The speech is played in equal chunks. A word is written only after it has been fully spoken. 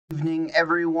Evening,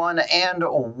 everyone, and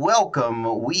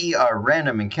welcome. We are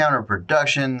Random Encounter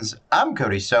Productions. I'm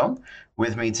Cody Stone.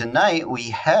 With me tonight, we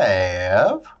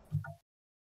have...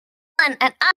 And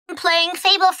I'm playing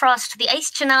Fablefrost, the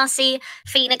Ace Genasi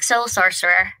Phoenix Soul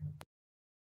Sorcerer.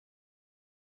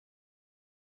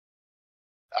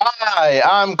 Hi,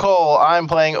 I'm Cole. I'm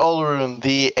playing Olrun,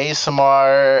 the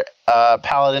ASMR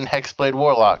Paladin Hexblade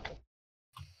Warlock.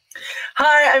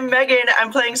 Hi, I'm Megan.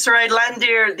 I'm playing Sarai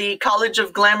Landir, the College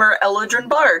of Glamour Eladrin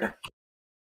Bard.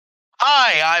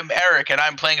 Hi, I'm Eric, and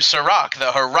I'm playing Sirach,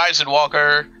 the Horizon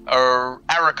Walker, or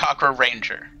Arakocra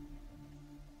Ranger.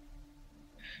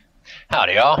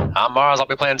 Howdy, y'all. I'm Mars. I'll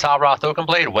be playing Talroth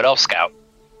Oakenblade, Wood Elf Scout.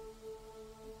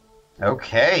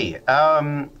 Okay,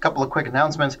 a couple of quick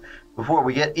announcements before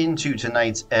we get into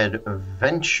tonight's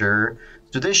adventure.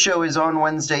 So this show is on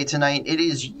Wednesday tonight. It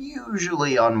is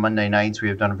usually on Monday nights. We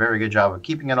have done a very good job of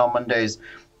keeping it on Mondays.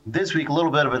 This week, a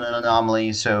little bit of an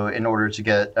anomaly, so in order to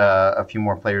get a few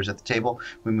more players at the table,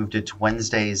 we moved it to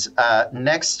Wednesdays.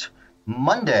 Next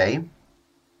Monday,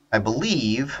 I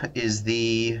believe, is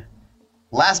the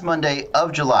last Monday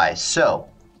of July, so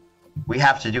we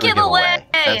have to do a giveaway.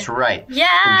 That's right.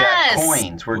 Yes! We got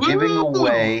coins. We're giving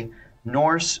away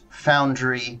Norse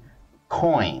Foundry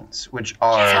coins, which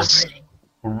are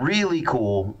really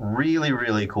cool,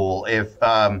 really cool. If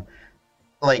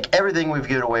like everything we've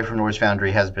given away from Norse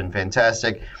Foundry has been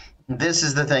fantastic. This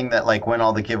is the thing that, like, when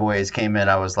all the giveaways came in,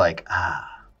 I was like,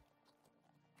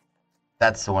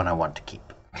 that's the one I want to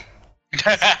keep.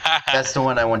 That's the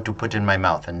one I want to put in my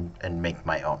mouth and make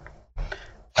my own.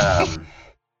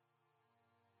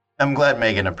 I'm glad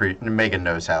Megan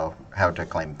knows how to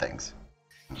claim things.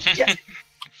 Yeah.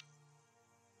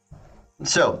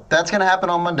 So that's going to happen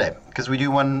on Monday because we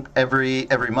do one every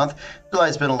month.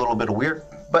 July's been a little bit weird,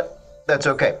 but that's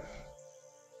okay.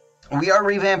 We are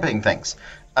revamping things.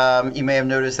 You may have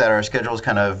noticed that our schedule's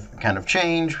kind of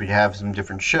changed. We have some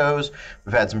different shows.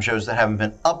 We've had some shows that haven't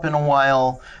been up in a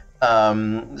while.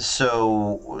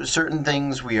 So certain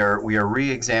things we are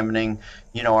re-examining.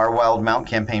 You know, our Wild Mount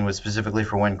campaign was specifically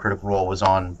for when Critical Role was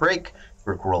on break.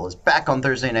 Critical Role is back on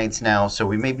Thursday nights now, so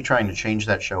we may be trying to change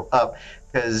that show up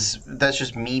because that's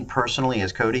just me personally,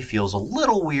 as Cody, feels a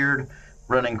little weird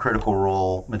running Critical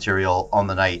Role material on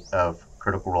the night of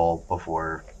Critical Role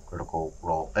before Critical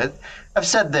Role. I've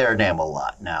said their name a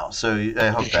lot now, so I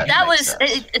hope that makes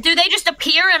sense. Do they just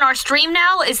appear in our stream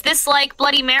now? Is this like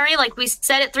Bloody Mary, like we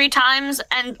said it 3 times,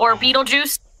 or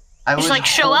Beetlejuice? Just like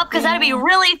show up, because that'd be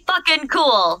really fucking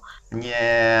cool.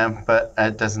 Yeah, but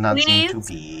it does not seem to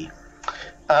be.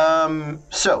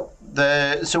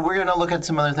 So we're gonna look at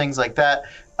some other things like that.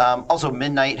 Also,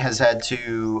 Midnight has had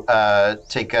to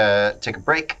take a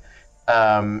break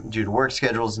due to work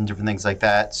schedules and different things like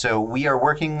that. So we are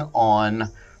working on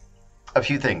a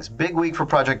few things. Big week for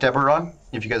Project Eberron.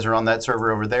 If you guys are on that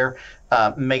server over there,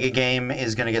 Mega Game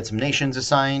is going to get some nations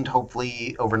assigned,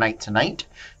 hopefully overnight tonight,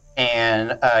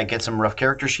 and get some rough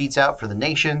character sheets out for the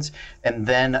nations. And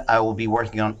then I will be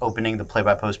working on opening the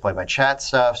play-by-post, play-by-chat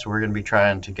stuff. So we're going to be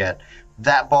trying to get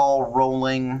that ball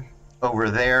rolling over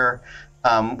there.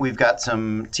 We've got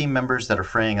some team members that are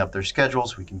freeing up their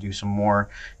schedules. We can do some more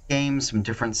games, some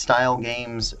different style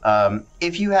games.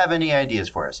 If you have any ideas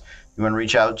for us, you want to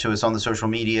reach out to us on the social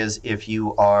medias. If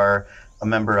you are a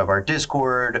member of our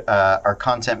Discord, our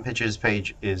content pitches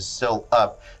page is still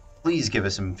up. Please give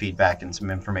us some feedback and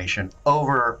some information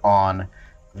over on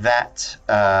that.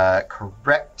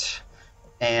 Correct.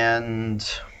 And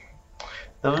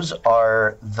those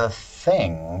are the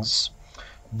things.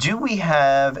 Do we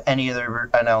have any other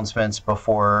announcements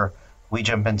before we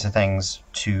jump into things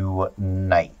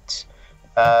tonight?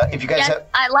 If you guys have...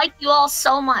 I like you all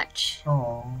so much.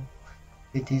 Oh,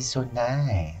 it is so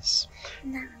nice.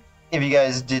 No. If you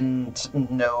guys didn't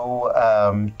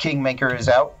know, Kingmaker is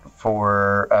out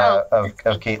for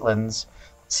of Caitlin's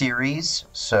series,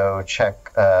 so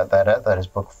check that out. That is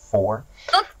book 4.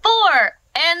 Book 4!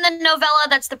 And the novella,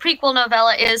 that's the prequel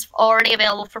novella, is already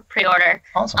available for pre-order.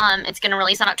 Awesome. It's going to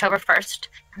release on October 1st.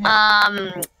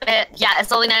 Yeah.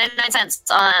 It's only 99 cents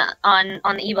on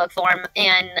the ebook form,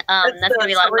 and that's going to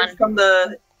be a lot of fun. From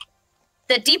the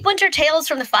Deep Winter Tales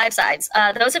from the Five Sides.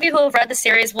 Those of you who have read the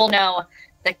series will know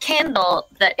the candle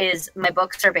that is my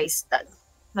books are based.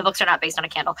 My books are not based on a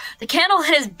candle. The candle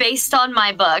is based on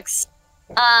my books.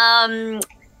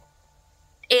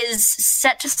 Is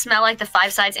set to smell like the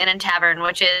Five Sides Inn and Tavern,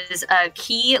 which is a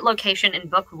key location in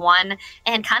book 1,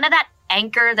 and kind of that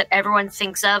anchor that everyone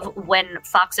thinks of when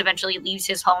Fox eventually leaves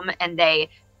his home and they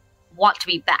want to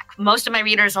be back. Most of my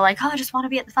readers are like, oh, I just want to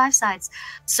be at the Five Sides.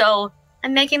 So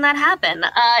I'm making that happen.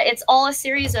 It's all a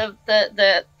series of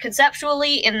the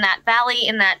conceptually in that valley,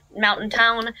 in that mountain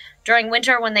town during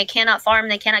winter when they cannot farm,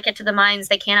 they cannot get to the mines,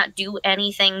 they cannot do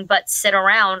anything but sit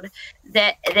around.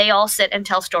 That they all sit and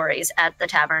tell stories at the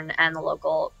tavern and the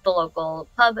local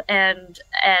pub, and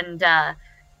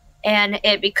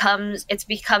it's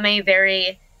become a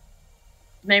very.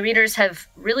 My readers have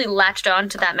really latched on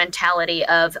to that mentality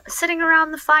of sitting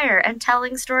around the fire and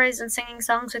telling stories and singing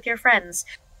songs with your friends.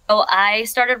 So I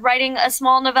started writing a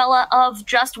small novella of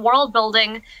just world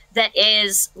building that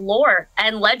is lore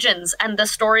and legends and the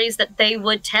stories that they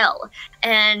would tell.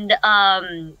 And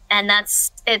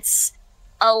it's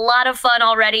a lot of fun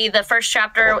already. The first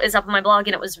chapter is up on my blog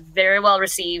and it was very well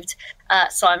received.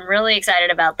 So I'm really excited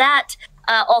about that.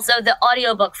 Also, the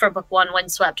audiobook for book 1,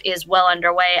 Windswept, is well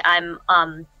underway. I'm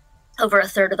over a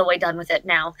third of the way done with it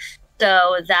now.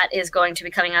 So that is going to be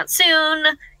coming out soon.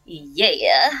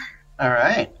 Yeah. All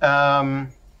right.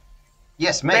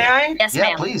 Yes, May I? Yes,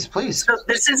 yeah, ma'am. please. So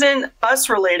this isn't us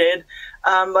related,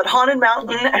 but Haunted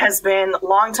Mountain has been a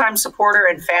longtime supporter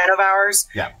and fan of ours.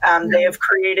 Yeah. They have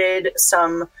created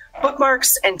some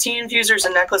bookmarks and tea infusers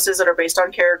and necklaces that are based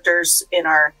on characters in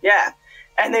our,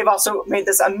 And they've also made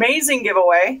this amazing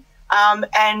giveaway.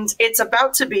 And it's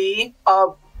about to be a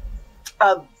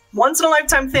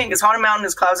once-in-a-lifetime thing because Haunted Mountain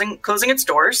is closing its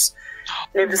doors.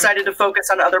 They've decided to focus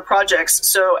on other projects.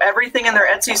 So everything in their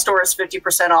Etsy store is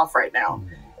 50% off right now.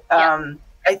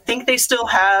 I think they still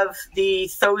have the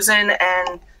Thozen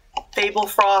and Fable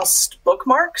Frost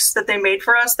bookmarks that they made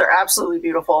for us. They're absolutely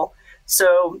beautiful.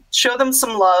 So show them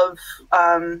some love.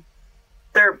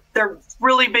 They're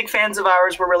really big fans of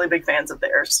ours. We're really big fans of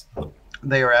theirs.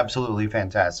 They are absolutely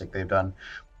fantastic. They've done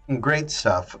great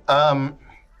stuff.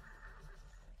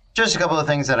 Just a couple of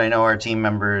things that I know our team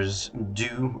members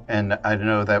do, and I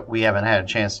know that we haven't had a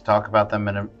chance to talk about them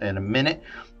in a minute.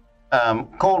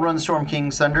 Cole runs Storm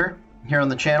King's Thunder here on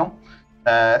the channel,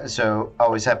 so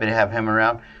always happy to have him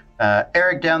around.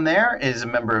 Eric down there is a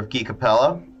member of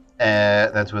Geekapella.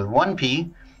 That's with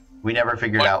 1P. We never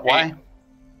figured out why.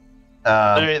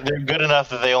 They're good enough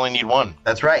that they only need one.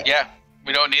 That's right. Yeah,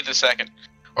 we don't need the second.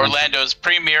 Orlando's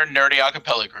premier nerdy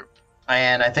acapella group.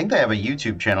 And I think they have a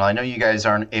YouTube channel. I know you guys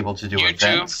aren't able to do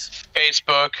events.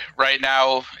 Facebook. Right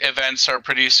now, events are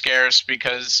pretty scarce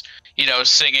because,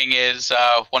 singing is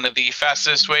one of the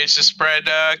fastest ways to spread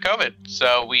COVID.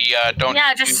 So we don't.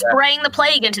 Yeah, just spraying the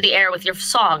plague into the air with your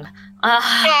song.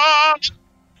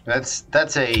 That's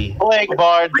a Plague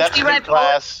Bard. That's a good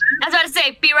class. I was about to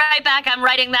say, be right back. I'm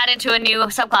writing that into a new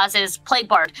subclass is Plague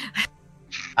Bard.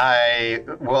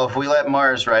 Well, if we let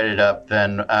Mars write it up,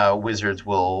 then Wizards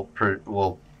will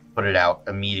put it out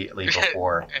immediately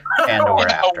before and or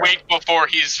after. A week before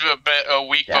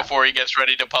before he gets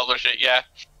ready to publish it. Yeah.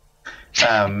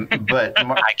 But I can't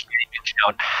even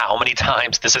count how many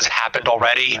times this has happened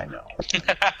already. I know.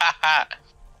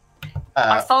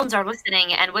 Our phones are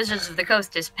listening, and Wizards of the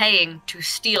Coast is paying to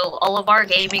steal all of our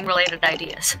gaming-related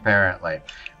ideas. Apparently.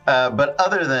 But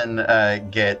other than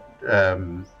get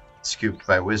scooped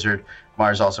by Wizard,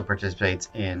 Mars also participates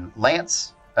in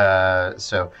Lance.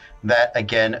 So that,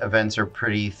 again, events are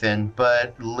pretty thin.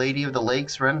 But Lady of the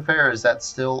Lakes Ren Fair, is that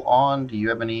still on? Do you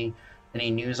have any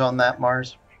news on that,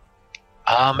 Mars?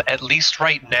 At least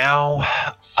right now,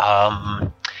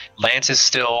 Lance is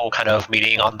still kind of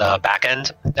meeting on the back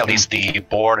end, at least the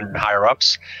board and higher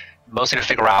ups, mostly to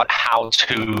figure out how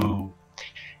to.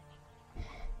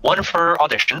 One, for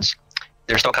auditions,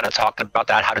 they're still kind of talking about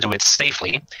that, how to do it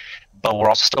safely, but we're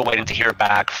also still waiting to hear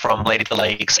back from Lady of the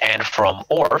Lakes and from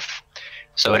Orf.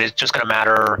 So it is just going to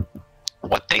matter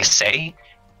what they say.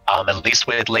 At least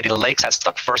with Lady of the Lakes, that's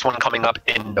the first one coming up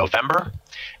in November.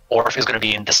 Orf is going to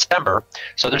be in December.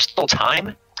 So there's still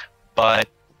time, but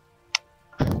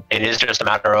it is just a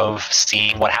matter of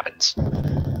seeing what happens.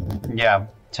 Yeah,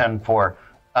 10-4.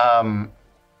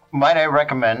 Might I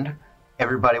recommend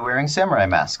everybody wearing samurai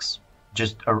masks?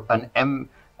 Just an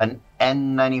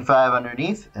N95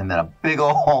 underneath, and then a big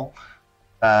ol'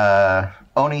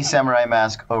 Oni samurai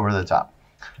mask over the top.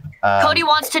 Cody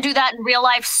wants to do that in real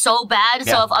life so bad,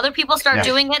 so if other people start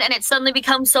doing it and it suddenly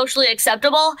becomes socially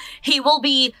acceptable, he will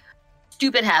be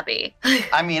stupid happy.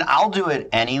 I mean, I'll do it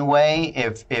anyway.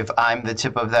 If I'm the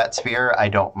tip of that sphere, I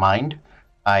don't mind.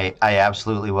 I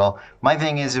absolutely will. My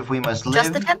thing is, if we must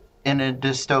live in a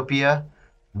dystopia,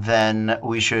 then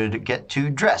we should get to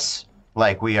dress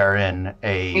like we are in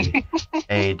a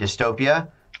dystopia.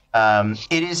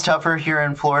 It is tougher here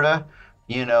in Florida.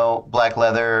 You know, black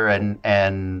leather and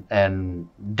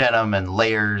denim and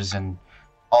layers and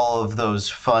all of those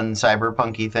fun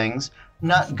cyberpunky things.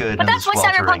 not good. But in that's the why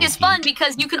Cyberpunk sweltering is fun, heat.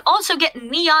 because you can also get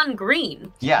neon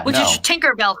green, Yeah, which no. is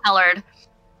Tinkerbell colored.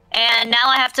 And now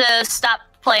I have to stop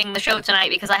playing the show tonight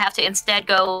because I have to instead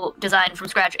go design from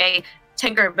scratch a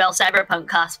Tinkerbell Cyberpunk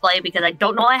cosplay because I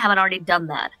don't know I haven't already done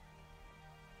that.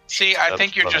 See, I That's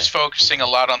think you're funny. just focusing a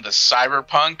lot on the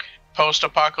cyberpunk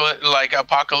post-apocalyptic, like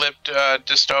apocalypse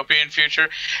dystopian future,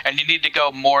 and you need to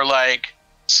go more like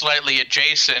slightly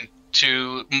adjacent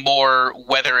to more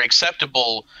weather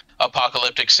acceptable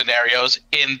apocalyptic scenarios.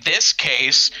 In this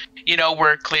case, you know,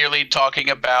 we're clearly talking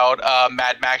about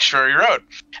Mad Max Fury Road,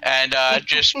 and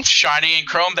just shiny and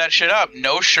chrome that shit up.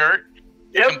 No shirt,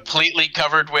 Yep. completely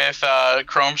covered with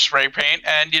chrome spray paint,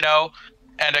 and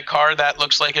and a car that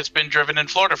looks like it's been driven in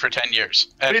Florida for 10 years.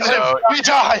 And We so, live, we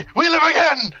die, we live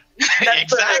again!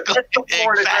 exactly, That's the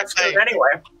Florida dress exactly. code anyway.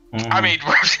 Mhm. I mean,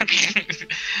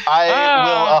 I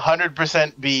will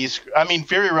 100% be. I mean,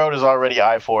 Fury Road is already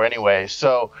I-4 anyway,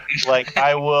 so like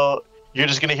I will. You're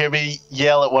just gonna hear me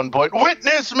yell at one point,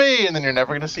 "Witness me!" and then you're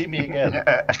never gonna see me again. All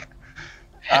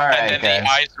right, and then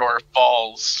guys. the eyesore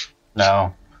falls.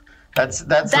 No, that's the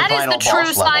That is final the true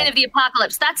boss sign level. of the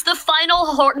apocalypse. That's the final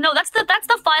that's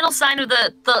the final sign of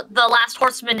the last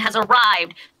horseman has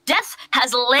arrived. Death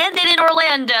has landed in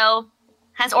Orlando.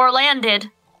 Has Orlanded.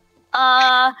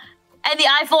 And the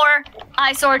I-4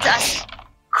 eyesore just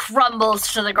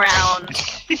crumbles to the ground.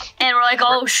 And we're like,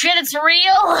 oh shit, it's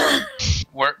real.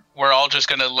 We're all just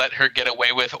gonna let her get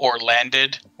away with or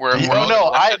landed. We're Oh all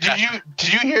no! gonna let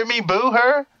Did you hear me boo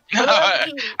her? I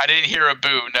didn't hear a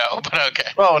boo, no, but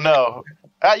okay. Oh no!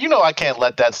 You know I can't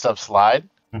let that stuff slide.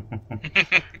 All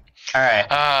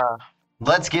right,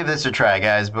 let's give this a try,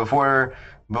 guys. Before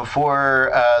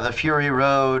the Fury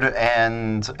Road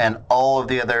and all of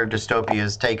the other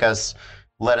dystopias take us,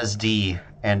 let us D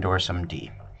and/or some D.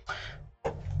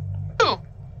 Ooh.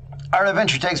 Our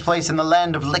adventure takes place in the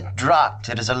land of Lickdracht.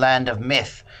 It is a land of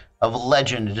myth, of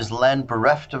legend. It is a land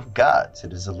bereft of gods.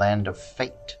 It is a land of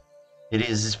fate. It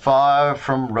is far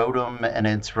from Rodum and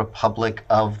its Republic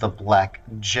of the Black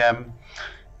Gem.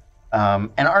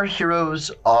 And our heroes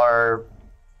are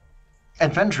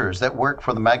adventurers that work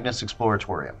for the Magnus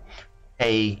Exploratorium,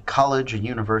 a college, a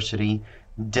university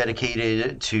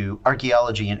dedicated to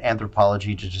archaeology and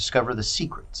anthropology to discover the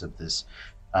secrets of this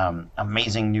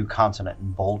amazing new continent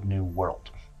and bold new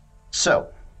world. So,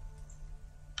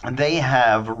 they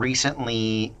have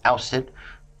recently ousted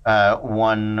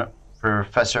one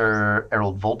Professor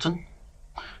Errol Volton,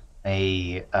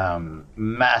 a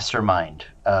mastermind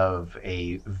of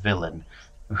a villain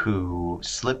who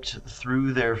slipped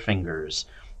through their fingers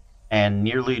and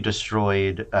nearly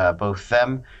destroyed both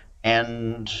them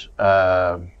and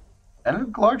a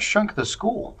large chunk of the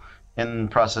school in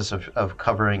the process of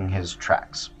covering his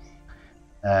tracks.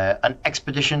 An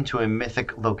expedition to a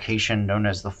mythic location known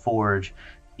as the Forge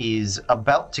is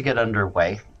about to get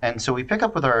underway, and so we pick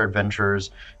up with our adventurers.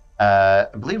 I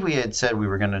believe we had said we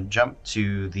were going to jump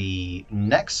to the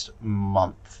next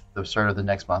month, the start of the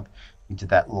next month. We did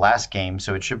that last game,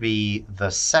 so it should be the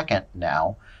second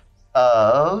now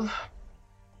of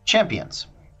Champions.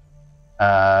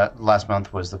 Last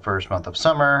month was the first month of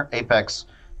summer, Apex,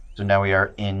 so now we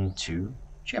are into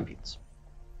Champions.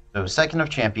 So second of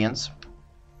Champions.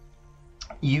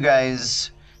 You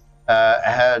guys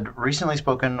had recently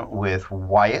spoken with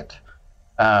Wyatt.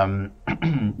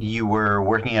 You were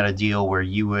working at a deal where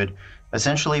you would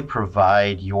essentially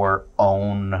provide your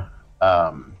own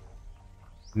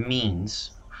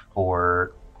means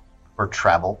for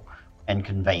travel and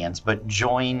conveyance, but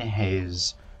join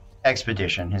his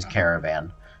expedition, his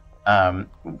caravan.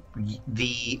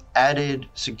 The added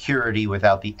security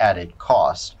without the added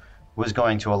cost was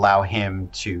going to allow him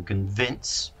to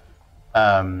convince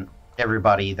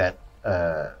everybody that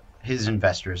his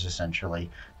investors, essentially,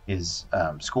 his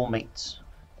schoolmates,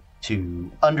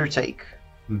 to undertake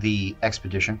the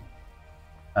expedition.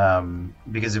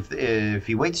 Because if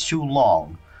he waits too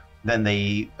long, then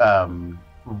they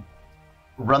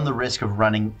run the risk of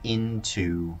running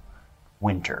into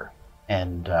winter,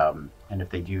 and if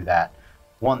they do that,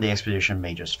 one, the expedition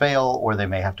may just fail, or they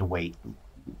may have to wait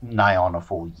nigh on a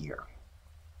full year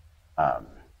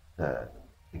to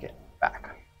get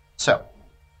back. So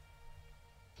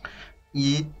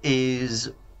it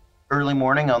is early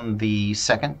morning on the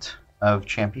 2nd of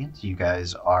Champions. You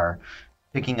guys are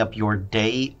picking up your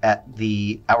day at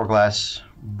the Hourglass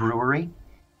Brewery.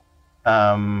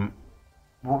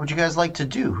 What would you guys like to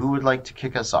do? Who would like to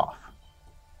kick us off?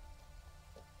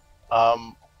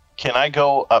 Can I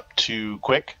go up to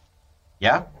Quick?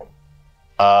 Yeah?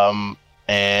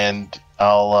 And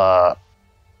I'll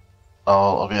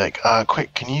be like,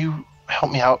 Quick, can you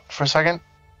help me out for a second?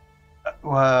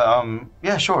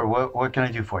 Yeah, sure. What can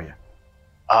I do for you?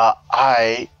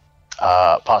 I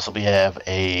possibly have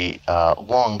a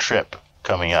long trip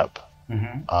coming up.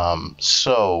 Mm-hmm.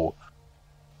 So,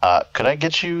 could I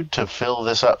get you to fill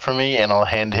this up for me, and I'll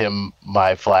hand him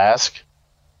my flask?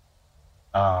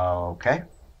 Okay.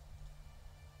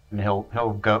 And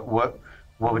he'll go. What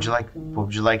would you like? What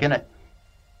would you like in it?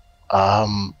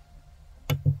 Hot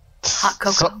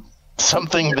cocoa.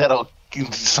 Something that'll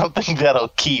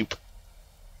keep.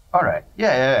 All right.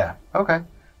 Yeah. Okay.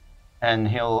 And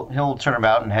he'll turn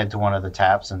about and head to one of the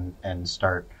taps and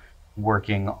start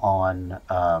working on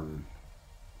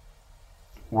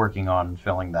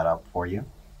filling that up for you.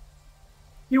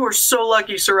 You are so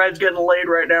lucky Sarai's getting laid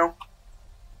right now.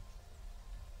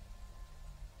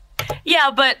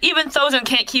 Yeah, but even Thozen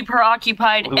can't keep her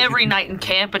occupied every night in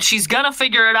camp, but she's gonna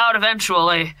figure it out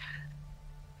eventually.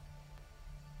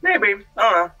 Maybe. I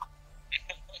don't know.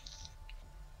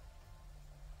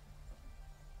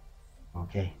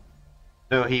 Okay.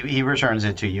 So he returns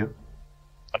it to you.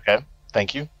 Okay,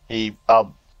 thank you.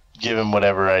 I'll give him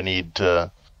whatever I need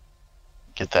to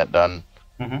get that done.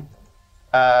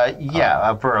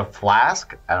 Mm-hmm. For a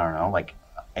flask, I don't know, like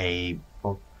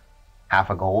half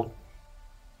a gold.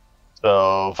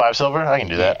 So 5 silver, I can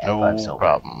do that. Yeah, No 5 silver.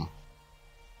 problem.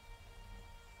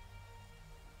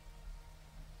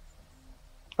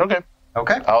 Okay.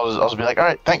 I'll just be like, all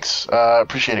right, thanks.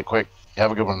 Appreciate it. Quick.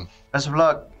 Have a good one. Best of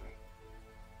luck.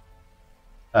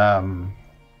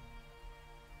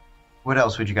 What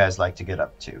else would you guys like to get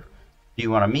up to? Do you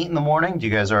want to meet in the morning? Do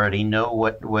you guys already know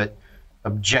what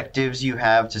objectives you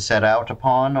have to set out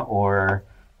upon, or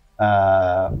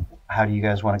how do you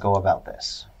guys want to go about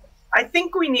this? I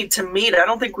think we need to meet. I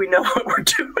don't think we know what we're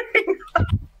doing.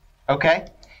 Okay.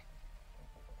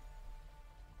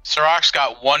 Sirach's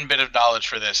got one bit of knowledge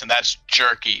for this, and that's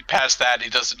jerky. Past that, he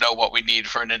doesn't know what we need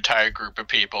for an entire group of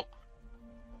people.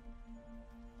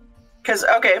 Because,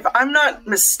 okay, if I'm not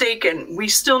mistaken, we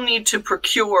still need to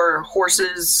procure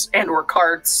horses and or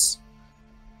carts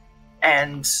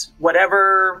and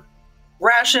whatever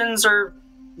rations or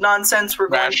nonsense we're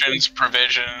going to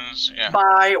provisions, yeah.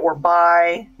 buy.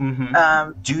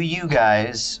 Mm-hmm. Do you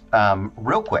guys,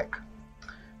 real quick,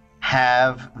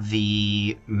 have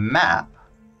the map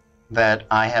that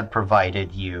I had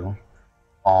provided you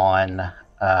on,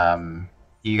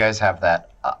 do you guys have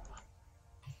that up?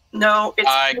 No, it's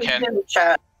I in can the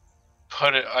chat.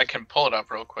 I can pull it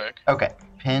up real quick. Okay.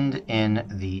 Pinned in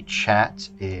the chat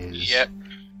is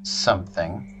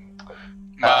something.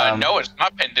 No, it's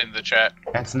not pinned in the chat.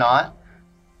 It's not?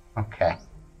 Okay.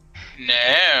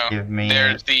 No. Give me...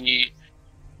 There's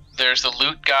the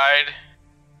loot guide,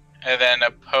 and then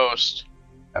a post.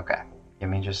 Okay. Give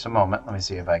me just a moment. Let me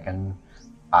see if I can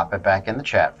pop it back in the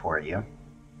chat for you.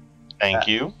 Thank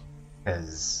you.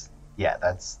 Because, yeah,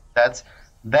 that's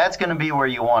going to be where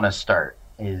you want to start,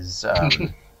 is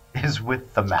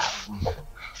with the map.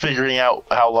 Figuring out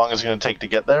how long it's going to take to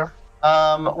get there?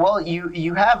 Well,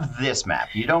 you have this map.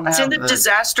 You don't have It's in the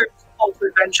Disaster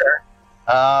Adventure.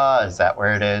 Is that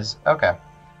where it is? Okay.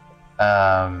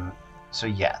 So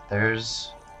yeah,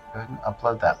 there's... Go ahead and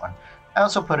upload that one. I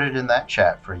also put it in that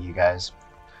chat for you guys.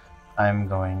 I'm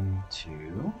going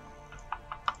to...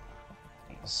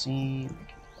 see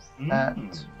that.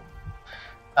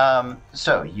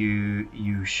 So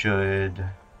you should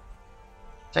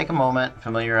take a moment,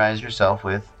 familiarize yourself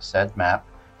with said map.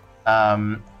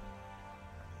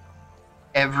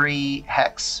 Every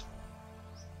hex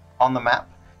on the map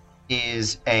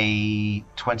is a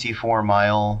 20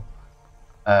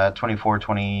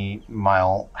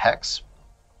 mile hex.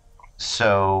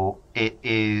 So it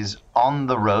is on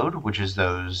the road, which is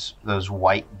those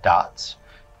white dots.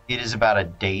 It is about a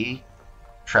day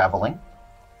traveling.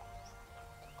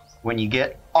 When you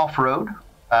get off-road,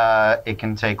 it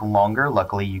can take longer.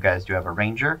 Luckily, you guys do have a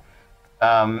ranger.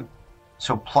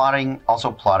 So plotting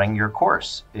your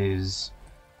course is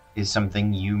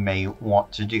something you may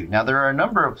want to do. Now, there are a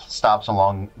number of stops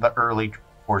along the early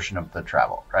portion of the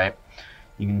travel, right?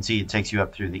 You can see it takes you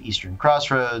up through the eastern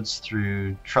crossroads,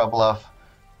 through Trebluff,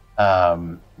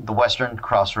 the western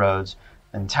crossroads,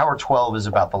 and Tower 12 is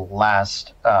about the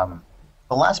last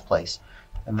place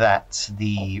that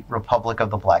the Republic of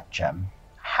the Black Gem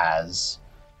has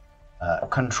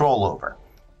control over.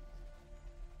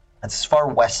 That's as far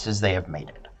west as they have made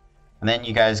it. And then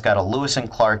you guys got to Lewis and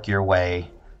Clark your way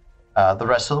the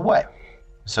rest of the way.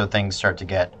 So things start to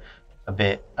get a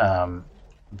bit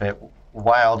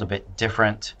wild, a bit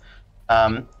different.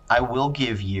 I will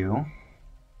give you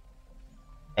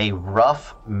a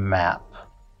rough map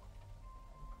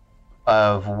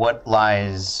of what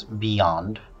lies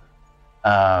beyond.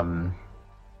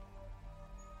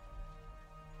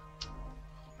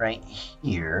 right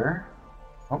here.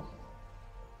 Oh.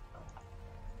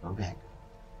 Go back.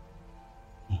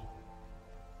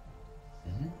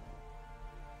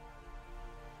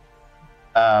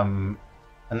 And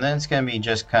then it's going to be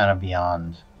just kind of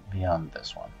beyond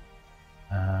this one.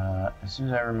 As soon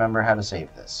as I remember how to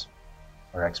save this,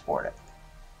 or export it,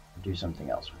 or do something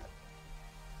else with it.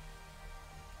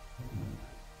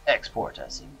 Export, I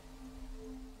see.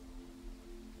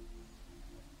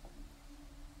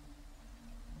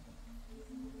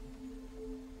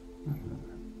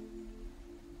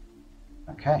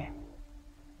 Okay.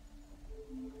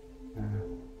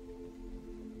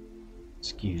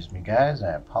 Excuse me, guys.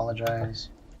 I apologize.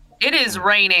 It is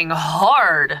raining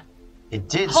hard. It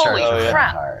did Holy start raining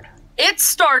crap. hard. It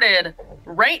started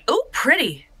rain. Oh,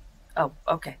 pretty. Oh,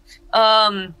 okay.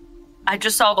 I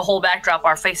just saw the whole backdrop.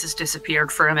 Our faces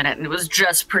disappeared for a minute, and it was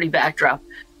just pretty backdrop.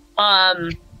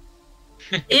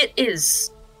 It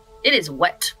is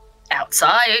wet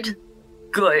outside.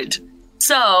 Good.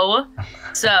 So,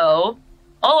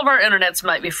 all of our internets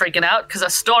might be freaking out because a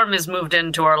storm has moved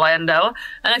into Orlando.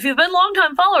 And if you've been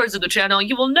longtime followers of the channel,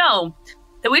 you will know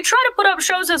that we try to put up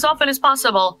shows as often as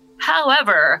possible.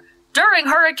 However, during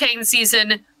hurricane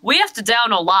season, we have to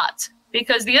down a lot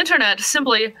because the internet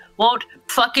simply won't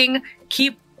fucking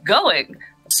keep going.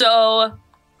 So,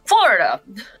 Florida.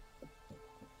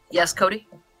 Yes, Cody?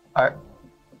 Are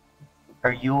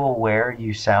you aware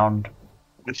you sound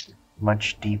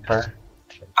much deeper?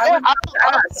 Is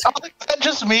that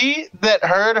just me that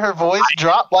heard her voice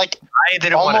drop like I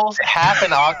didn't want almost half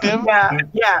an octave?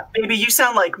 Yeah, baby, you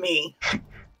sound like me.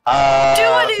 Do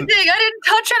anything! I didn't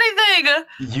touch anything!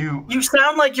 You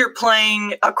sound like you're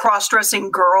playing a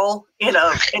cross-dressing girl in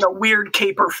a weird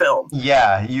caper film.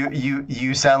 Yeah,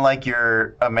 you sound like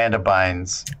you're Amanda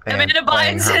Bynes. Amanda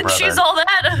Bynes, and she's all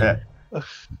that. Yeah.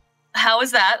 How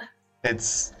is that?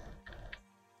 It's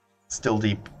still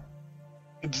deep.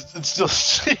 It's still.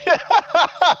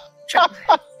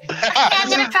 I'm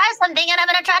gonna try something, and I'm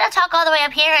gonna try to talk all the way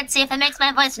up here and see if it makes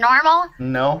my voice normal.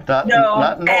 No, not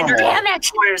normal. Andrew, Damn it!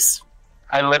 Cheers.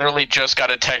 I literally just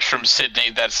got a text from Sydney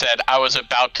that said I was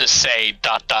about to say ...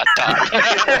 Because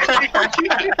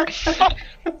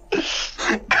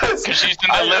she's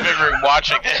in the living room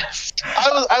watching this.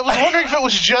 I was wondering if it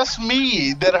was just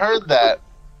me that heard that.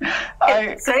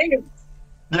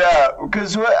 Yeah,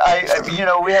 because we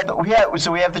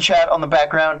have the chat on the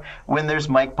background when there's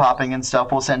mic popping and stuff.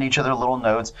 We'll send each other little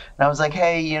notes, and I was like,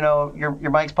 "Hey,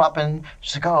 your mic's popping."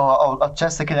 She's like, "Oh, I'll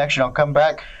test the connection. I'll come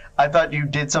back." I thought you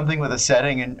did something with a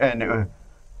setting, and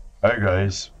hi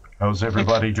guys, how's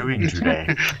everybody doing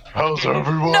today? How's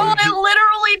everyone? No, I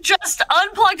literally just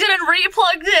unplugged it and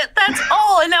replugged it. That's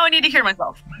all, and now I need to hear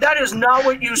myself. That is not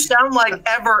what you sound like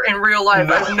ever in real life.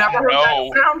 No. I've never heard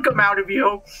that sound come out of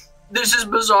you. This is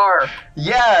bizarre.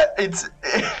 Yeah, it's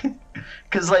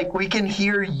because we can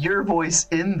hear your voice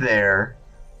in there,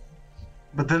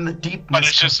 but then the deepness. But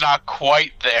it's just not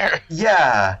quite there.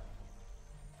 Yeah,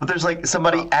 but there's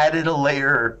somebody added a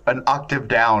layer, an octave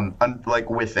down,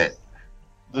 with it.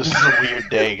 This is a weird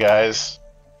day, guys.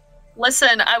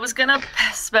 Listen, I was gonna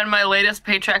spend my latest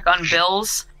paycheck on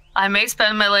bills. I may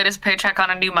spend my latest paycheck on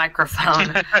a new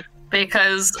microphone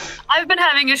because I've been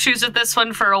having issues with this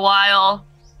one for a while.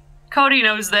 Cody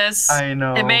knows this. I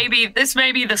know. This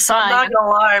may be the sign. I'm not gonna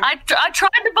lie. I tried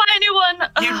to buy a new one.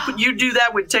 You do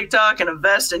that with TikTok and a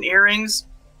vest and earrings,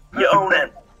 you own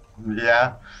it.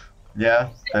 Yeah.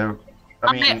 I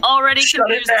mean, already shut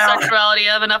confused it with down. sexuality.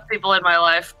 I have enough people in my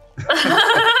life.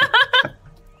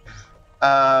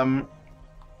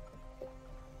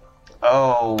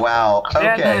 Oh wow.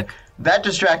 Yeah, Okay. Nick. That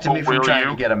distracted me from will trying you?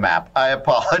 to get a map. I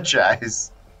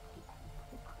apologize.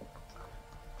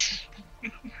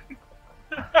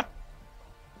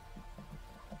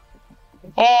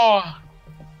 Oh,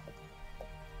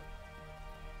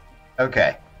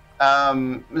 Okay.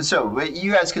 So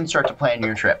you guys can start to plan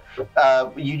your trip.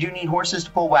 You do need horses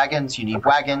to pull wagons. You need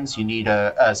wagons. You need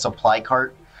a supply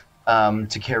cart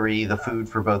to carry the food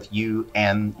for both you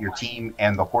and your team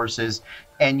and the horses.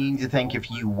 And you need to think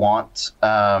if you want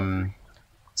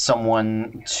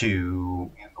someone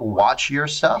to watch your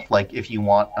stuff, like if you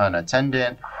want an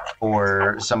attendant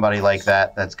or somebody like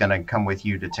that that's going to come with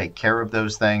you to take care of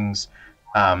those things.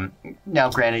 Now,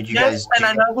 granted, you Yes, guys and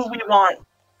I know who we want.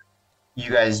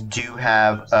 you guys do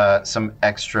have some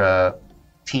extra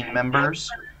team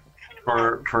members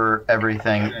for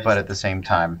everything, but at the same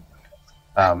time,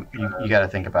 you got to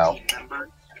think about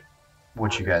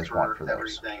what you guys want for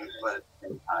those.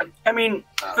 I mean,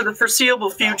 for the foreseeable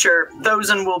future,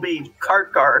 Thosen will be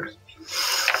cart guard.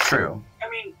 True.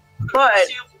 But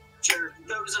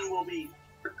Thosen will be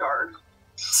cart guard.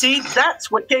 See, that's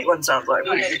what Caitlin sounds like.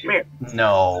 Come here.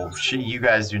 No, you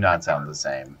guys do not sound the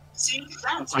same. See,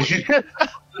 that's what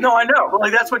No, I know. But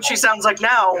like that's what she sounds like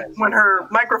now when her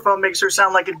microphone makes her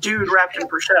sound like a dude wrapped in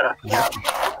bruschetta. Yeah.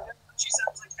 She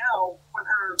sounds like now when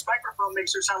her microphone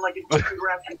makes her sound like a dude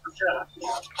wrapped in bruschetta.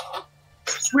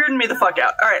 It's weirding me the fuck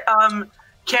out. All right,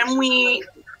 can we?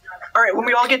 All right, when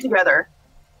we all get together,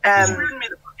 weirding me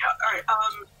the fuck out. All right,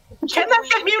 can that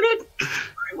get muted?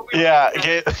 Yeah,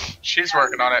 She's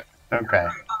working on it. Okay.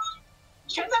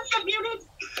 Can that get muted?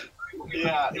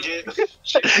 yeah.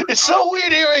 It's so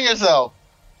weird hearing yourself.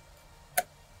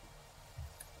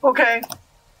 Okay.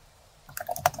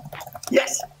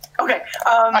 Yes. Okay.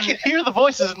 I can hear the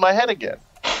voices in my head again.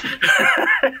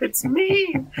 It's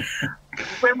me.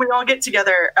 When we all get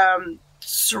together,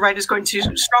 Soraya is going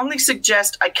to strongly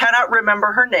suggest. I cannot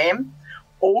remember her name.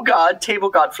 Oh God, table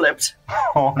got flipped.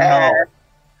 Oh no.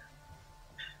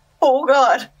 Oh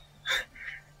God.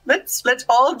 Let's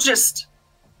all just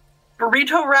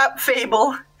burrito wrap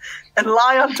Fable and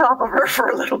lie on top of her for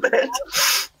a little bit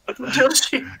until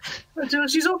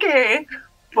she's okay.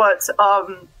 But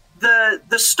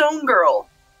the stone girl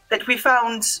that we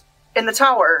found in the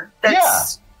tower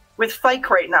that's with Fike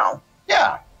right now.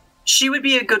 Yeah. She would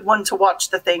be a good one to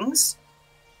watch the things.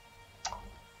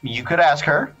 You could ask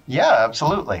her. Yeah,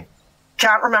 absolutely.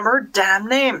 Can't remember her damn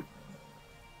name.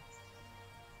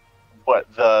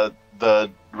 What, the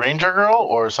ranger girl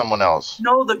or someone else?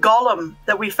 No, the golem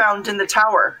that we found in the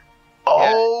tower.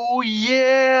 Oh,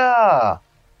 yeah.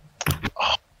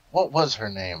 Oh, what was her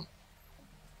name?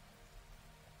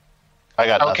 I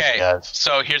got nothing, Okay, guys.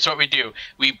 so here's what we do.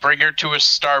 We bring her to a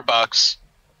Starbucks,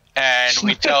 and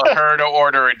we tell her to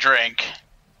order a drink,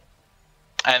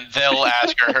 and they'll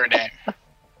ask her name.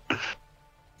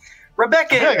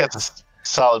 Rebecca. I feel like that's a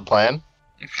solid plan.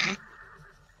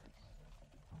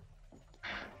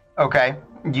 Okay.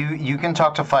 You can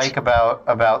talk to Fike about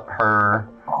her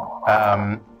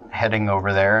heading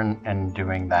over there and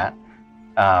doing that.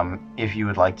 If you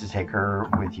would like to take her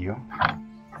with you.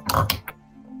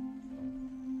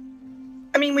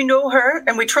 I mean, we know her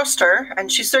and we trust her,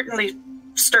 and she's certainly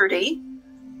sturdy.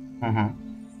 Mm-hmm.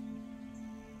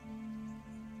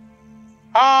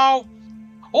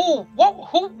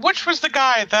 Which was the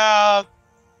guy? The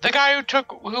guy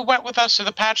who went with us to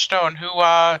the Patchstone,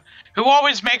 who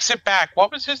always makes it back. What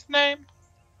was his name?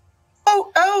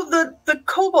 Oh, the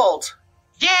kobold.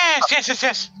 Yes.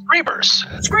 Screamers.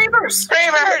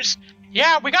 Screamers.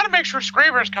 Yeah, we gotta make sure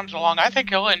Screamers comes along. I think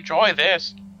he'll enjoy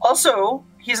this. Also,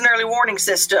 he's an early warning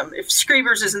system. If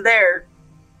Screamers isn't there,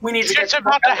 we need to get It's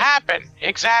about to happen.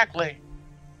 Exactly.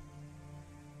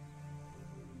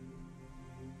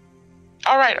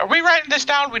 All right, are we writing this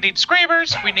down? We need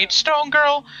Screamers, we need Stone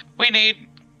Girl, we need...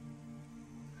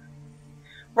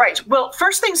 Right, well,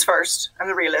 first things first, I'm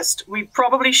the realist. We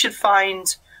probably should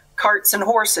find carts and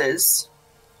horses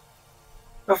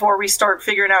before we start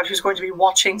figuring out who's going to be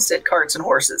watching said carts and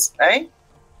horses, eh?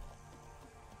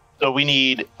 So we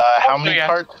need how many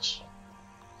carts?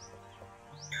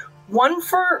 One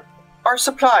for our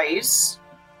supplies.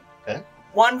 Okay.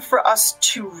 One for us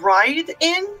to ride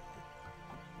in.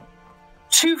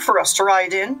 Two for us to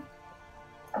ride in.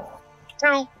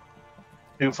 Two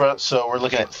for us, so we're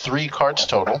looking at 3 carts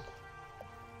total.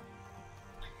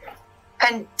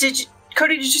 And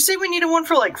Cody, did you say we needed one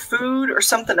for like food or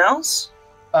something else?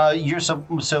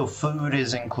 So food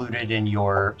is included in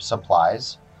your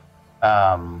supplies.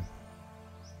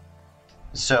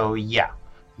 So yeah,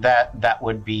 that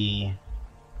would be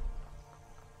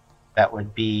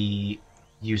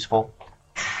useful.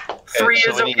 3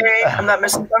 so is we need- okay. I'm not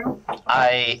missing them.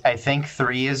 I think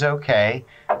 3 is okay.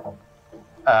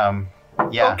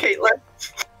 Yeah. Okay,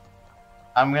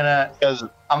 I'm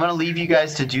gonna leave you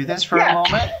guys to do this for a Yeah.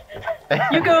 moment.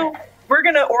 you go. We're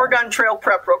gonna Oregon Trail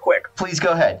prep real quick. Please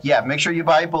go ahead. Yeah, make sure you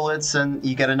buy bullets and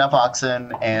you get enough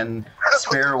oxen and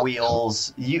spare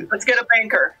wheels. Let's get a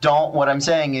banker. What I'm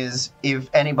saying is, if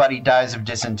anybody dies of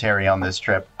dysentery on this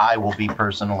trip, I will be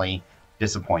personally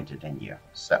disappointed in you.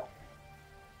 So.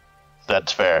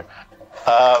 That's fair.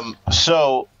 I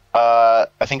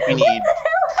think we need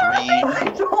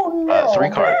 3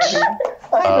 carts.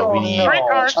 We need 3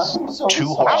 carts. 2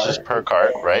 horses per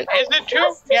cart, right? Is it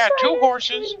 2? Yeah, 2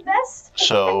 horses.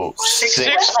 So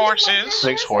 6 horses.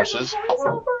 6 horses.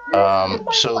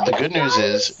 So the good news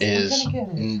is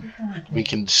we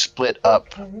can split up.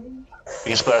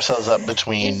 We can split ourselves up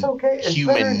between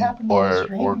human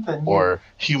or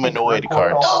humanoid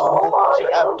carts,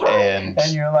 and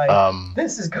you're like,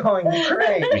 this is going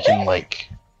great. we can like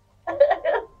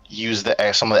use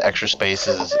some of the extra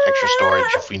spaces, extra storage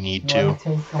if we need to.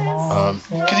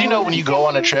 Because you know when you go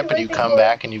on a trip and you come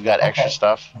back and you've got extra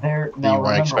stuff that you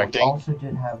weren't expecting.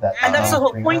 And that's the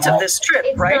whole point of this trip,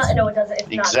 right? No, it doesn't. It's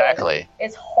Exactly. Not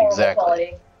it's horrible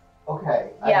quality. Okay.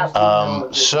 Yeah.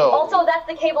 So. Also, that's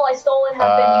the cable I stole and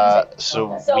have been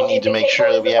using. So we need to make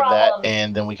sure that we have that,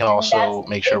 and then we can also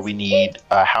make sure we need.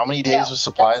 How many days of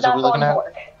supplies are we looking at?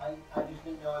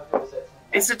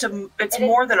 It's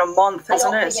more than a month,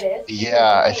 isn't it?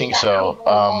 Yeah, I think so.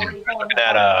 We're looking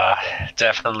at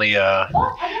definitely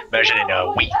measured in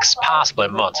weeks, possibly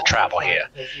months of travel here.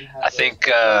 I think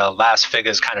last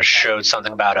figures kind of showed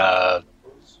something about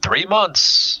 3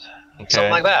 months,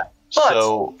 something like that.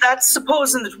 But that's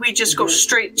supposing that we just go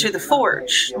straight to the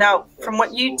forge. Now, from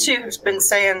what you two have been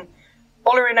saying,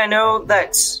 Olerin, I know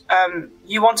that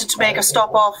you wanted to make a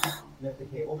stop off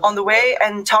on the way,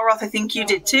 and Talroth, I think you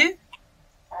did too.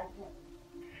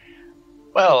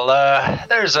 Well,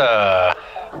 there's a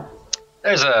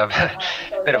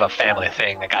bit of a family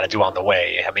thing I got to do on the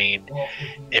way. I mean,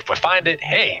 if we find it,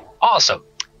 hey, awesome.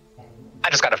 I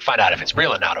just got to find out if it's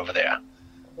real or not over there.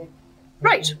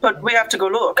 Right, but we have to go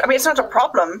look. I mean, it's not a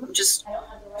problem.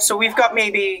 So we've got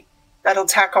that'll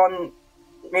tack on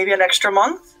maybe an extra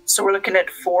month. So we're looking at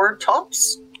 4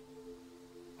 tops.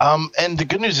 And the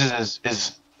good news is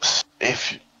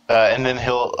if and then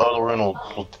Olerin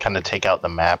will kind of take out the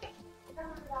map.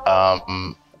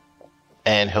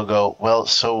 And he'll go, well,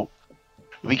 so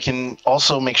we can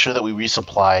also make sure that we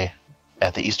resupply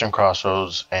at the Eastern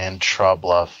Crossroads and Traw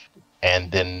Bluff,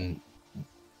 and then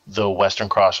the Western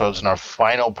Crossroads, and our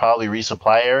final probably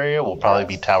resupply area will probably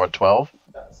be Tower 12.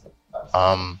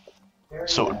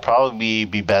 So it would probably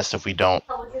be best if we don't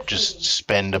just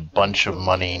spend a bunch of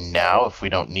money now if we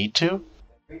don't need to.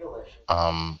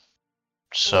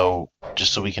 So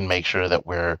just so we can make sure that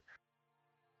we're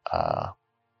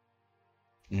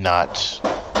not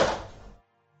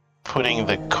putting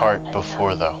the cart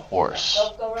before the horse.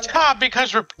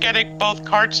 Because we're getting both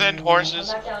carts and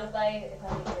horses.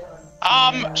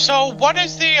 So what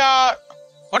is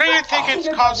what do you think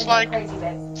it costs, like,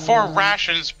 for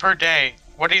rations per day?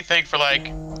 What do you think for,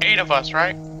 like, 8 of us,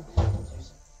 right?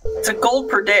 It's a gold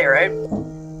per day, right?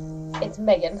 It's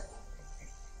Megan.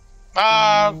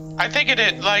 I think it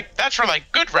is, like, that's for, like,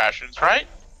 good rations, right?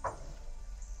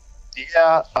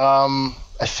 Yeah,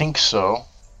 I think so,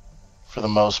 for the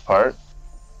most part.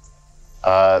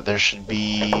 There should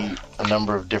be a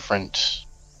number of different,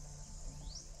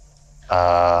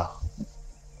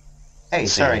 Hey,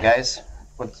 sorry guys.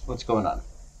 What's going on?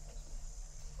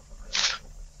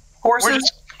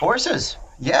 Horses? Horses.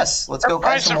 Yes, let's go buy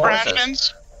Price some of horses.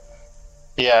 rations?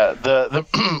 Yeah, the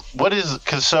what is,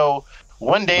 because so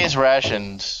 1 day's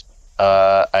rations,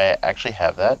 I actually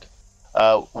have that.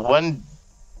 I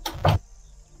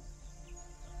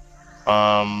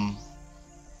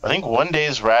think 1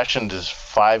 day's rations is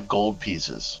 5 gold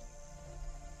pieces.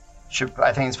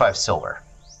 I think it's 5 silver.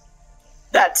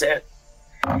 That's it.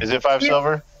 Is it 5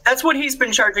 silver? That's what he's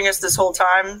been charging us this whole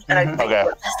time, and I think Okay.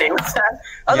 we'll stay with that.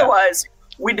 Otherwise,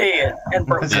 we did and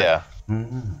broke. Yeah.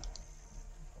 Mm-hmm.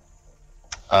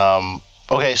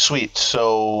 Okay, sweet.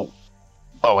 So,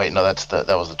 oh wait, no,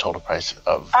 that was the total price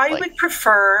of. I would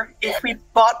prefer if we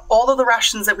bought all of the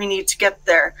rations that we need to get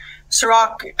there.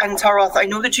 Sirach and Taroth, I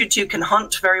know that you two can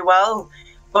hunt very well,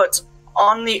 but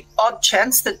on the odd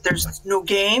chance that there's no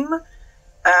game,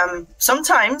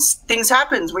 sometimes things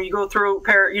happen where you go through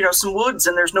some woods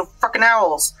and there's no fucking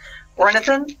owls or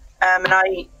anything. And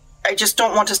I just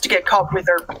don't want us to get caught with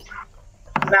our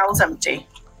mouths empty.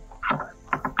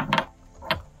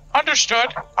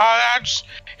 Understood.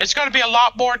 It's going to be a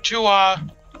lot more to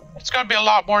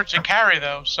carry,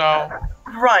 though. So.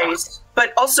 Right,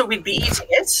 but also we'd be eating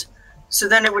it, so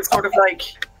then it would sort of like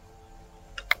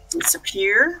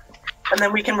disappear, and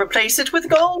then we can replace it with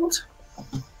gold.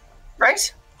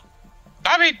 Right?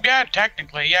 I mean, yeah,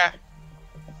 technically, yeah.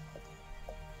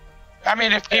 I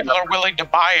mean, if people are willing to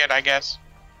buy it, I guess.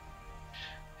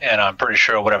 And I'm pretty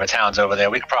sure whatever town's over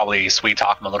there, we could probably sweet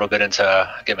talk them a little bit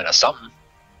into giving us something.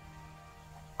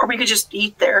 Or we could just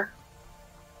eat there.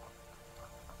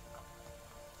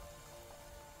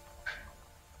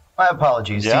 My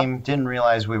apologies, Yeah. team. Didn't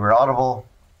realize we were audible.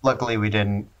 Luckily, we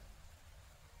didn't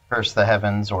curse the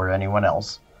heavens or anyone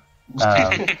else.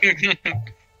 Yeah,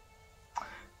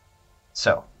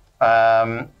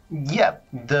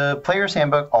 the player's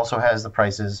handbook also has the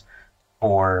prices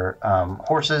for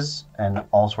horses and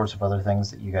all sorts of other things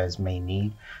that you guys may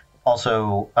need.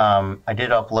 Also, I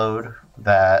did upload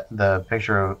the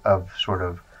picture of sort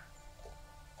of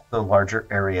the larger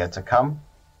area to come.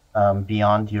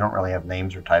 Beyond, you don't really have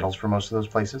names or titles for most of those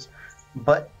places.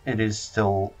 but it is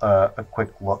still a quick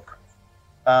look.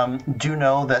 Do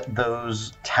know that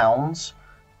those towns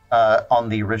on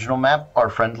the original map are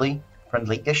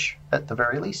friendly-ish at the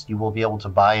very least. You will be able to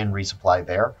buy and resupply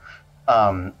there.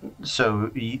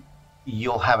 So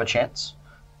you'll have a chance,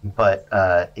 but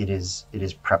it is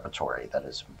preparatory that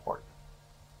is important.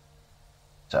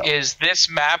 So. Is this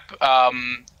map,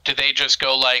 do they just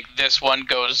go like this one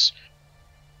goes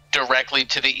directly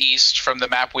to the east from the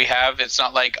map we have? It's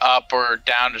not like up or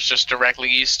down, it's just directly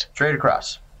east? Straight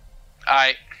across.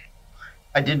 I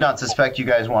did not suspect you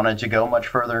guys wanted to go much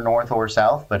further north or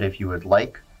south, but if you would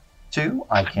like to,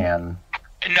 I can.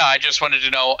 No, I just wanted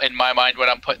to know in my mind when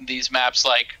I'm putting these maps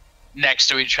like next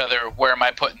to each other, where am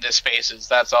I putting the spaces?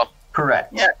 That's all.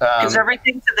 Correct. Yeah, because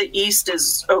everything to the east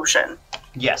is ocean.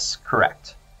 Yes,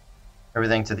 correct.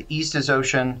 Everything to the east is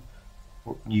ocean.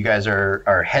 You guys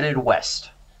are headed west,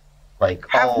 like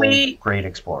great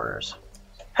explorers.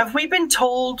 Have we been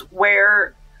told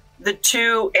where the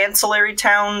two ancillary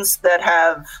towns that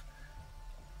have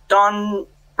Dawn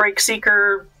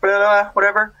Breakseeker,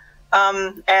 whatever,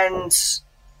 and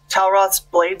Talroth's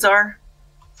blades are?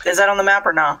 Is that on the map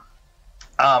or not?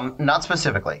 Not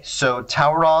specifically. So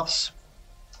Talroth's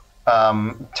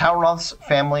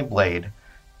family blade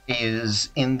is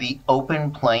in the open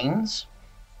plains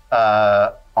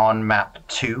on map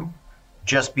 2,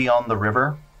 just beyond the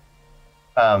river,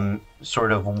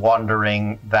 sort of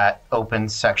wandering that open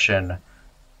section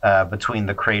between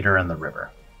the crater and the river.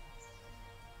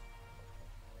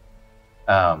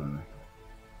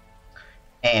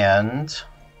 And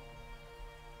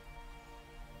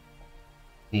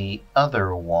the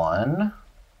other one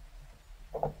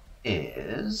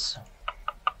is...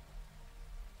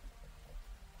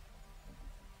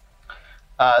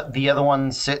 the other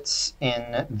one sits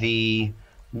in the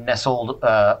nestled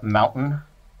mountain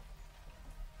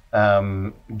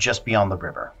just beyond the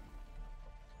river.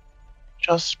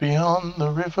 Just beyond the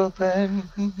river bend.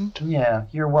 Yeah,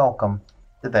 you're welcome.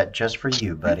 Did that just for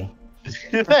you, buddy.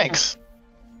 Thanks.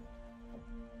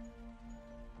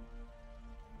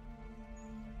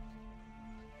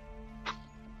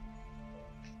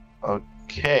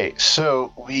 Okay,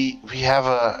 so we have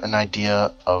an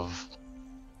idea of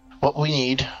what we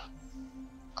need.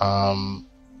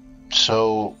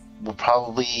 So we'll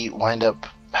probably wind up.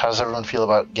 How does everyone feel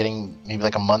about getting maybe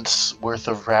like a month's worth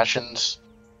of rations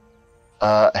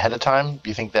ahead of time? Do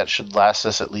you think that should last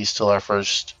us at least till our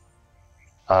first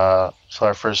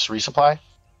resupply?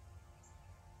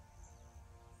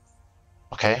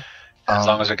 Okay. As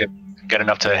long as we get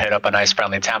enough to hit up a nice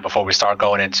friendly town before we start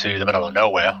going into the middle of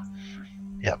nowhere.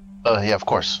 Yeah. Yeah, of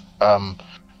course.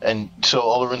 And so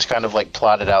Olorun's kind of like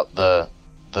plotted out the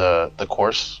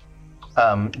course.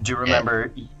 Do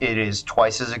remember it is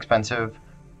twice as expensive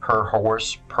per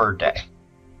horse per day.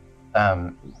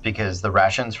 Because the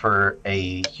rations for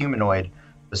a humanoid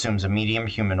assumes a medium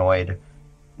humanoid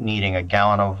needing a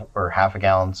gallon or half a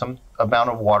gallon, some amount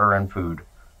of water and food.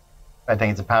 I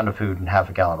think it's a pound of food and half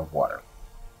a gallon of water.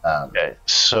 Okay,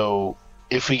 so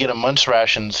if we get a month's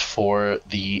rations for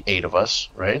the 8 of us,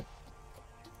 right?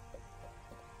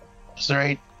 Is there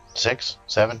 8? 6?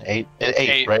 7? 8?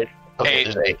 8, right? Okay,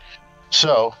 there's 8.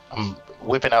 So, I'm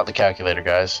whipping out the calculator,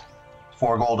 guys.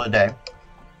 4 gold a day.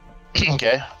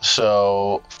 Okay,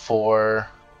 so 4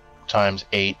 times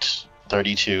 8,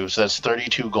 32. So that's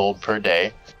 32 gold per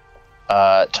day.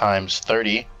 Times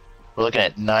 30. We're looking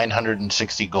at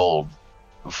 960 gold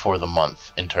for the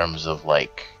month in terms of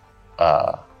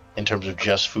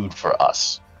just food for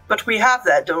us. But we have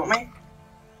that, don't we?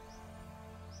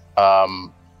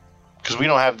 Because we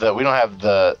don't have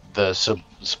the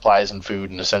supplies and food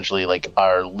and essentially like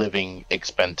our living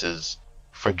expenses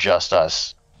for just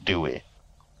us, do we?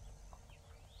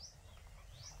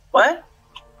 What?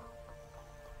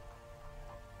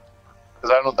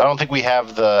 Because I don't think we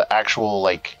have the actual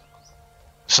like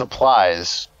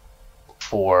supplies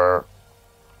for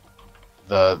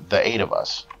the 8 of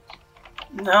us.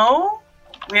 No,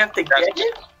 we have to get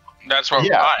it. That's what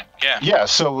we're buying. Yeah. Yeah.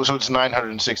 So it's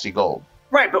 960 gold.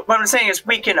 Right, but what I'm saying is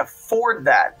we can afford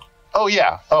that. Oh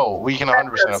yeah. Oh, we can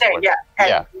 100% afford.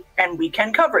 Yeah. And we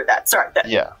can cover that. Sorry.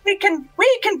 Yeah. We can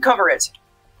cover it.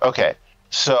 Okay.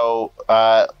 So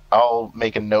I'll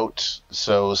make a note.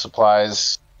 So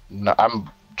supplies. I'm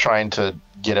trying to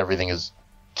get everything as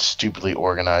stupidly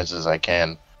organized as I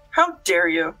can. How dare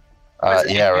you?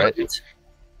 Yeah, right.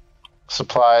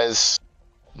 Supplies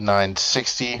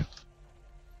 960.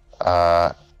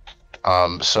 So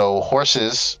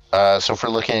horses. So if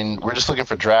we're just looking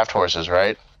for draft horses,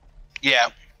 right? Yeah.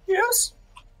 Yes.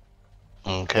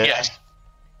 Okay. Yes.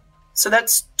 So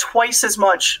that's twice as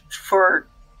much for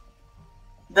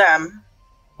them.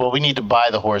 Well, we need to buy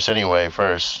the horse anyway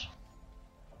first.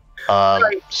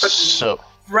 Right, but So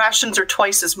rations are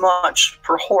twice as much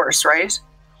per horse, right?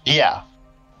 yeah,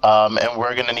 and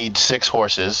we're gonna need 6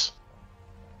 horses,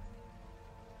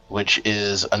 which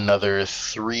is another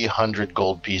 300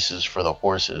 gold pieces for the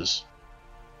horses.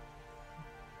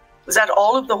 Is that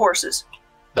all of the horses?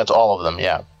 That's all of them.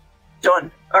 Yeah.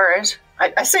 Done. All right.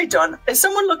 I say done. Is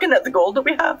someone looking at the gold that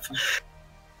we have?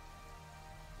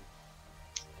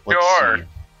 Let's Sure. see.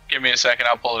 Give me a second,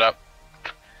 I'll pull it up.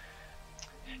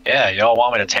 Yeah, you don't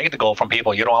want me to take the gold from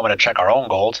people. You don't want me to check our own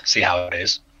gold, see how it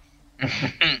is.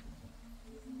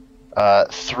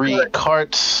 3 Good.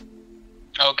 carts.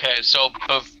 Okay, so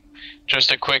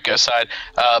just a quick aside.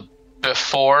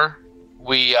 Before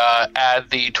we add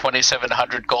the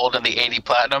 2,700 gold and the 80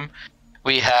 platinum,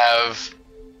 we have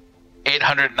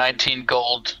 819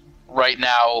 gold right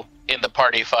now in the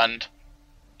party fund,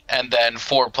 and then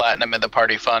 4 platinum in the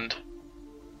party fund.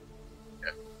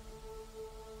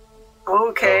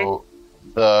 Okay. So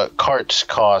the carts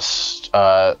cost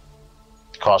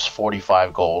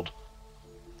 45 gold,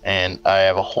 and I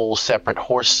have a whole separate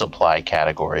horse supply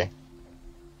category.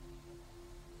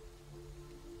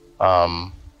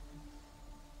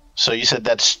 So you said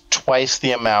that's twice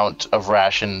the amount of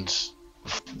rations,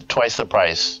 twice the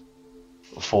price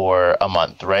for a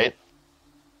month, right?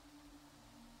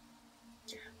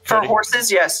 For 30?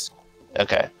 horses, yes.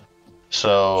 Okay.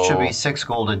 So Should be 6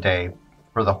 gold a day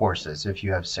for the horses if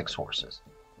you have 6 horses.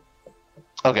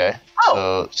 okay.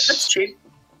 Oh, so That's cheap.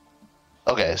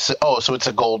 okay. So it's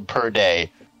a gold per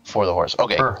day for the horse.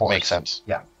 Okay, Per horse. makes sense.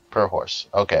 Yeah. Per horse.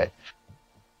 Okay.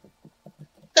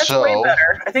 That's so way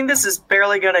better. I think this is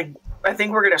barely gonna. I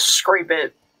think we're gonna scrape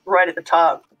it right at the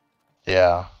top.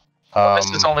 yeah.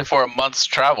 This is only for a month's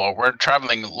travel. We're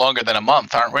traveling longer than a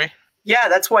month, aren't we? Yeah,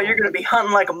 that's why you're gonna be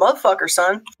hunting like a motherfucker,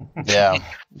 son. Yeah.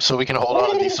 So we can hold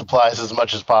on to these supplies as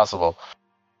much as possible.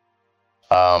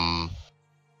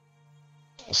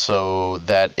 So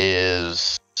that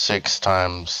is 6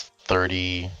 times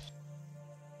 30.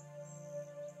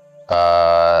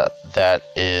 That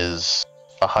is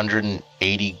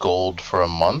 180 gold for a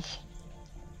month.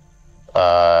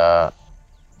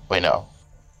 Wait, no.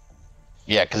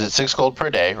 Yeah, because it's 6 gold per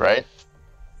day, right?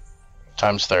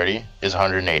 Times 30 is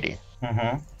 180.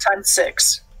 Mm-hmm. Times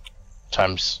 6.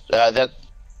 Times that.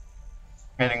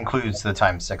 It includes the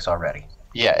times 6 already.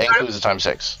 Yeah, it includes the times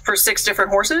 6. For 6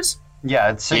 different horses? Yeah,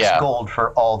 it's 6 Yeah. gold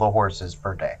for all the horses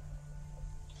per day.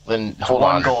 Then It's hold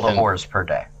 1 on. gold a then- horse per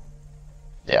day.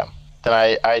 Yeah. Then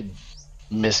I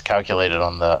miscalculated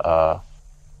on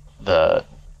the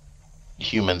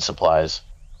human supplies.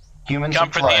 Human Come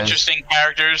for the supplies. interesting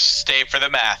characters, stay for the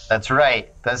math. That's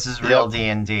right. This is real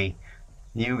Yep. D&D.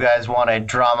 You guys want a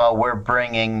drama? We're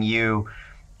bringing you.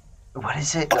 What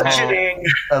is it? Budgeting.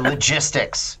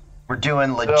 Logistics. We're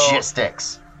doing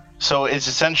logistics. So it's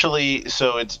essentially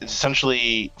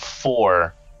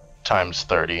 4 times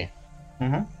 30.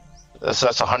 Mhm. So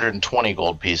that's 120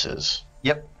 gold pieces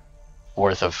Yep.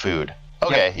 worth of food.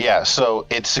 Okay, yeah. So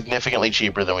it's significantly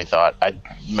cheaper than we thought. I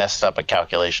messed up a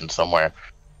calculation somewhere.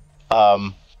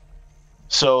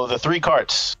 So the 3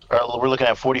 carts we're looking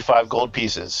at 45 gold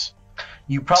pieces.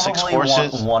 You 6 probably want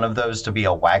horses. one of those to be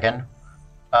a wagon.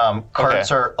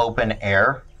 Carts are open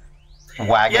air.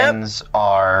 Wagons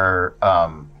are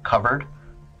covered.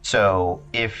 So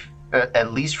if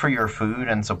at least for your food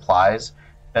and supplies,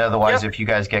 otherwise if you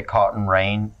guys get caught in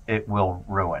rain, it will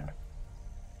ruin.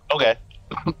 Okay.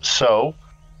 So,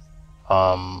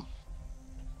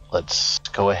 let's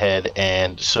go ahead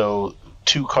and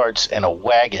 2 carts and a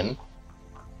wagon.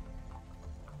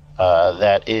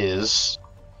 That is,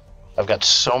 I've got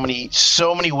so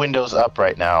many windows up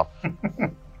right now.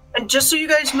 And just so you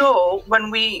guys know, when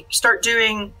we start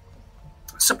doing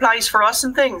supplies for us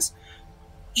and things,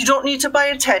 you don't need to buy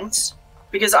a tent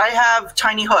because I have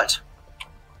tiny hut.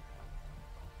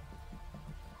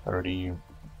 30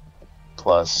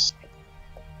 plus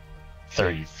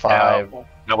 35.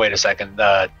 No, wait a second.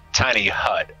 Tiny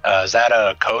hut. Is that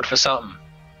a code for something?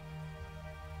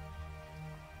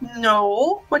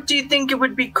 No. What do you think it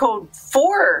would be code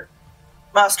for,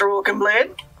 Master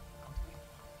Wilkenblade?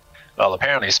 Well,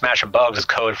 apparently smashing bugs is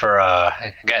code for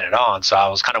getting it on, so I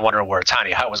was kind of wondering where a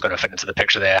tiny hut was going to fit into the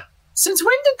picture there. Since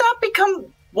when did that become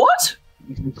what?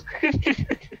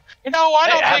 You know, I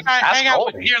don't Hey, think I ask hang out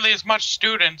with Goldie. nearly as much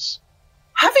students.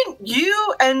 Haven't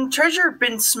you and Treasure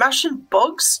been smashing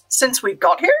bugs since we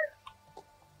got here?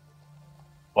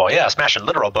 Well, yeah, smashing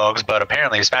literal bugs, but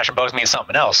apparently smashing bugs means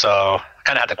something else, so I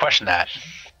kind of had to question that.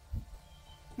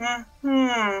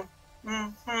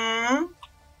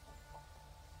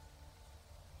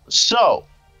 So,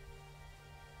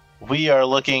 we are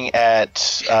looking at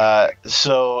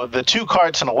so the 2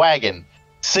 carts and a wagon,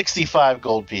 65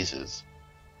 gold pieces.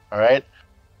 All right.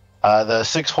 The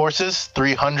 6 horses,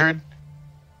 300.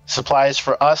 Supplies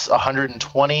for us,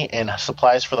 120, and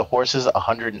supplies for the horses,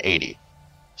 180.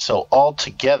 So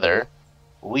altogether,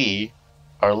 we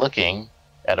are looking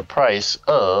at a price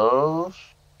of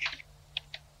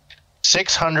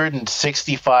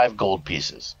 665 gold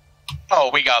pieces. Oh,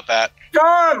 we got that.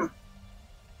 Tom!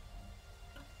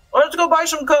 Let's go buy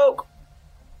some Coke.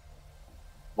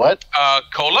 What?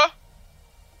 Cola?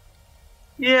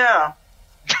 Yeah.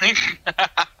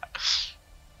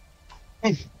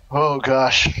 Oh,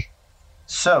 gosh.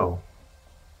 So,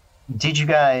 did you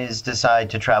guys decide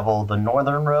to travel the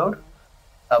northern road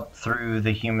up through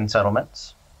the human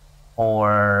settlements,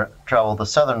 or travel the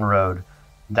southern road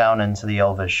down into the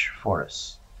elvish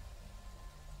forests?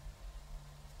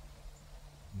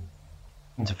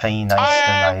 Into Fain, Ice,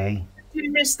 and IA?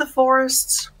 You miss the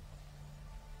forests.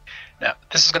 Now,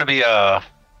 this is going to be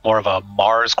more of a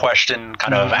Mars question,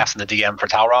 kind of asking the DM for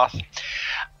Talroth.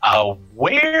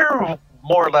 Where,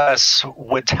 more or less,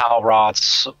 would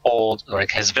Talroth's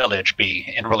his village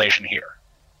be in relation here?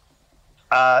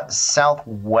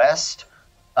 Southwest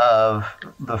of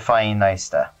the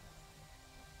Fainaista.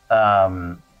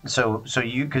 So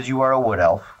you, because you are a wood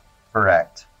elf,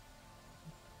 correct?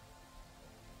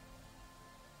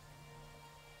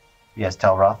 Yes,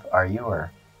 Talroth, are you,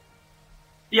 or?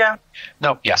 Yeah.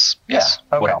 No, yes. Yeah,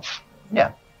 okay. Wood elf.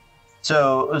 Yeah.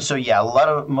 So yeah,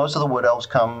 most of the wood elves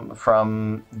come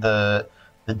from the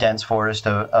dense forest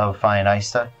of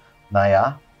Fainaista,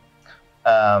 Naya.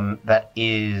 That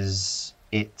is,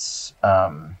 it's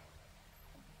the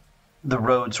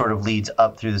road sort of leads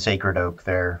up through the Sacred Oak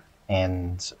there,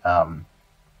 and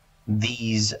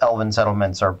these elven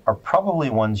settlements are probably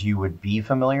ones you would be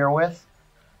familiar with,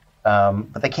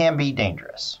 but they can be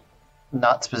dangerous.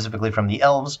 Not specifically from the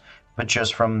elves, but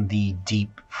just from the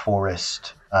deep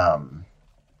forest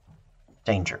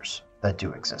dangers that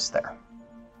do exist there.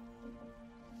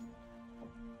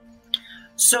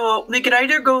 So they could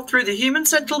either go through the human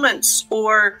settlements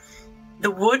or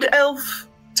the wood elf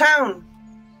town.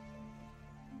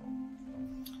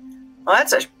 Well,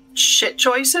 that's a shit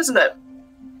choice, isn't it?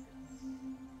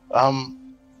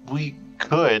 We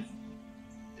could.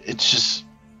 It's just,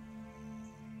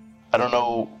 I don't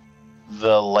know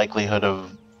the likelihood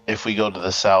of, if we go to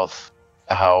the south,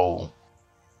 how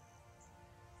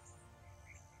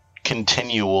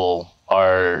continual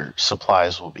our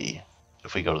supplies will be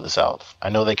if we go to the south. I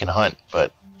know they can hunt,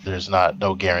 but there's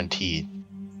no guarantee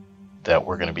that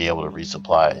we're going to be able to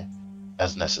resupply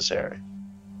as necessary.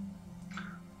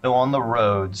 So on the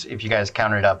roads, if you guys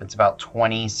count it up, it's about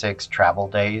 26 travel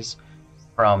days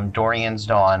from Dorian's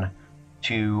Dawn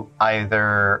to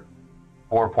either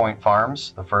 4 Point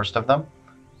Farms, the first of them,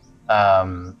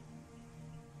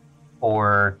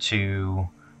 or to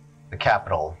the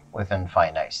capital within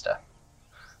Fainaista.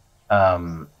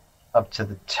 Up to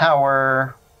the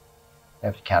tower, you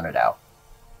have to count it out.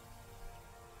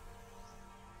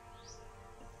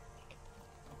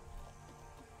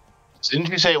 Didn't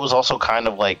you say it was also kind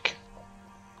of like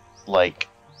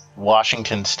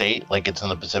Washington State, like it's in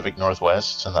the Pacific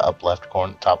Northwest, it's in the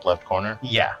top left corner?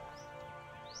 Yeah.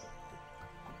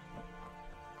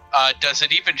 Does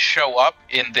it even show up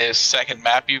in this second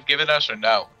map you've given us, or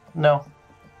no? No.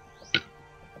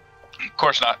 Of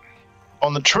course not.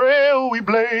 On the trail we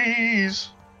blaze.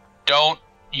 Don't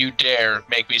you dare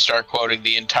make me start quoting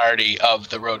the entirety of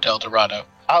the Road to El Dorado.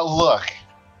 Look,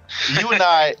 you and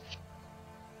I,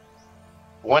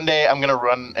 one day I'm going to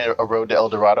run a Road to El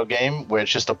Dorado game where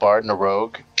it's just a bard and a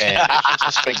rogue, and it's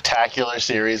just a spectacular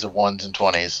series of 1s and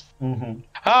 20s.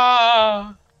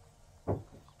 Ah.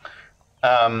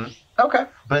 Okay,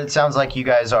 but it sounds like you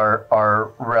guys are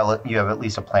you have at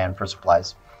least a plan for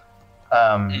supplies.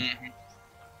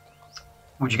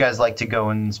 Would you guys like to go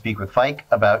and speak with Fike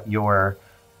about your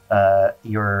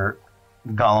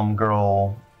golem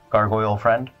girl gargoyle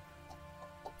friend?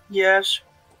 Yes.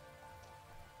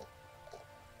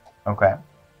 Okay.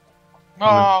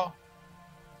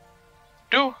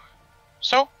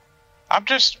 So,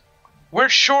 we're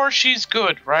sure she's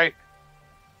good, right?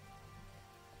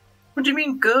 What do you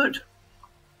mean good?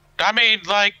 I mean,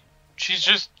 like, she's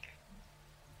just...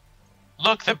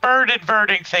 Look, the bird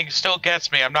inverting thing still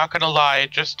gets me, I'm not gonna lie,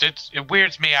 it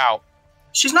weirds me out.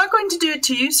 She's not going to do it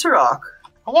to you, Sirach.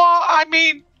 Well, I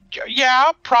mean,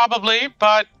 yeah, probably,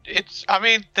 but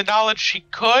the knowledge she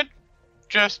could,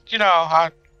 just,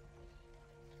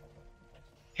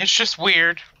 it's just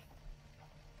weird.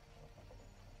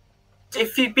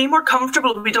 If you'd be more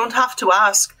comfortable, we don't have to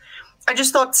ask. I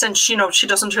just thought since, she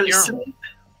doesn't really sleep.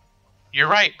 You're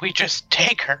right. We just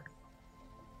take her.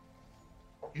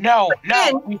 No,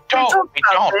 Again, we don't. talked We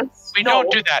about don't. this. We No.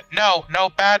 don't do that. No,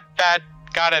 bad.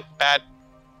 Got it, bad.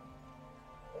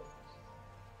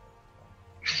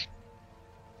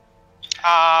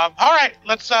 All right,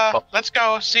 let's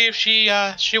go see if she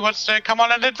wants to come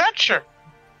on an adventure.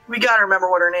 We gotta remember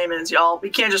what her name is, y'all. We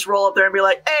can't just roll up there and be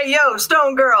like, "Hey, yo,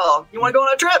 Stone Girl, you want to go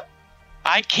on a trip?"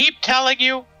 I keep telling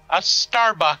you, a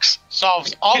Starbucks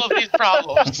solves all of these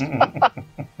problems.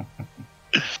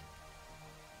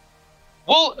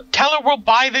 We'll tell her we'll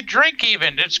buy the drink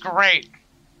even. It's great.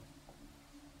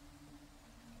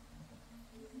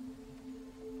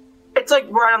 It's like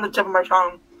right on the tip of my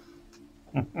tongue.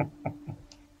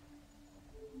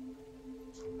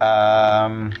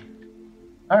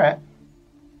 All right.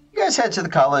 You guys head to the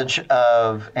College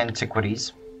of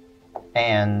Antiquities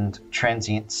and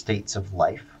Transient States of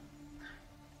Life.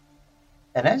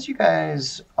 And as you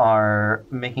guys are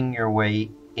making your way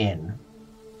in,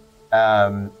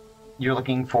 you're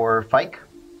looking for Fike,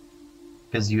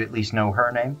 because you at least know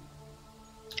her name.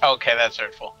 Okay, that's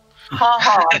hurtful. Ha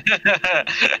ha.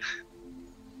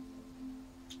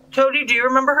 Cody, do you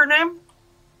remember her name?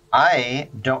 I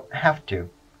don't have to,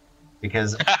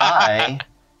 because I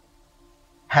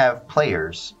have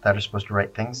players that are supposed to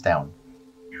write things down.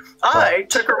 I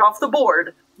took her off the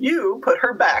board. You put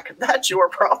her back. That's your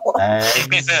problem.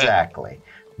 Exactly.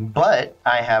 But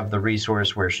I have the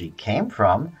resource where she came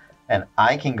from, and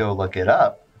I can go look it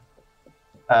up.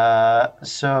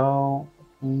 So,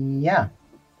 yeah.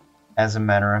 As a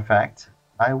matter of fact,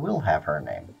 I will have her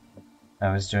name. I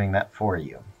was doing that for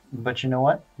you. But you know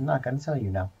what? I'm not going to tell you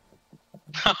now.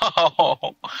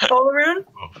 Polaroon,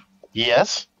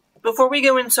 Yes? before we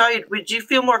go inside, would you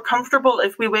feel more comfortable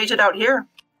if we waited out here?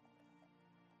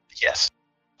 Yes.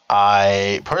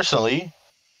 I personally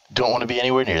don't want to be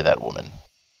anywhere near that woman.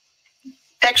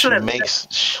 Excellent.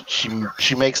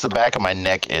 She makes the back of my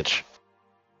neck itch.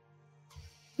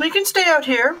 We can stay out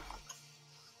here.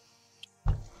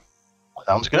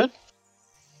 Sounds good.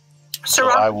 Sir,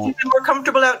 I would will- you feel more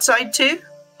comfortable outside too?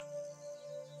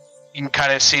 You can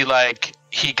kind of see, like,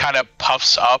 he kind of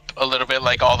puffs up a little bit,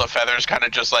 like all the feathers kind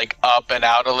of just, like, up and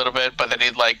out a little bit, but then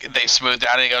they smooth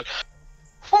down and he goes,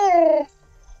 "Oh.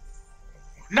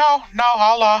 No,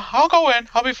 I'll go in.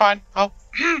 I'll be fine. I'll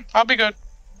be good."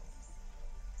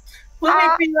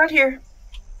 Let me be out here.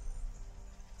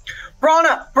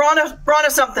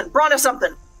 Brana something.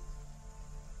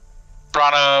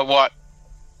 Brana what?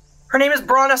 Her name is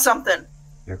Brana something.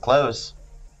 You're close.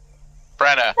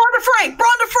 Brenna. Bronda Frey.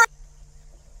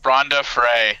 Bronda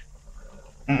Frey.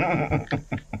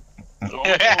 Look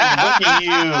at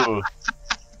you.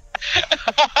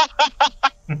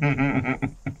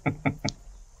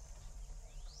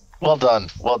 Well done.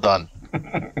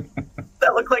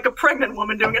 That looked like a pregnant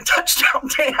woman doing a touchdown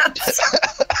dance.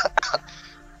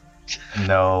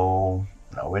 No,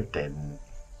 it didn't.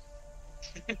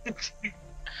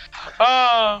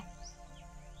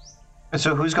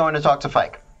 So who's going to talk to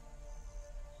Fike?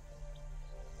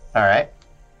 All right.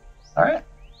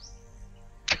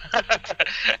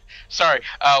 Sorry.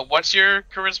 What's your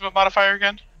charisma modifier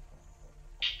again?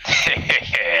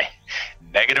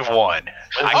 -1.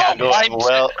 I got going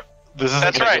well. This isn't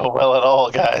That's going right. to go well at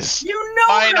all, guys. You know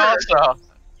Mine her. also.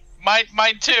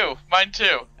 Mine too.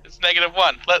 It's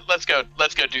 -1. Let's go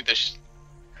do this.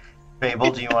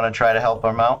 Fable, do you want to try to help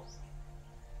him out?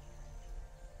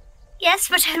 Yes,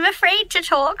 but I'm afraid to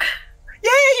talk. Yay,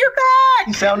 you're back!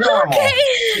 You sound normal.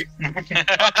 Okay. Okay,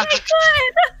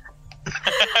 good.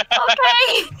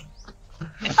 Okay.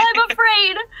 I'm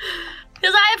afraid.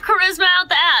 Because I have charisma out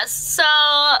the ass. So,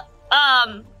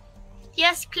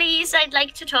 yes, please, I'd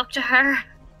like to talk to her.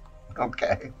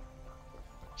 Okay.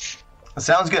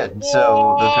 Sounds good.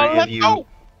 So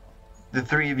the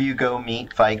three of you go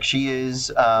meet Fike. She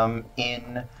is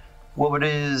in what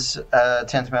is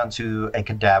tantamount to a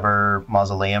cadaver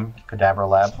mausoleum, cadaver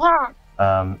lab,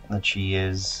 that she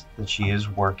is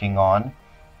working on.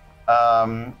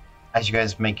 As you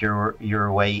guys make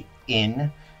your way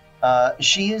in,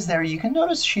 she is there. You can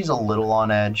notice she's a little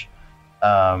on edge,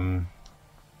 and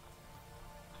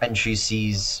she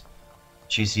sees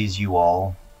you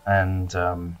all, and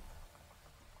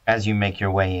as you make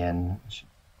your way in,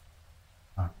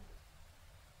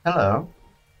 hello.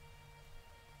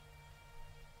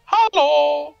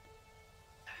 Hello.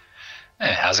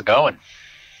 Hey, how's it going?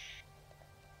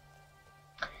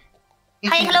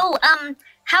 Hi, hello.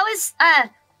 How is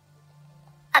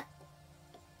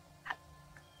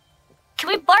can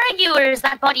we borrow you, or is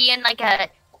that body in like a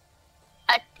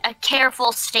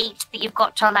careful state that you've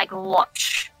got to like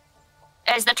watch?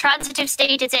 Is the transitive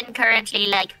state it's in currently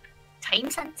like time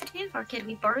sensitive, or can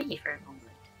we borrow you for a moment?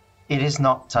 It is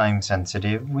not time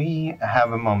sensitive. We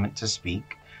have a moment to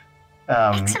speak.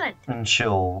 Excellent. And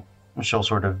she'll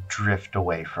sort of drift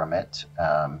away from it,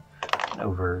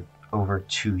 over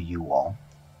to you all.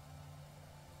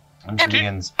 And she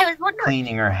begins I was wondering.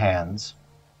 cleaning her hands.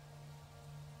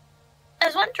 I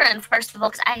was wondering, first of all,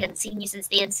 because I hadn't seen you since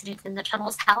the incident in the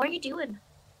tunnels. How are you doing?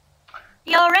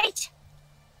 You all right?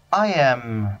 I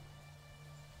am.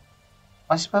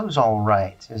 I suppose all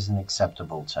right is an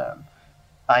acceptable term.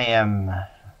 I am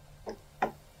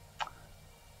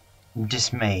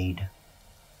dismayed.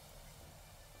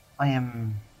 I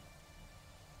am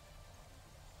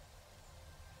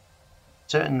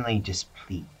certainly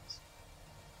displeased.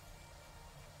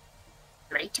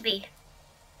 Right to be.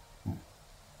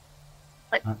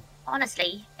 But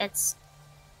honestly, there's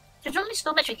only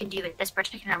so much we can do at this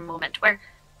particular moment. But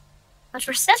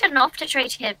we're setting off to try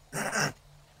to.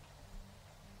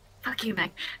 Fuck you,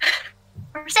 Meg.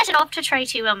 We're setting off to try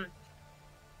to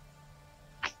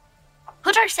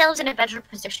put ourselves in a better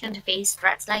position to face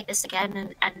threats like this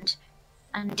again and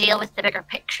deal with the bigger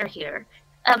picture here.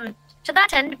 To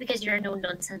that end, because you're a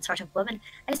no-nonsense sort of woman,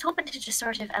 I was hoping to just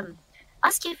sort of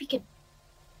ask you if you could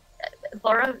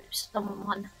borrow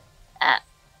someone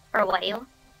for a while.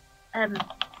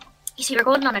 You see, we're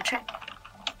going on a trip.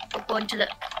 We're going to look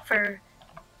for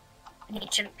an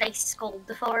ancient place called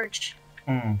the Forge.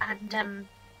 Well,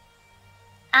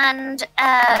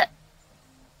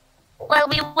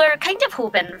 we were kind of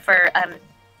hoping for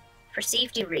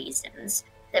safety reasons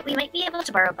that we might be able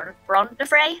to borrow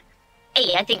Brondefrey.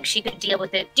 A, I think she could do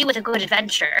with a good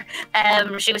adventure.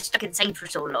 She was stuck inside for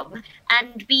so long,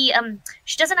 and B,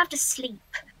 she doesn't have to sleep,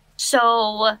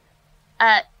 so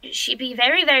she'd be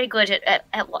very, very good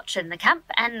at watching the camp,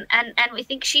 and we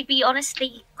think she'd be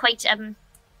honestly quite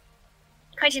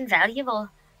invaluable.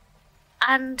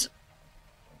 And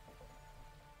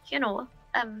I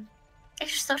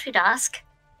just thought we'd ask.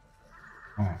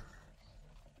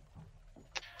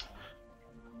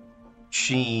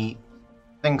 She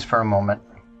thinks for a moment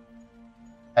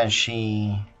as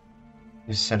she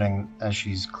is sitting, as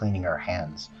she's cleaning her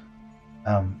hands.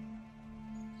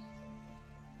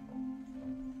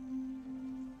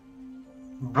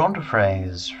 Brondefrey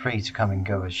is free to come and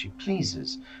go as she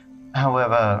pleases.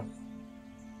 However,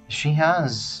 she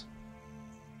has...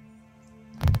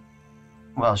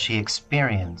 Well, she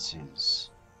experiences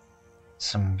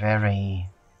some very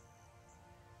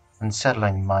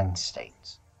unsettling mind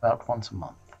states about once a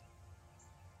month.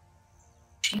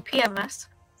 GPMS?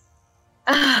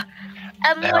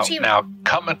 Now,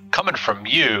 coming from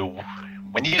you,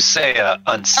 when you say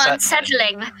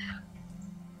unsettling...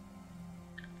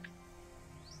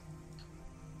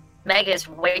 Meg is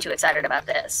way too excited about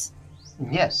this.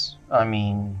 Yes, I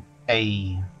mean,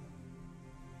 a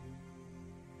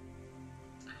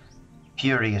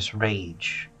furious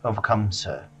rage overcomes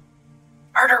her.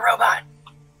 Murder robot.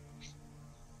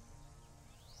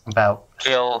 About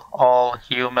Kill all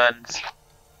humans.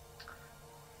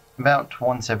 About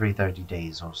once every 30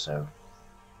 days or so.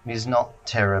 It is not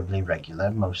terribly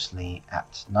regular, mostly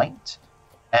at night,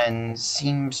 and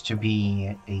seems to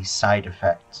be a side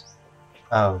effect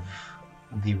of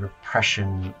the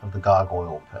repression of the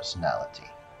gargoyle personality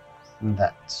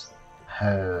that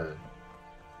her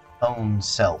own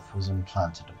self was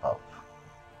implanted above.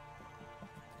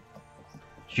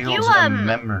 She holds no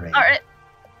memory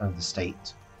of the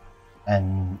state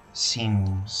and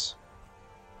seems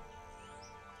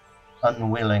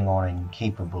unwilling or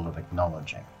incapable of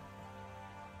acknowledging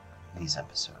these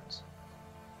episodes.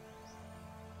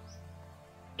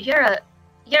 You're a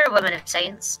woman of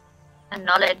science and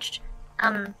knowledge.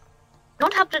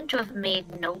 Don't happen to have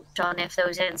made note on if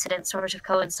those incidents sort of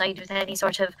coincide with any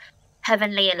sort of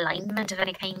heavenly alignment of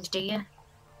any kind, do you?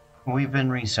 We've been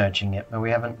researching it, but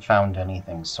we haven't found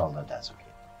anything solid as of yet.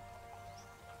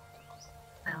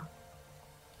 Well,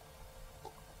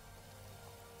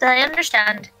 so I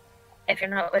understand if you're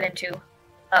not willing to,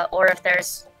 or if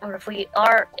we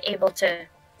are able to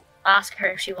ask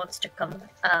her if she wants to come.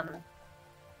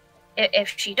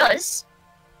 If she does,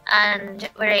 and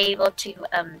we're able to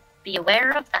be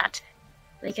aware of that,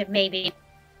 we could maybe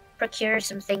procure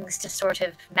some things to sort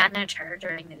of manage her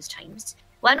during those times.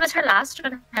 When was her last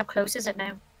one? How close is it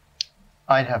now?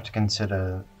 I'd have to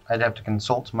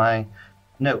consult my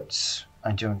notes.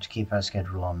 I don't keep her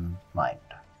schedule on mind.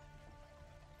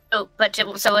 Oh, but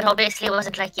so it obviously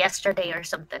wasn't like yesterday or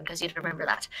something, because you'd remember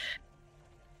that.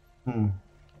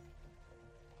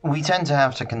 We tend to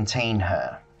have to contain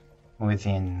her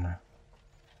within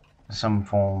some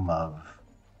form of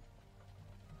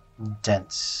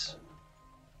dense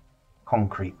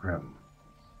concrete room.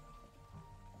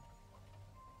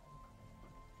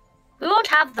 We won't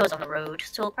have those on the road,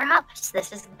 so perhaps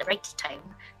this isn't the right time.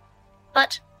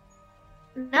 But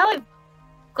now I've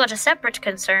got a separate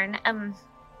concern.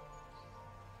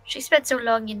 She spent so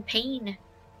long in pain,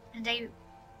 and I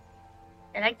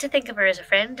like to think of her as a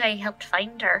friend. I helped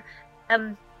find her.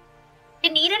 Do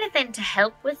you need anything to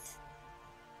help with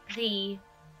the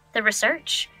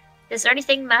research? Is there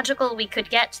anything magical we could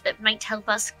get that might help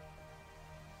us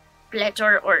split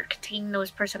or contain those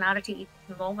personality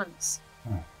moments?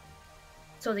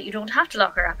 So that you don't have to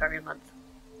lock her up every month.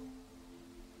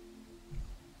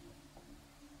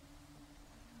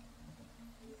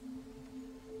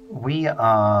 We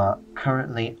are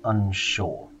currently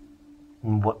unsure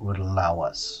what would allow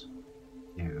us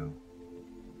to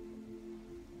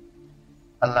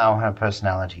allow her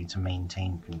personality to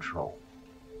maintain control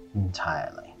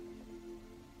entirely.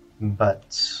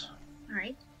 But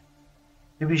Alright.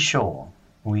 to be sure,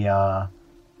 we are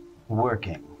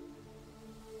working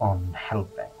on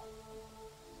helping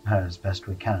her as best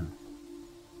we can.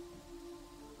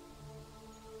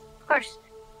 Of course.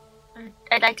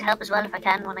 I'd like to help as well if I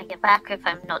can when I get back, if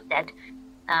I'm not dead.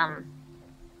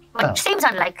 Which seems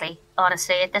unlikely,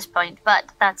 honestly, at this point,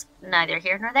 but that's neither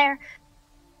here nor there.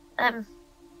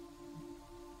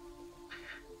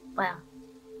 Well.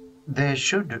 There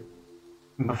should,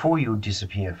 before you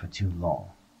disappear for too long,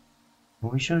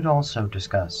 we should also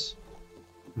discuss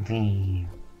the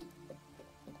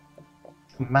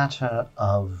matter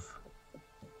of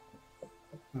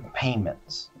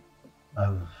payments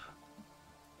of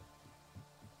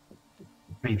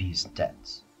previous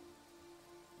debts,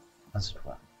 as it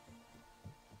were.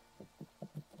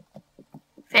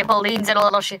 Fable leans in a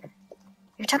little.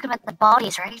 You're talking about the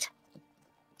bodies, right?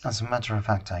 As a matter of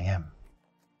fact, I am.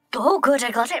 Oh, good, I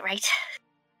got it right.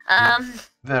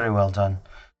 Very well done,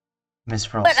 Miss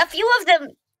Frost. But a few of them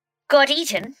got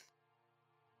eaten,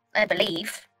 I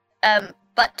believe.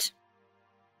 But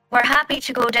we're happy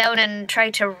to go down and try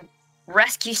to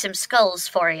rescue some skulls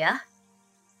for you.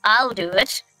 I'll do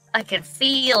it. I can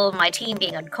feel my team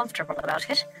being uncomfortable about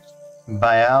it.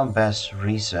 By our best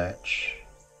research,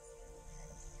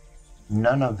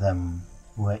 none of them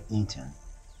were eaten.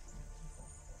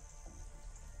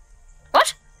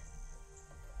 What?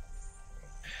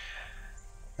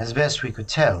 As best we could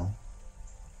tell,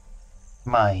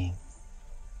 my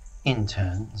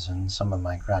interns and some of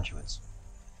my graduates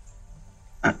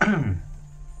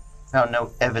found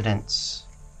no evidence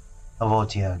of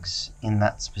Otyughs in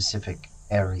that specific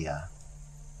area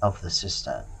of the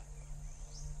cistern.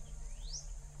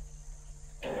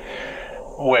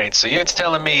 Wait, so you're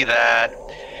telling me that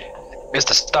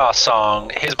Mr.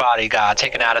 Starsong, his body got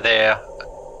taken out of there,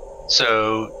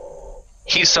 so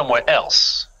he's somewhere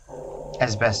else?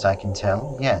 As best I can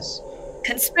tell, yes.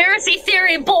 Conspiracy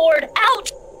theory board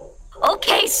out!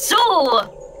 Okay,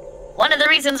 so one of the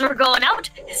reasons we're going out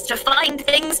is to find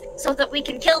things so that we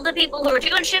can kill the people who are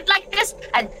doing shit like this.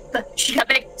 And she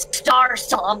got a big star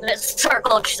song that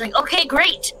circled. She's like, okay,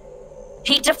 great.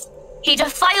 He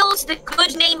defiles the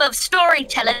good name of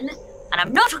storytelling, and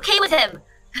I'm not okay with him.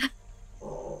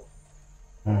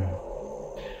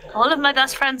 All of my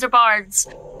best friends are bards.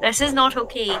 This is not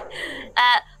okay.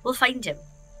 We'll find him.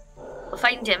 We'll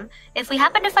find him. If we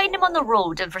happen to find him on the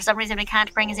road and for some reason we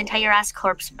can't bring his entire ass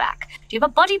corpse back, do you have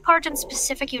a body part in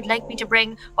specific you'd like me to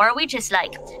bring? Or are we just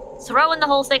like throwing the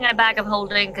whole thing in a bag of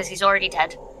holding because he's already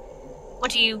dead? What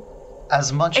do you...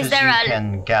 As much as you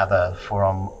can gather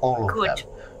from all of Good. them.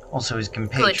 Also, his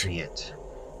compatriot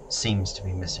seems to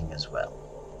be missing as well.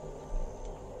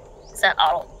 Is that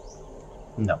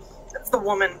all? No. That's the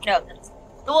woman. No, that's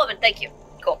the woman. Thank you.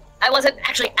 Cool. I wasn't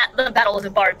actually at the Battle of the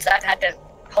Bards. I've had to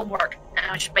homework, and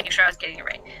I was just making sure I was getting it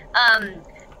right.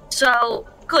 So,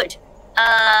 good.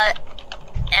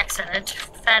 Excellent.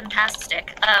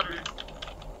 Fantastic.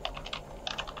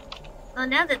 Well,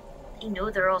 now that you know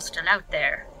they're all still out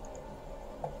there,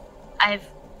 I've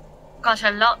got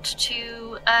a lot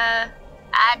to,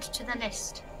 add to the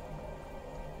list.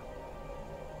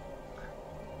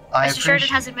 Rest assured it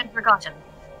hasn't been forgotten.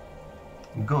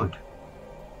 Good.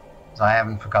 'Cause I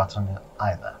haven't forgotten it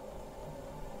either.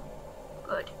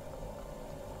 Good.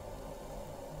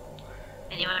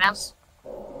 Anyone else?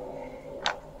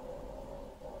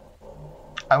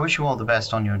 I wish you all the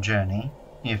best on your journey.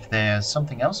 If there's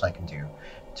something else I can do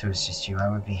to assist you, I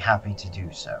would be happy to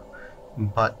do so.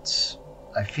 But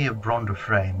I fear Bronda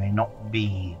Frey may not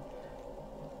be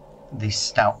the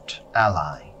stout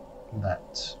ally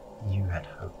that you had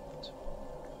hoped.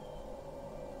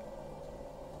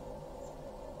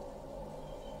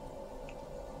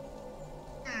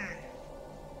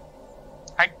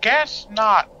 I guess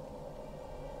not.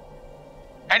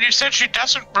 And you said she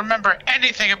doesn't remember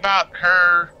anything about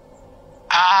her,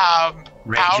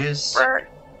 Rages? outburst?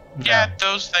 No. Yeah,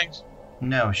 those things.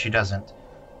 No, she doesn't.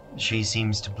 She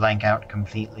seems to blank out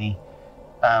completely.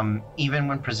 Even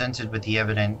when presented with the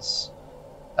evidence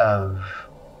of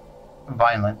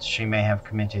violence she may have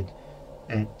committed,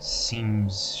 it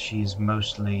seems she's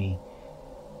mostly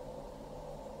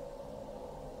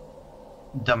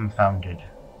dumbfounded.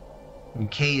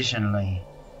 Occasionally,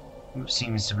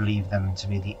 seems to believe them to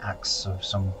be the acts of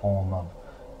some form of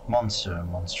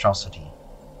monstrosity.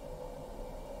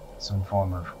 Some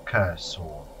form of curse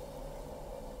or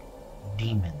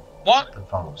demon that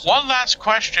follows her. One last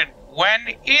question.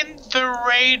 When in the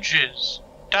rages,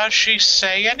 does she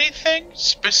say anything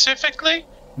specifically?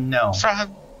 No.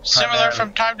 Similar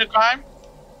from time to time?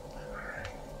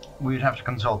 We'd have to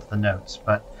consult the notes,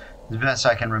 but as best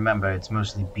I can remember, it's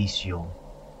mostly bestial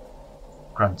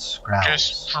grunts, growls.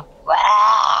 Just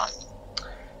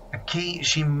Okay,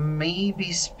 she may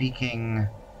be speaking,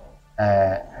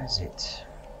 is it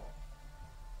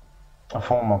a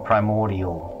form of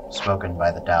primordial spoken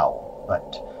by the Tao,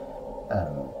 but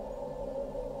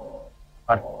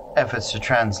our efforts to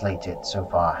translate it so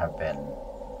far have been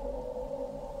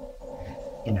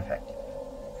ineffective.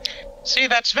 See,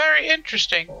 that's very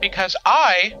interesting because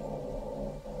I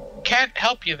can't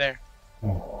help you there.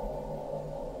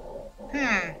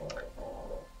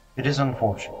 It is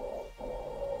unfortunate.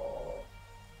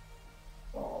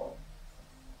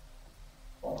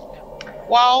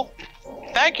 Well,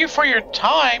 thank you for your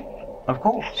time. Of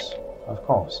course, of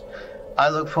course. I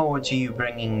look forward to you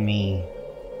bringing me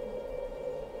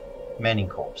many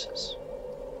corpses.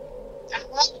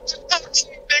 I'm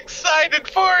excited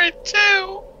for it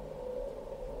too.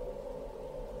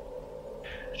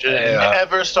 Should have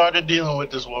never started dealing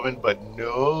with this woman, but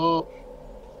no.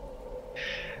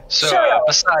 So,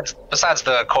 besides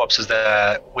the corpses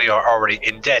that we are already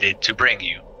indebted to bring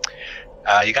you,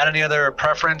 you got any other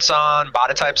preference on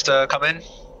body types to come in?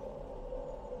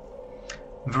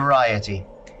 Variety.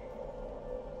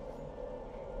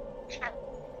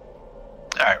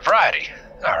 Alright, variety.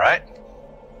 Alright.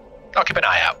 I'll keep an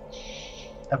eye out.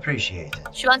 Appreciate it.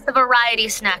 She wants the variety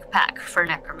snack pack for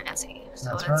necromancy.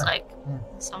 So That's it's right. like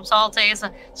some salty,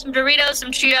 some Doritos,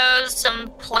 some Cheetos, some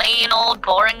plain old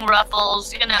boring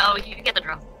Ruffles. You know, you get the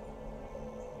drill.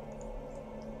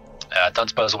 Don't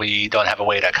suppose we don't have a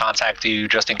way to contact you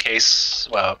just in case?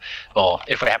 Well,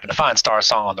 if we happen to find Star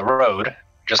Song on the road,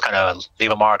 just kind of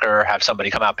leave a marker, have somebody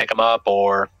come out pick them up,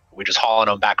 or we just hauling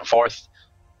them back and forth?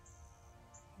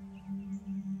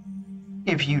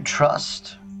 If you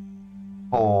trust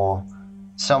for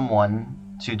someone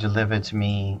to deliver to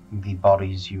me the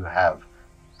bodies you have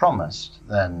promised,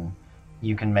 then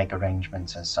you can make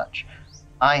arrangements as such.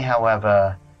 I,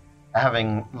 however,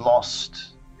 having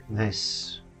lost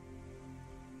this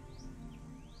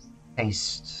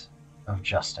taste of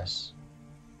justice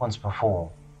once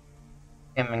before,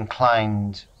 am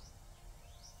inclined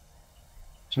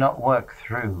to not work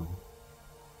through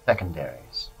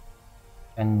secondaries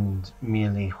and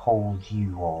merely hold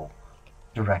you all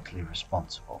directly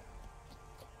responsible.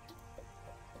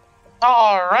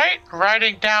 All right,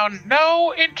 writing down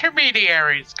no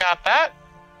intermediaries. Got that?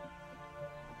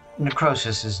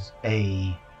 Necrosis is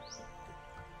a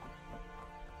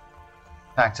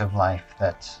fact of life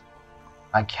that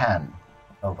I can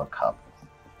overcome.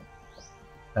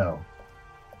 So,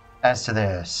 as to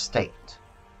their state,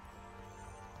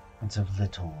 it's of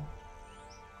little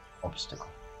obstacle.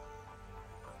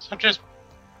 So just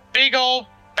big old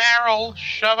barrel,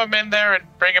 shove them in there and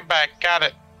bring them back. Got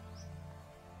it.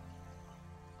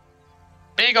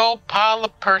 Big old pile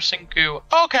of person goo.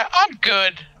 Okay, I'm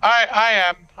good.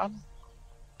 I am.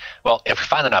 Well, if we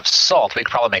find enough salt, we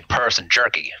could probably make person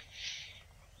jerky.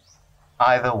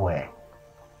 Either way.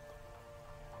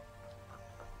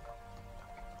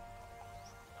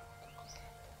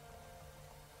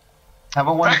 Have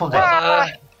a wonderful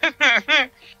day.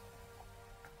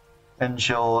 And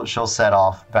she'll set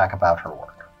off back about her work.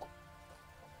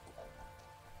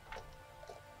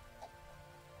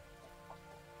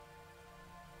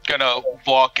 Gonna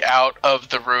walk out of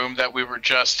the room that we were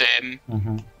just in,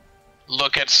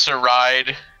 look at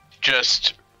Saride,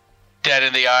 just dead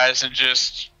in the eyes and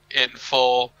just in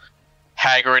full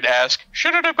haggard ask,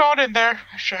 shouldn't have gone in there.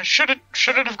 Shouldn't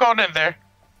have gone in there.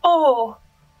 Oh,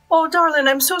 darling,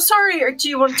 I'm so sorry. Or do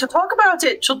you want to talk about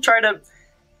it? She'll try to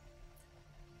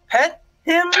pet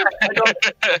him. I don't...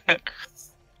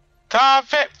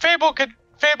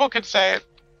 Fable can say it.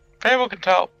 Fable can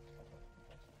tell.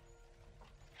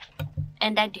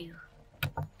 And I do.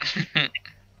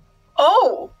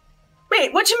 Oh,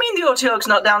 wait. What do you mean the Oteog's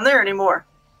not down there anymore?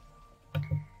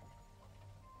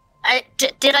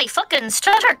 Did I fucking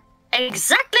stutter?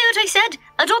 Exactly what I said.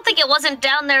 I don't think it wasn't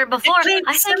down there before. I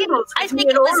think it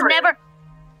was never.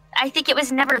 I think it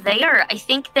was never there. I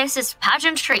think this is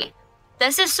pageantry.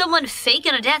 This is someone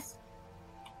faking a death,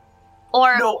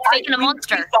 or faking a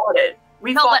monster. We thought it.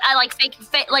 But I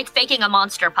like faking a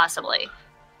monster, possibly.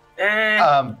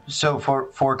 So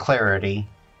for clarity,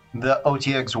 the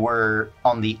OTX were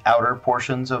on the outer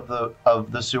portions of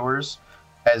the sewers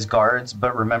as guards,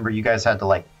 but remember, you guys had to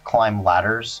like climb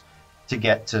ladders to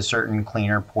get to certain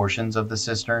cleaner portions of the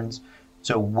cisterns.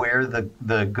 So where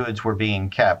the goods were being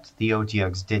kept, the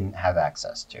OTX didn't have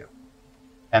access to,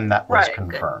 and that was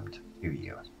confirmed to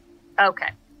you. Okay.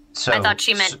 So I thought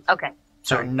she meant okay.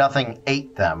 So nothing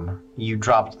ate them. You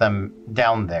dropped them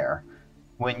down there.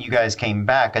 When you guys came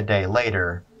back a day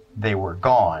later, they were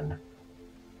gone.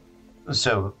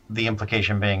 So the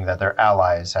implication being that their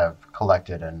allies have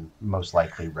collected and most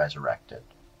likely resurrected.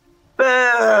 Come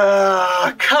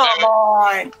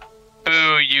on!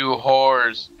 Boo, you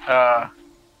whores. I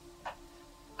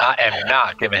am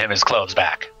not giving him his clothes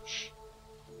back.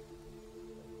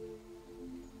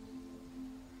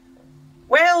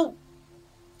 Well,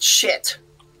 shit.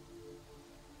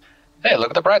 Hey, look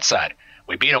at the bright side.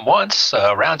 We beat him once.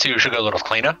 Round 2 should go a little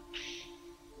cleaner.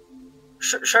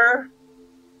 Sure.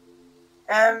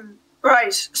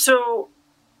 Right, so,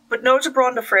 but no to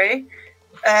Bronn de Frey.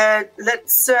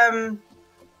 Let's,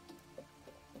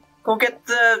 go get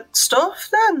the stuff,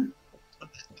 then?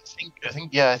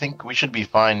 I think we should be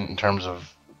fine in terms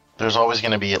of there's always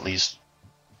going to be at least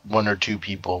 1 or 2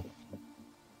 people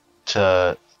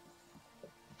to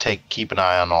keep an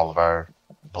eye on all of our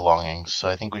belongings, so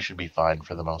I think we should be fine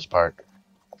for the most part.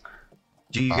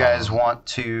 Do you guys want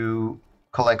to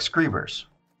collect Screebers?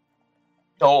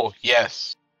 Oh,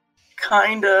 yes.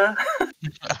 Kinda.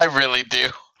 I really do.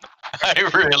 I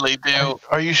really do.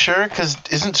 Are you sure? Because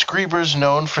isn't Screebers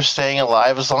known for staying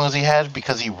alive as long as he had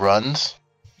because he runs?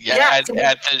 Yeah, at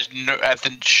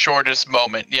the shortest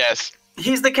moment, yes.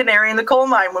 He's the canary in the coal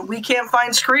mine. When we can't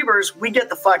find Screebers, we get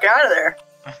the fuck out of there.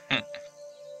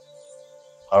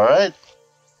 All right.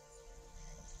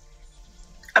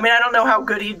 I mean, I don't know how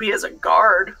good he'd be as a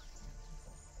guard.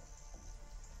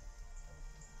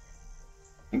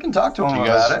 You can talk to him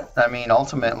about it. I mean,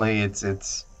 ultimately,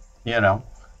 it's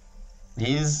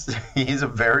he's a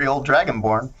very old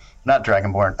Dragonborn. Not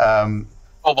Dragonborn.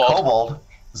 Kobold.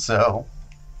 So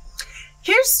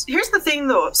here's the thing,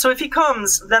 though. So if he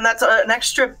comes, then that's an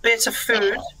extra bit of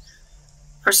food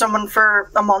for someone for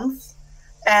a month,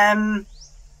 and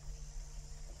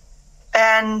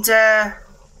I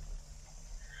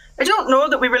don't know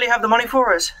that we really have the money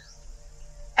for it.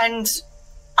 And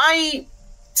I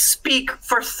speak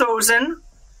for Thosin.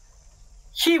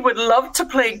 He would love to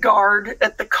play guard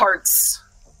at the carts.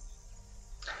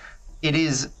 It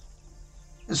is.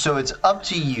 So it's up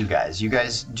to you guys. You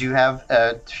guys do have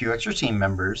a few extra team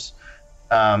members,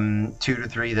 2 to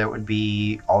 3 that would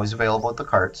be always available at the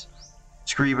carts.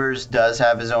 Screebers does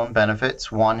have his own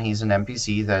benefits. 1, he's an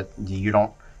NPC that you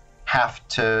don't have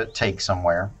to take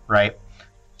somewhere, right?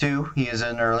 2, he is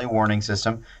an early warning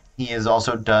system. He has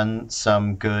also done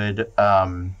some good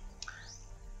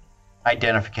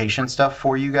identification stuff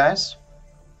for you guys.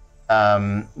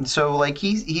 So like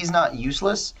he's not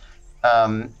useless.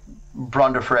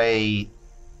 Bronn de Frey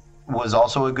was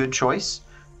also a good choice,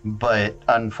 but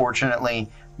unfortunately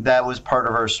that was part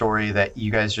of her story that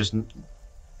you guys just...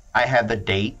 I had the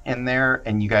date in there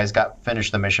and you guys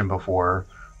finished the mission before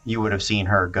you would have seen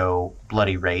her go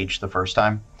bloody rage the first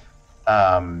time.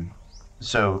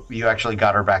 So you actually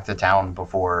got her back to town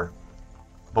before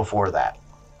that.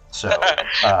 So,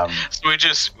 so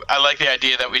I like the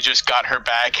idea that we just got her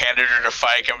back, handed her to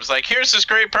Fike, and was like, here's this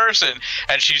great person.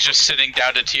 And she's just sitting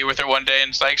down to tea with her one day,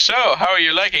 and it's like, so, how are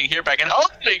you liking here back? And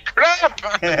holy crap!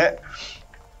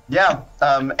 Yeah,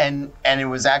 and it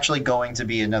was actually going to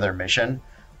be another mission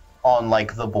on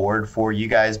like the board for you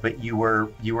guys, but you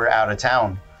were out of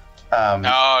town,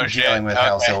 dealing with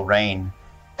Hell's Hill Rain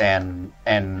and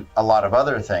a lot of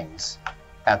other things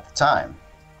at the time.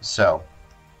 So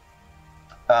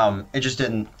it just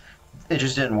didn't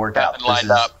work out.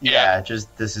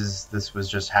 This was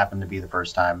just happened to be the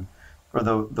first time, or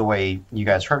the way you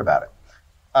guys heard about it.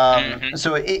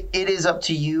 So it is up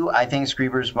to you. I think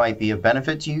Screebers might be of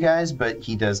benefit to you guys, but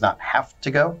he does not have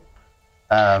to go.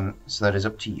 So that is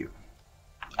up to you.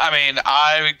 I mean,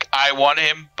 I want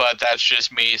him, but that's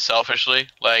just me selfishly.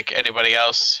 Like anybody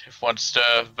else wants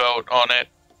to vote on it,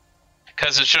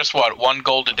 because it's just 1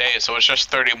 gold a day, so it's just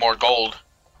 30 more gold,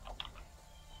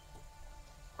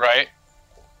 right?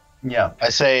 Yeah, I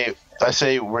say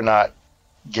we're not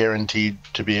guaranteed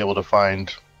to be able to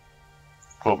find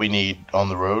what we need on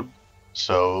the road,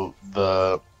 so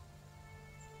the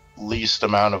least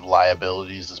amount of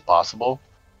liabilities as possible.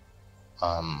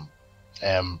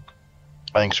 And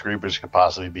I think Screepers could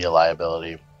possibly be a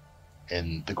liability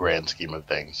in the grand scheme of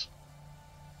things.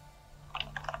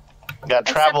 Got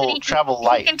travel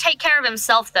light. He can take care of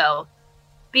himself, though,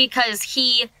 because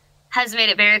he has made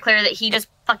it very clear that he just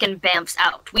fucking bamfs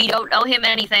out. We don't owe him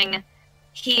anything.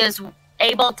 He is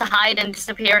able to hide and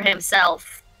disappear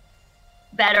himself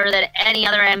better than any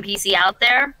other NPC out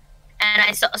there.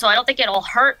 And so I don't think it'll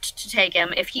hurt to take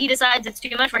him. If he decides it's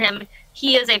too much for him,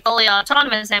 he is a fully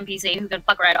autonomous NPC who can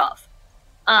fuck right off.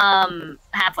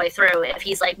 Halfway through, if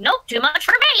he's like, nope, too much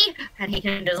for me, and he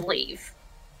can just leave.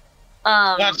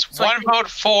 That's so one vote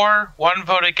for, one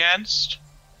vote against.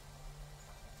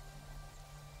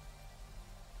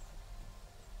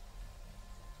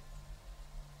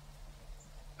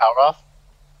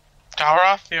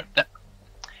 Toweroff, yeah.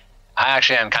 I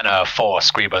actually am kind of for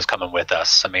Screebers coming with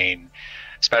us. I mean,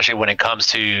 especially when it comes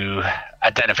to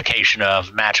identification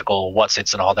of magical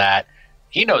what's-its and all that.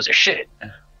 He knows his shit.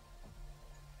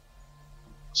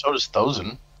 So does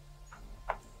Thozen.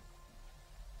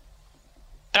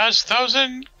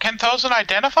 Can Thozen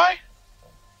identify?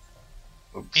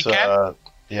 He can?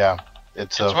 Yeah.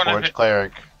 It's a Forge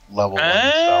Cleric level 1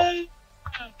 spell.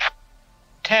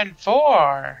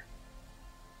 10-4.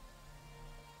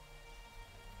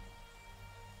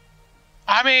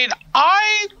 I mean,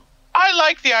 I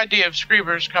like the idea of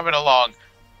Screebers coming along.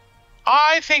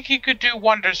 I think he could do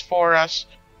wonders for us.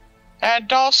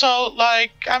 And also,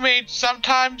 like, I mean,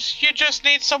 sometimes you just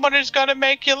need someone who's gonna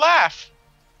make you laugh.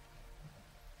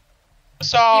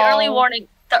 So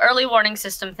the early warning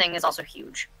system thing is also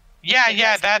huge. Yeah,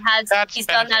 He's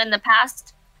done that in the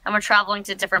past, and we're traveling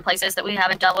to different places that we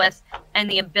haven't dealt with,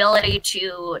 and the ability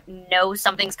to know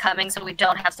something's coming so we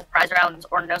don't have surprise rounds,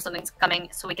 or know something's coming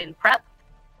so we can prep,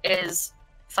 is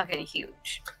fucking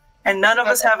huge. And none of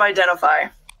us have Identify.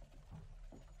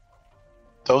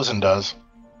 Thozen does.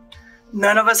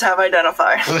 None of us have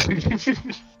Identify.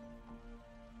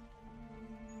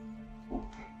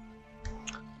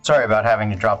 Sorry about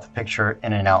having to drop the picture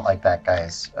in and out like that,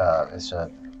 guys. It's a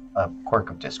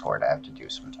quirk of Discord I have to do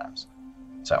sometimes.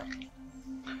 So,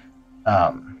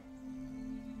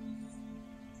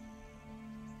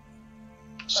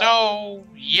 So,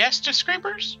 yes to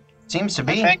Screepers? Seems to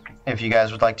be, if you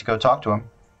guys would like to go talk to him.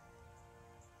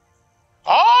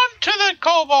 On to the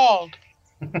kobold!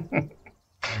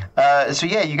 So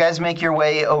yeah, you guys make your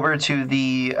way over to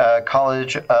the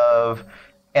College of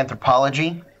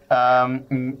Anthropology.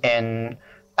 And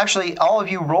actually, all of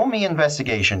you roll me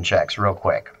investigation checks real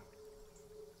quick.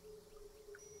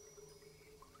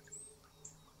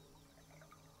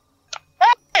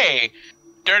 Hey!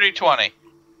 Dirty 20.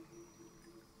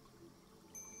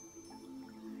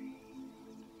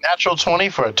 Natural 20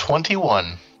 for a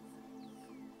 21.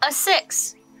 A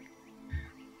 6.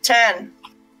 10.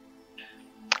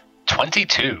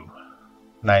 22.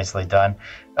 Nicely done.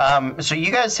 So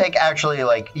you guys take actually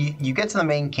you get to the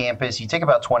main campus. You take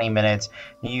about 20 minutes.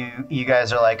 You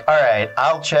guys are like, all right,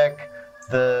 I'll check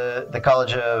the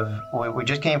College of. We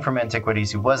just came from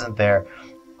Antiquities. Who wasn't there?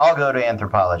 I'll go to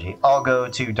Anthropology. I'll go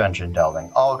to Dungeon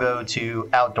Delving. I'll go to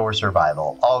Outdoor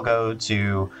Survival. I'll go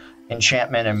to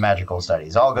Enchantment and Magical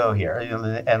Studies. I'll go here.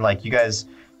 And like you guys,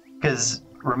 because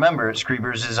remember,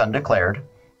 Screebers is undeclared.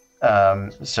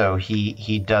 So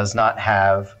he does not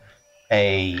have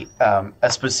a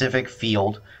specific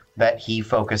field that he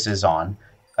focuses on.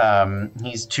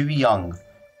 He's too young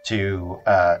to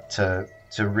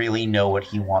really know what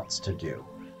he wants to do.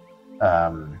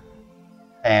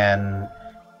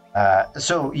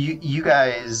 So you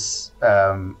guys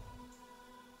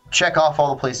check off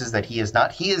all the places that he is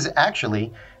not. He is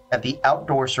actually at the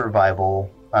Outdoor Survival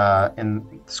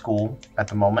in school at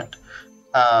the moment.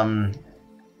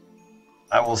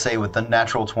 I will say with the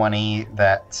natural 20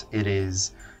 that it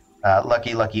is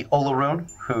Lucky Olaroon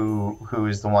who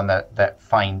is the one that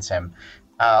finds him.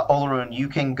 Olaroon, you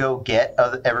can go get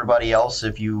everybody else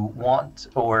if you want,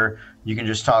 or you can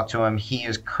just talk to him. He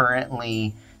is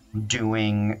currently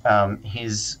doing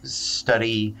his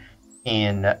study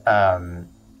in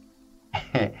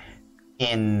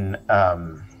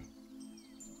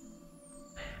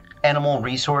animal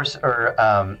resource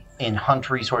or in hunt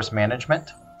resource management.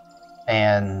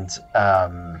 And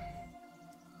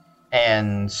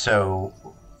so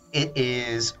it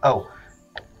is. Oh,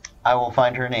 I will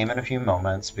find her name in a few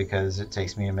moments because it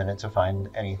takes me a minute to find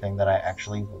anything that I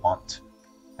actually want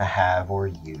to have or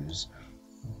use.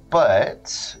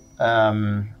 But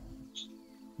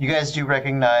you guys do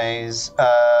recognize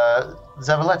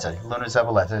Zavaleta. Luna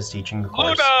Zavaleta is teaching the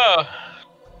course. Luna!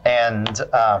 and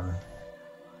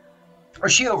or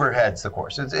she overheads the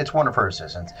course. It's one of her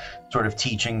assistants, sort of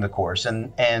teaching the course,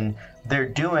 and they're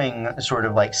doing sort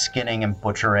of like skinning and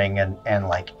butchering and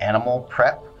like animal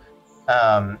prep,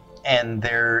 and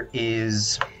they're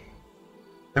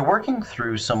working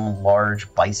through some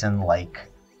large bison-like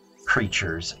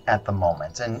creatures at the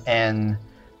moment, and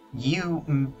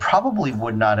you probably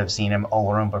would not have seen him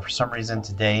all around, but for some reason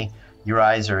today your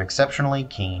eyes are exceptionally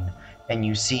keen, and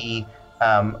you see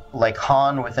like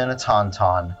Han within a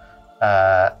tauntaun,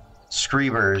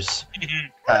 Screebers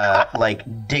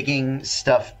like digging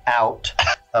stuff out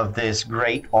of this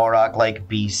great auroch-like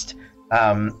beast,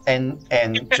 and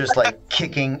just like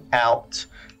kicking out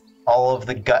all of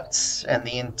the guts and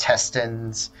the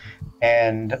intestines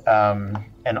and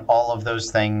all of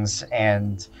those things.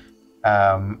 And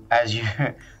as you,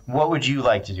 what would you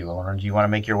like to do, Eleanor? Do you want to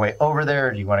make your way over there,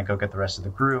 or do you want to go get the rest of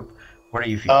the group? What are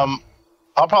you feeling?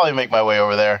 I'll probably make my way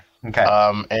over there. Okay.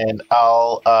 And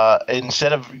I'll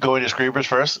instead of going to Screebers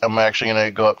first, I'm actually gonna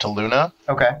go up to Luna.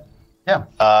 Okay. Yeah.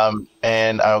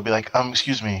 And I'll be like,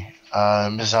 excuse me,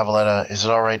 Ms. Avaletta, is it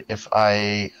all right if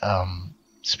I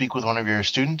speak with one of your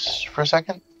students for a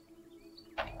second?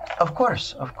 Of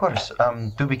course.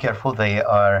 Do be careful. They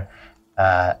are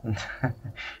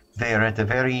they are at a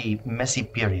very messy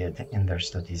period in their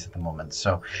studies at the moment.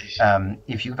 So,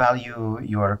 if you value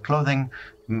your clothing,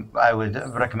 I would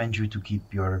recommend you to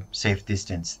keep your safe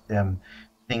distance.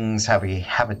 Things have a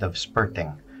habit of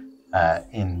spurting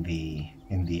in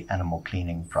the animal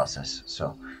cleaning process.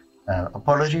 So,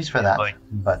 apologies for that.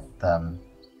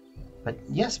 But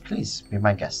yes, please be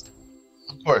my guest.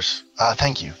 Of course.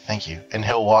 Thank you. And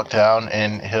he'll walk down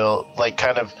and he'll like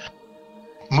kind of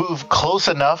move close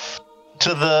enough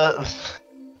to the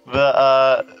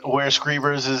where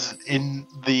Screebers is in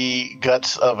the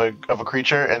guts of a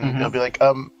creature, and he'll be like,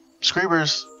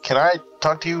 Screebers, can I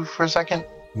talk to you for a second?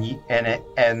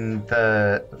 And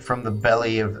from the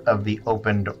belly of the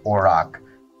opened auroch,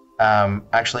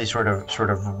 actually sort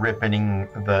of ripping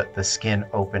the skin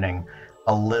opening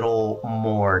a little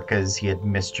more because he had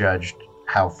misjudged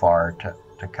how far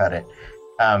to cut it.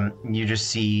 You just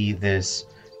see this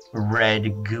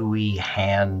red gooey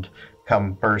hand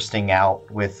come bursting out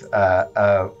with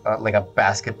like a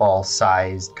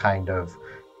basketball-sized kind of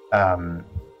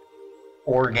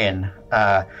organ,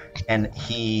 and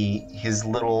his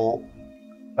little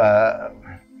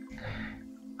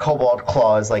cobalt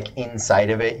claw is like inside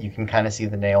of it. You can kind of see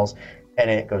the nails, and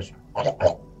it goes,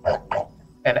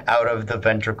 and out of the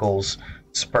ventricles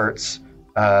spurts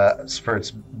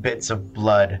bits of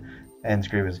blood, and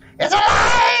screams, "It's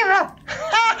alive!"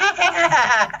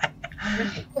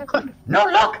 No,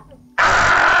 look!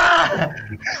 Ah!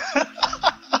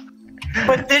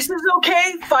 But this is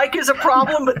okay? Fike is a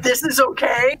problem, but this is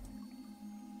okay?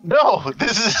 No,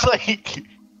 this is like...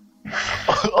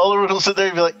 Oliver will sit there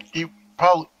and be like, you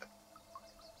probably...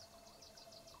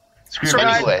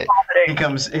 Anyway, he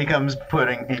comes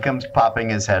popping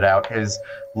his head out. His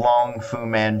long Fu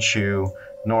Manchu,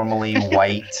 normally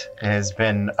white, has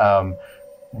been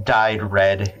dyed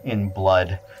red in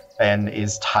blood, and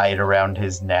is tied around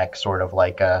his neck, sort of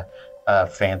like a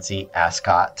fancy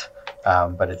ascot,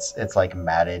 but it's like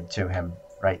matted to him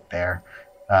right there.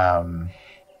 And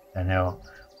he'll,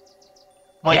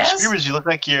 like, yes? Screebers, you look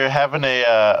like you're having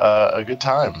a good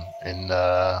time.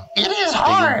 It is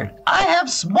hard. I have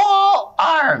small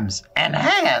arms and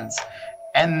hands,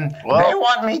 and they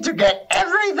want me to get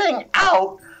everything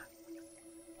out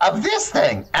of this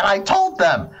thing. And I told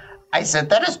them, I said,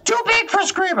 that is too big for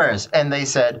Screebers. And they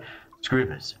said,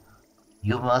 Screebers,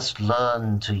 you must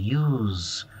learn to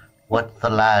use what the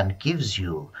land gives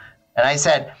you. And I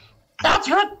said, that's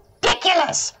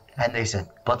ridiculous. And they said,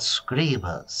 but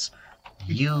Screebers,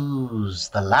 use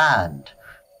the land.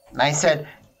 And I said,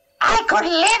 I could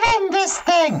live in this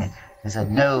thing. They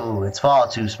said, no, it's far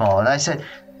too small. And I said,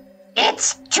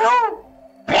 it's too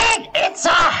big. It's a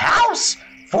house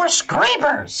for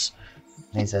Screebers.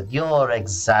 And he said, you're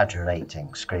exaggerating,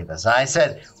 Screebers. And I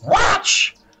said,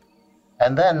 watch!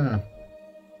 And then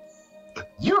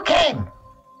you came.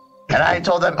 And I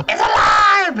told them, it's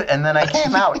alive! And then I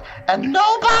came out, and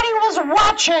nobody was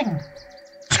watching.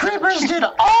 Screebers did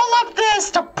all of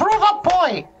this to prove a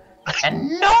point, and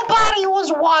nobody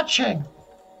was watching.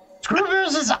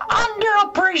 Screebers is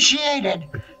underappreciated.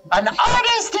 An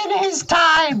artist in his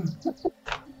time.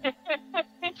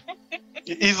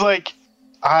 He's like,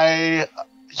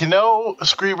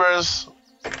 Screebers,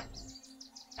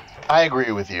 I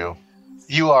agree with you.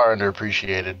 You are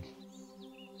underappreciated.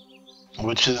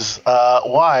 Which is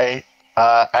why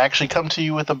I actually come to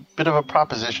you with a bit of a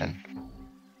proposition.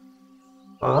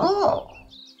 Oh.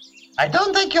 I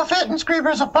don't think you'll fit in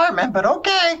Screever's apartment, but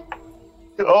okay.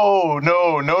 Oh,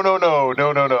 no.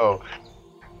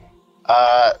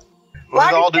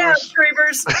 Lock it down,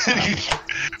 Screevers.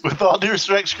 With all due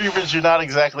respect, Screevers, you're not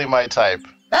exactly my type.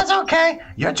 That's okay.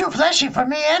 You're too fleshy for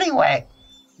me anyway.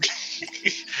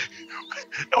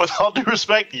 With all due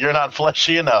respect, you're not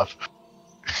fleshy enough.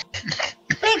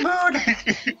 Big mood.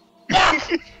 Yeah.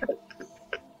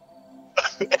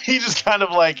 He just kind of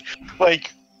like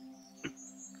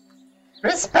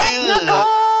Respect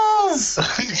Knuckles!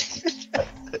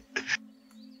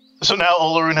 So now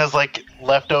Olaroon has like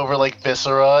leftover like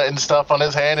viscera and stuff on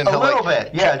his hand, and A little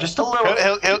bit, yeah, just a little.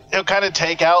 He'll kind of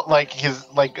take out like his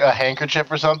like a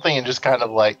handkerchief or something, and just kind of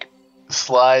like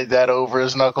slide that over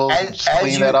his knuckles and just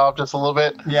clean that off just a little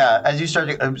bit. Yeah, as you start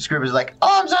to, Screever's like,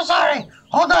 "Oh, I'm so sorry.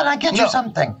 Hold on, I get you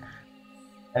something."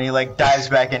 And he like dives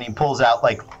back and he pulls out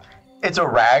like it's a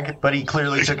rag, but he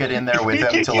clearly took it in there with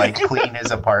him to like clean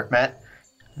his apartment.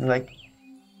 You're like,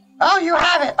 "Oh, you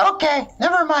have it. Okay,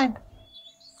 never mind."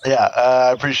 Yeah,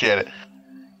 I appreciate it.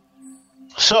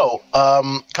 So, a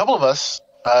couple of us,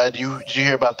 did you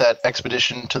hear about that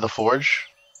expedition to the Forge?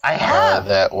 I have.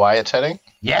 That Wyatt's heading?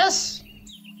 Yes,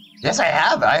 I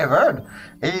have. I have heard.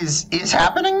 Is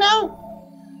happening now?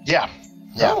 Yeah.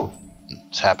 Oh.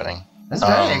 It's happening. That's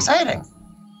very exciting.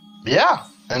 Yeah,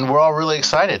 and we're all really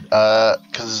excited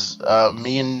because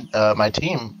me and my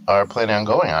team are planning on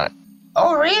going on it.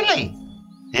 Oh, really?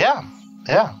 Yeah.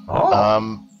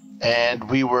 Oh. And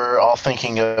we were all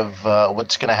thinking of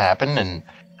what's going to happen, and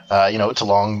it's a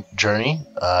long journey.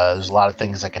 There's a lot of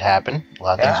things that could happen. A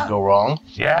lot of things could go wrong.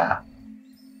 Yeah.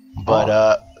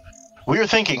 But we were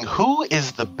thinking, who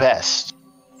is the best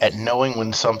at knowing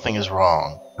when something is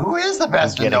wrong? Who is the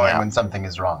best at knowing when something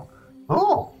is wrong?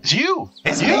 Who? It's you.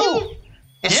 It's me?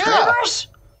 It's Screevers?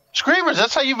 Screevers,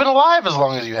 that's how you've been alive as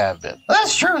long as you have been.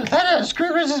 That's true. That is.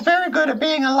 Screevers is very good at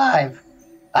being alive.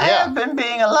 I have been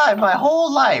being alive my whole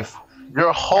life.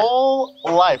 Your whole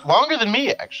life. Longer than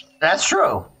me, actually. That's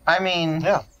true. I mean,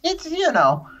 it's,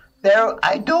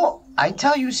 I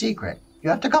tell you a secret. You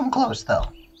have to come close, though.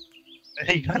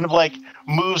 He kind of, like,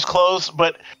 moves close,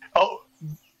 but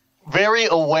very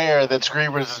aware that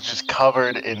Screevers is just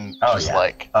covered in Oh,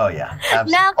 yeah.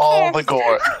 Absolutely. All the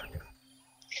gore.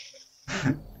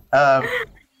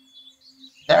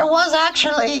 There was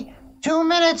actually 2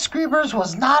 minutes Screevers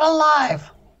was not alive.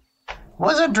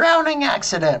 Was a drowning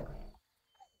accident.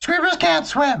 Screevers can't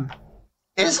swim.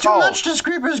 It's too much to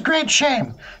Screevers' great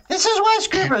shame. This is why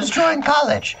Screevers joined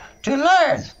college. To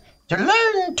learn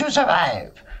to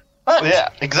survive. But yeah,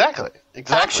 exactly.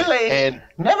 Actually,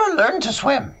 never learned to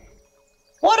swim.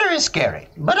 Water is scary,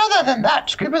 but other than that,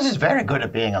 Screevers is very good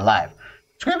at being alive.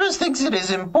 Screevers thinks it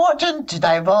is important to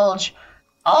divulge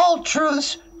all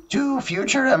truths to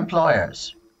future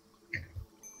employers.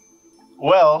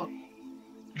 Well,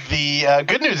 the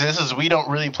good news is we don't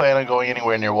really plan on going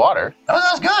anywhere near water. Oh,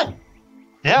 that's good.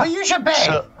 Yeah. But you should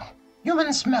bathe.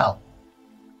 Human smell.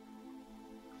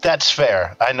 That's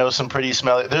fair. I know some pretty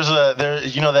smelly.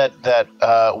 That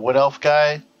wood elf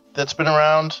guy that's been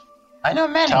around. I know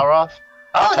many. Talroth.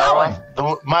 Oh, that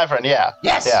one. My friend. Yeah.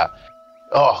 Yes. Yeah.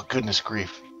 Oh goodness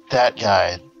grief, that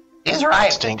guy. Is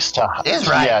right. Stinks to. Is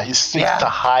right. Yeah, he stinks to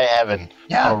high heaven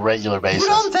on a regular basis. You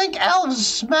don't think elves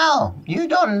smell. You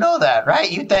don't know that,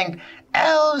 right? You think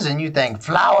elves and you think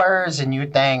flowers and you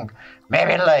think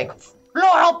maybe like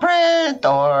floral print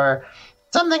or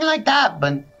something like that,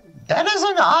 but that is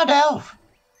an odd elf.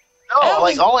 No, elves,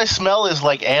 like all I smell is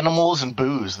like animals and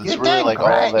booze. That's really think, like all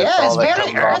right? that. Yeah, all it's that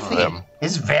very comes off of earthy. him.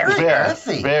 It's very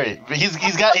earthy. Very. He's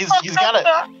got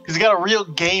a real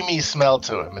gamey smell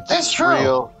to him. That's true.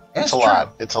 Real, it's a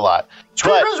lot. It's a lot.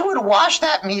 Screevers would wash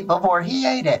that meat before he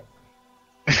ate it.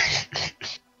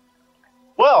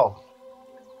 Well,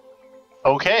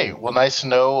 okay. Well, nice to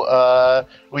know.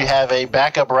 We have a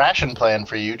backup ration plan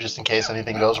for you, just in case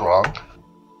anything goes wrong.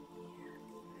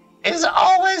 It's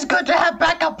always good to have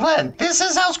backup plan. This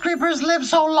is how Screevers live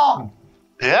so long.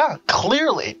 Yeah,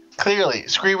 clearly,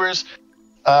 Screevers,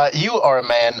 you are a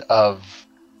man of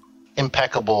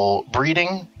impeccable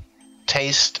breeding,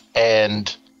 taste,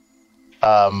 and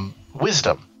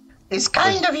wisdom. It's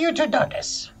kind of you to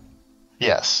notice.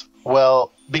 Yes.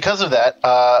 Well, because of that,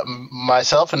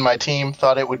 myself and my team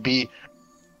thought it would be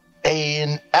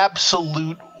an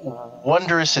absolute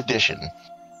wondrous addition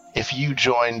if you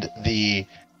joined the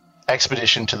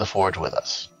expedition to the Forge with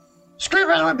us.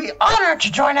 Screevers would be honored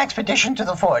to join Expedition to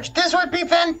the Forge. This would be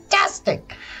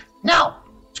fantastic. Now,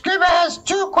 Screever has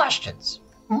 2 questions.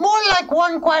 More like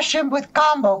 1 question with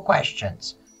combo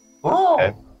questions. Ooh.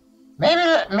 Okay.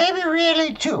 Maybe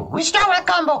really 2. We start with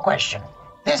combo question.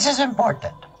 This is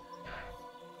important.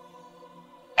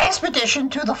 Expedition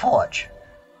to the Forge.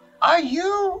 Are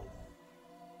you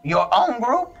your own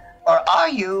group, or are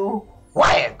you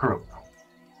Wyatt Group?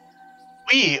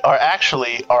 We are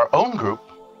actually our own group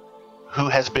who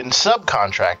has been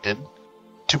subcontracted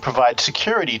to provide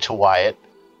security to Wyatt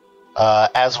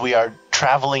as we are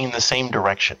traveling in the same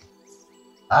direction.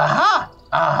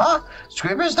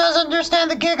 Screamers does understand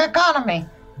the gig economy.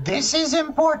 This is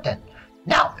important.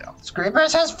 Now,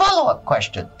 Screamers has follow-up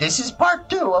question. This is part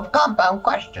 2 of compound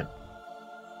question.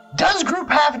 Does group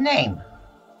have name?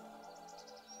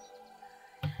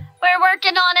 We're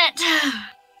working on it.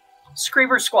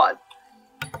 Screamer Squad.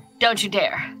 Don't you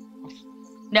dare.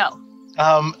 No.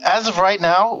 As of right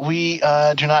now, we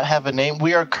do not have a name.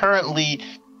 We are currently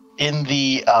in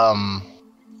the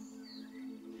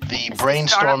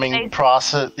brainstorming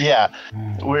process. Yeah,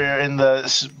 we're in the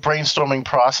brainstorming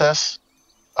process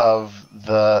of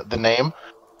the name.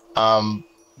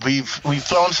 We've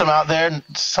thrown some out there, and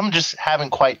some just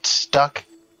haven't quite stuck.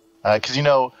 Because you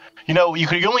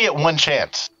only get one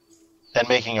chance at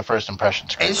making a first impression.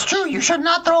 It's true. You should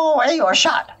not throw away your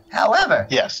shot. However,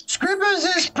 yes, Screamers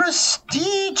is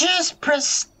prestigious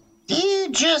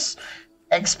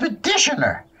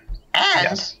expeditioner,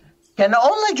 and can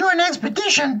only join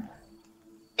expedition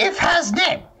if has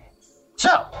name.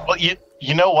 So, well, you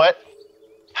know what?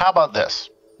 How about this?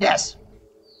 Yes,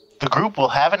 the group will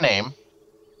have a name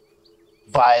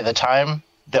by the time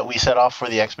that we set off for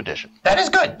the expedition. That is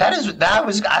good.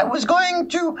 I was going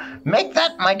to make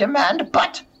that my demand,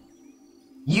 but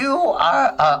you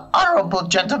are an honorable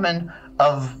gentleman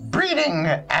of breeding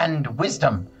and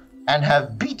wisdom, and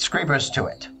have beat Screamers to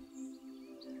it.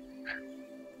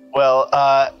 Well,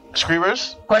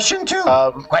 Screamers? Question 2.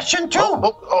 Question 2.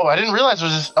 Oh, I didn't realize it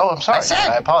was this. Oh, I'm sorry.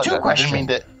 I apologize. 2 questions. I didn't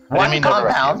mean to. One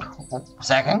compound.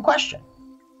 Second question.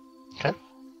 Okay.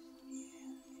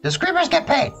 Do Screamers get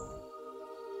paid?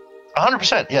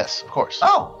 100%, yes, of course.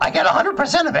 Oh, I get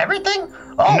 100% of everything?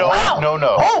 Oh, no, wow. No.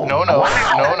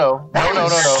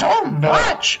 So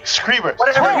much. Screamers.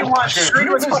 Whatever you want.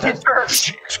 Screamers fucking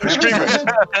first.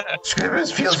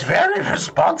 Screamers feels very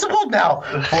responsible now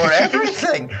for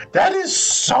everything. That is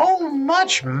so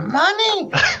much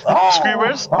money. Oh,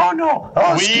 Screamers? Oh, no.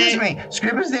 Oh, excuse me.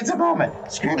 Screamers needs a moment.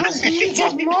 Screamers needs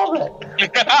a moment.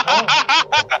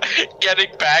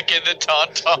 Getting back into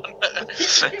Tauntaun.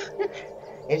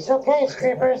 It's okay,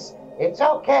 Screamers. It's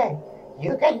okay.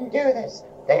 You can do this.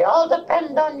 They all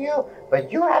depend on you,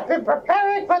 but you have been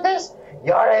preparing for this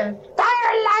your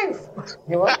entire life.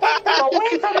 You will take them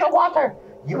away from the water.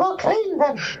 You will clean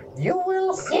them. You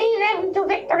will see them to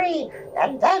victory.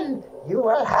 And then you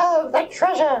will have the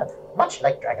treasure, much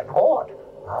like Dragon Hoard.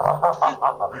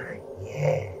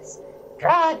 Yes,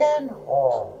 Dragon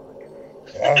Hoard.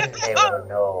 Then they will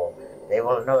know. They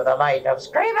will know the might of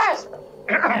Screamers.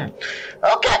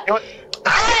 Okay,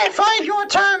 I find your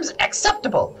terms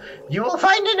acceptable. You will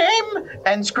find a name,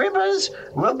 and Screamers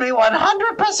will be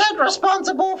 100%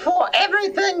 responsible for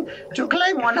everything to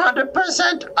claim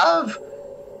 100% of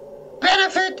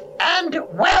benefit and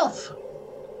wealth.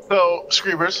 So,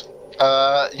 Screamers,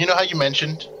 you know how you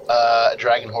mentioned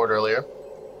Dragon Hoard earlier?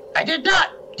 I did not.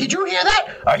 Did you hear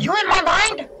that? Are you in my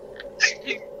mind?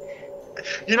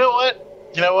 You know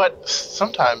what?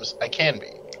 Sometimes I can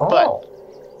be. Oh. But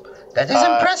that is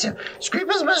impressive.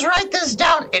 Screamers must write this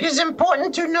down. It is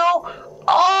important to know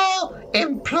all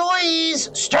employees'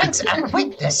 strengths and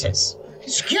weaknesses.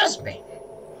 Excuse me.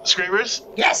 Screamers?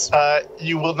 Yes.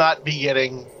 You will not be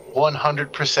getting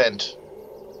 100%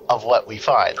 of what we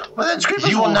find. Well, then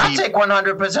Screamers will not take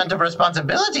 100% of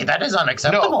responsibility. That is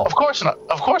unacceptable. No, of course not.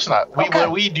 Of course not. Okay.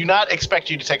 We do not expect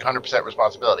you to take 100%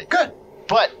 responsibility. Good.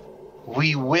 But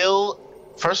we will,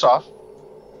 first off,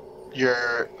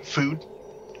 your food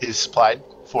is supplied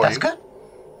for That's you. good.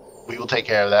 We will take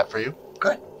care of that for you.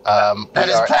 Good. That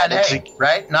is plan A,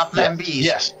 right? Not plan B.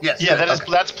 Yes. Yes. Yeah, good.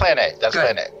 that's plan A. That's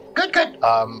Good. plan A. Good.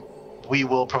 We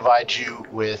will provide you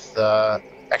with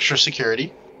extra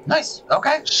security. Nice.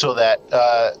 Okay. So that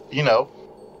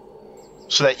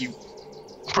so that you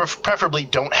preferably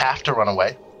don't have to run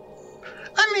away.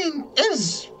 I mean,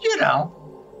 is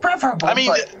preferable. I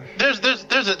mean, but there's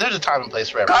a time and place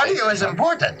for everything. cardio is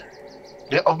important.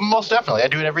 Yeah, most definitely. I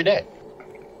do it every day.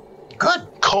 Good.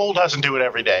 Cole doesn't do it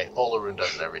every day. Olarun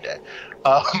does it every day.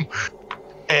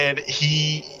 And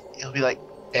he'll be like,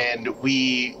 and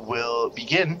we will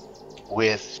begin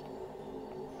with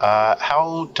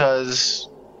how does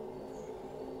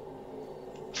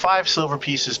 5 silver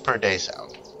pieces per day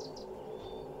sound?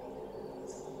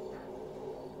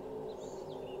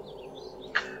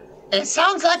 It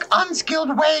sounds like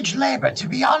unskilled wage labor, to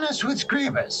be honest with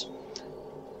Screamers.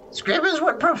 Screamers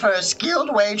would prefer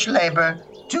skilled wage labor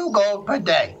 2 gold per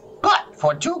day. But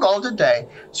for 2 gold a day,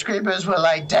 Screepers will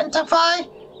identify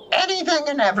anything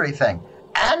and everything,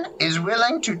 and is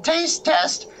willing to taste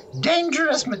test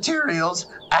dangerous materials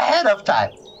ahead of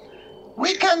time.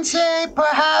 We can say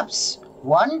perhaps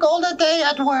 1 gold a day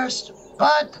at worst,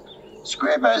 but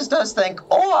Screepers does think,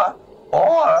 or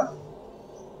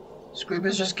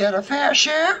Screepers just get a fair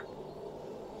share.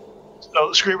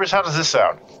 So, Screepers, how does this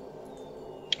sound?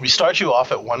 We start you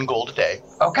off at 1 gold a day.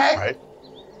 Okay. Right.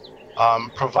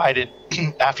 Provided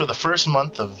after the first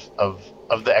month of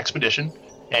the expedition,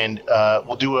 and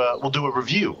we'll do a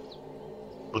review.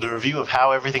 We'll do a review of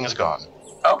how everything has gone.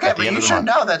 Okay, but you should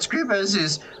know that Screepers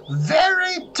is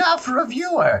very tough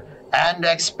reviewer and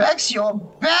expects your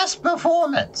best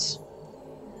performance.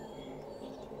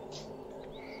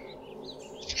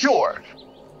 Sure.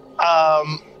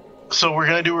 So we're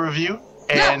gonna do a review,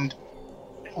 and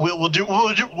we'll do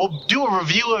a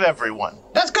review of everyone.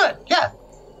 That's good. Yeah.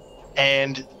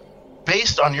 And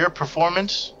based on your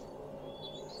performance,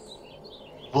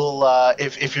 we'll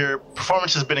if your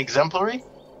performance has been exemplary,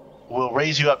 we'll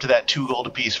raise you up to that 2 gold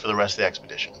apiece for the rest of the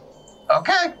expedition.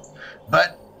 Okay,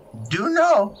 but do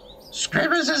know,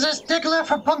 Screepers is a stickler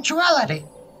for punctuality.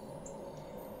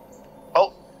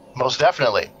 Oh, most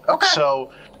definitely. Okay.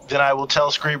 So then I will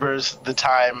tell Screepers the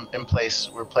time and place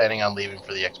we're planning on leaving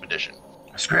for the expedition.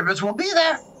 Screepers will be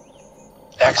there.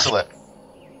 Excellent.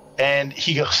 And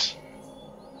he goes,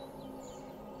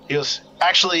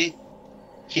 actually,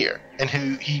 here. And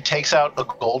he takes out a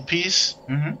gold piece,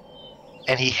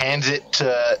 and he hands it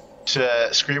to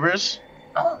Screepers.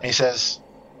 Oh. And he says,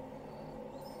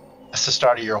 that's the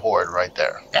start of your horde right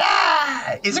there.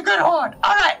 Ah, he's a good horde.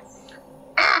 All right.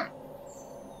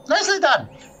 Nicely done.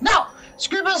 Now,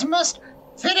 Screepers must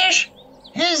finish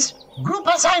his group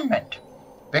assignment.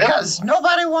 Because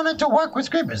nobody wanted to work with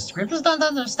Screepers. Screepers don't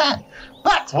understand.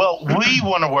 But... Well, we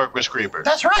want to work with Screepers.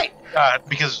 That's right.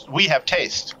 Because we have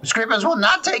taste. Screepers will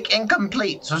not take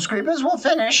incomplete. So Screepers will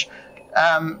finish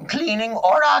cleaning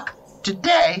Auroch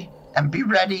today and be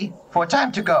ready for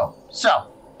time to go.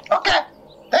 So, okay.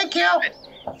 Thank you.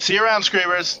 See you around,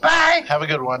 Screepers. Bye. Have a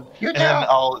good one. You and too. then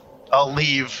I'll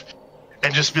leave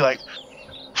and just be like...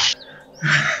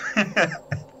 A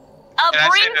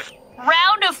brief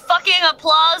round of fucking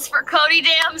applause for Cody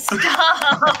Damn Stone.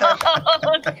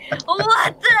 What the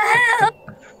hell?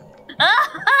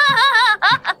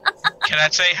 Can I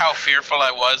say how fearful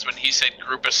I was when he said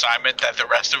group assignment that the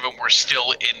rest of them were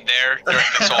still in there during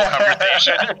this whole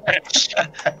conversation?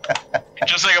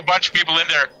 Just like a bunch of people in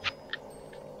there.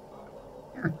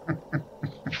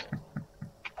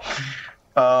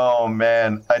 Oh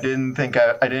man, I didn't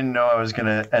know I was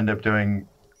gonna end up doing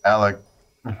Alec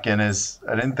Guinness.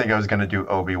 I didn't think I was gonna do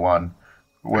Obi-Wan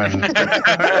when on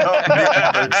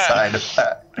the other side of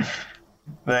that.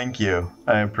 Thank you,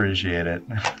 I appreciate it.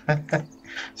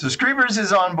 So Screepers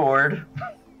is on board.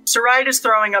 Sarai is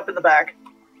throwing up in the back.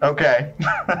 Okay.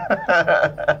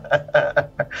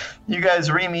 You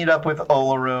guys re-meet up with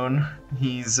Olaroon.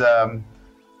 He's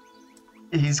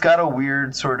got a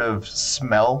weird sort of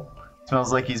smell.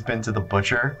 Smells like he's been to the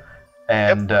butcher,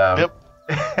 and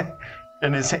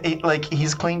and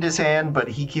he's cleaned his hand, but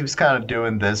he keeps kind of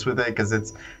doing this with it because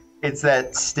it's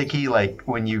that sticky, like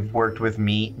when you've worked with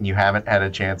meat and you haven't had a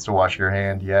chance to wash your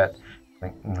hand yet.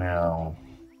 Like, no.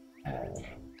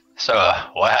 So,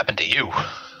 what happened to you?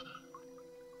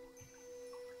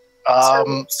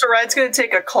 Sarai's gonna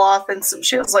take a cloth and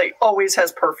she always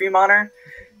has perfume on her.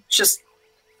 Just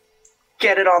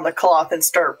get it on the cloth and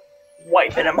start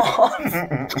wiping him off.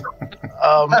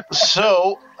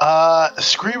 So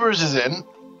Screepers is in.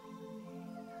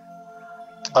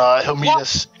 He'll meet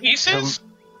us. Pieces?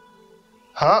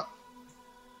 Huh?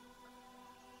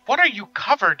 What are you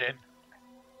covered in?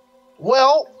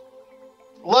 Well,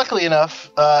 luckily enough,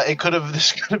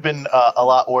 this could have been a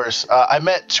lot worse. I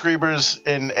met Screepers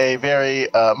in a very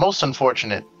most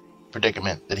unfortunate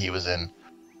predicament that he was in.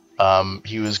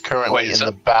 He was currently in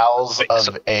the bowels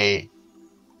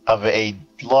of a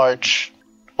large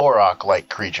Auroch-like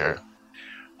creature.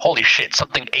 Holy shit!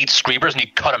 Something ate Screepers and you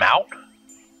cut him out?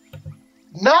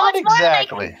 Not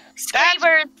exactly.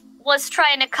 Screever was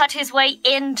trying to cut his way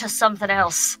into something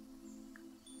else.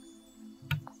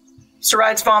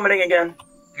 Sarai's vomiting again.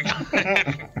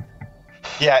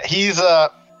 Yeah, he's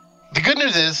the good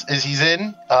news is he's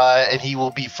in, and he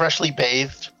will be freshly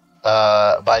bathed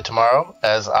by tomorrow,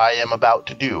 as I am about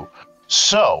to do.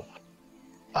 So,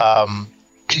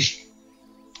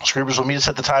 Screepers will meet us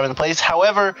at the time and the place.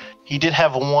 However, he did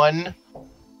have one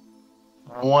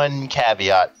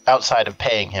caveat outside of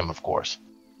paying him, of course.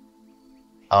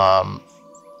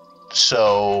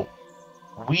 So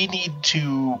we need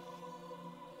to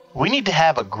We need to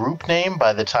have a group name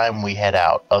by the time we head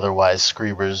out. Otherwise,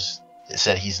 Screebers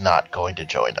said he's not going to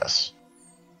join us.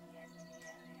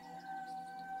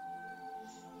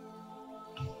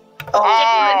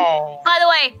 Oh. By the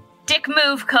way, dick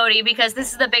move, Cody, because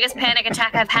this is the biggest panic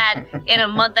attack I've had in a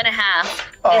month and a half.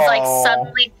 Is like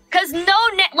suddenly, because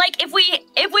like if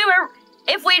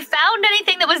we'd found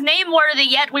anything that was name worthy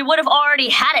yet, we would have already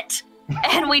had it,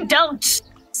 and we don't.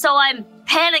 So I'm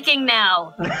panicking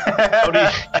now.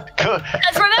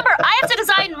 Because remember, I have to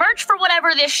design merch for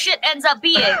whatever this shit ends up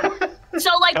being.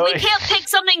 So like, we can't pick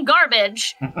something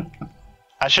garbage.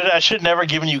 I should never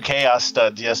given you chaos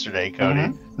studs yesterday, Cody.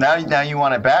 Mm-hmm. Now you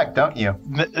want it back, don't you?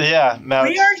 Yeah. Now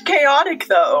we aren't chaotic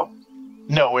though.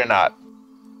 No, we're not.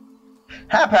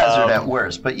 Haphazard at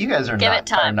worst, but you guys are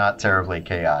not terribly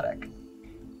chaotic.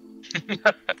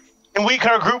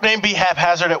 Can our group name be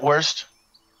Haphazard at worst?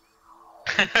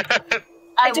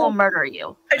 I will murder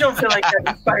you. I don't feel like that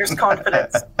inspires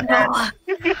confidence. No.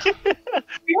 Do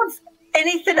you have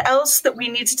anything else that we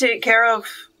need to take care of?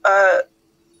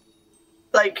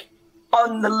 Like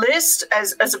on the list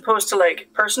as opposed to like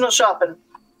personal shopping?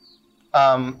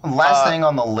 Last thing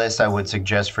on the list I would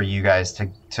suggest for you guys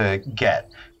to get,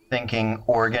 thinking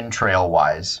Oregon Trail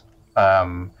wise,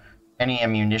 any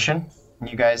ammunition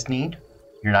you guys need,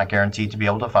 you're not guaranteed to be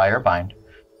able to fire bind.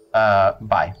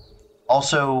 Buy.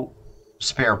 Also,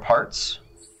 spare parts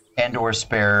and or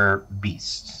spare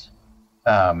beasts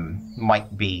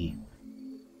might be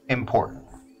important,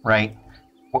 right?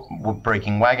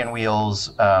 Breaking wagon wheels,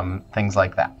 things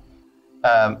like that.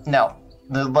 Now,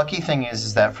 the lucky thing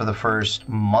is that for the first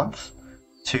month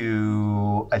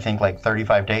to, I think, like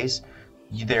 35 days,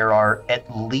 there are at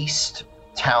least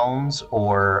towns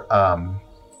or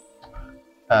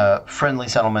friendly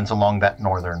settlements along that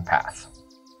northern path.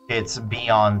 It's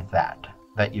beyond that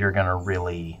you're going to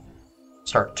really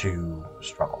start to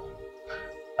struggle.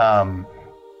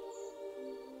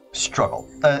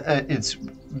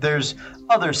 There's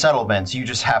other settlements, you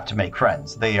just have to make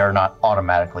friends. They are not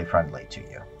automatically friendly to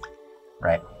you,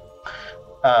 right?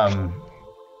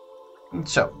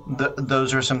 So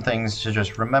those are some things to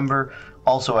just remember.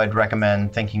 Also, I'd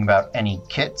recommend thinking about any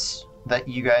kits that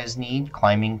you guys need,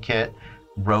 climbing kit,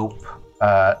 rope,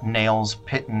 nails,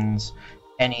 pittons,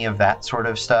 any of that sort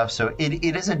of stuff. So it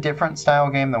is a different style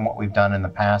game than what we've done in the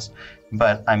past,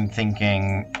 but I'm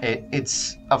thinking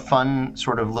it's a fun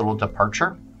sort of little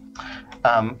departure.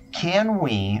 Can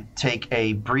we take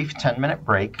a brief 10-minute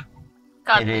break?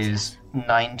 It is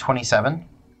 9:27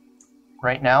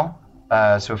 right now.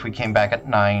 So if we came back at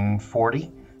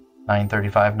 9:40,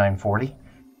 9:35,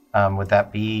 9:40, would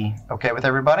that be okay with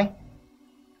everybody?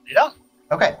 Yeah.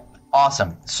 Okay,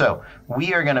 awesome. So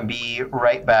we are going to be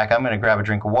right back. I'm going to grab a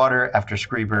drink of water after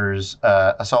Screebers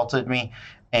assaulted me.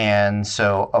 And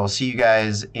so I will see you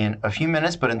guys in a few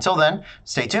minutes. But until then,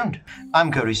 stay tuned.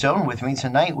 I'm Cody Stone. With me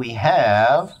tonight, we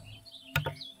have...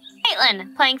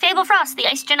 Caitlin, playing Fable Frost, the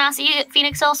Ice Genasi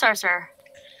Phoenix Soul Sorcerer.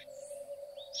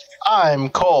 I'm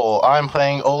Cole. I'm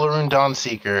playing Olaroon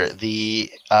Dawnseeker,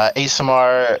 the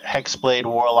Aasimar Hexblade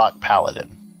Warlock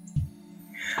Paladin.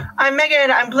 I'm Megan.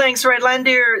 I'm playing Sarai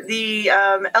Landir, the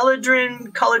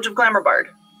Eladrin College of Glamour Bard.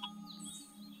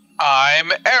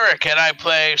 I'm Eric, and I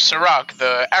play Sirach,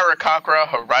 the Arakakra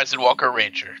Horizon Walker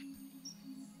Ranger.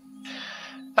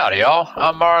 Howdy, y'all.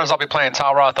 I'm Mars. I'll be playing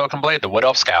Talroth Oakenblade, the Wood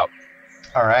Elf Scout.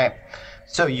 All right.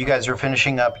 So you guys are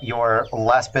finishing up your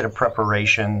last bit of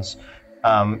preparations.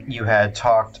 You had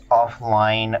talked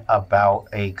offline about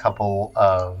a couple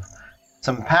of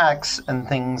some packs and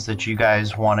things that you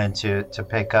guys wanted to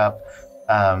pick up.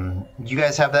 You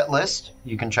guys have that list.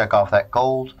 You can check off that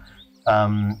gold. I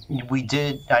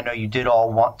know you did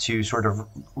all want to sort of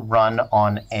run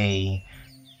on a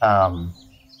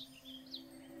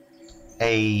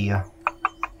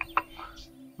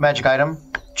magic item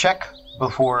check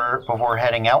before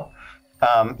heading out.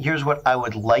 Here's what I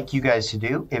would like you guys to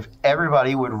do. If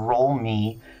everybody would roll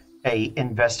me a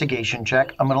investigation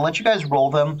check, I'm going to let you guys roll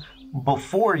them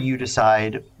before you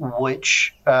decide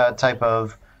which type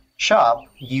of shop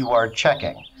you are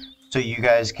checking. So you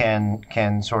guys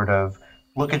can sort of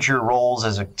look at your rolls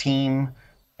as a team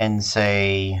and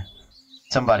say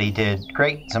somebody did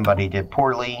great, somebody did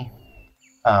poorly.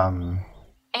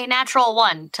 A natural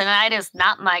 1. Tonight is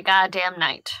not my goddamn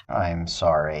night. I'm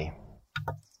sorry.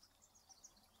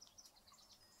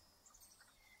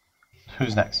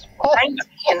 Who's next?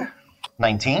 19.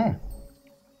 19?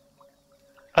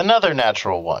 Another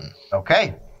natural 1.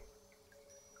 Okay.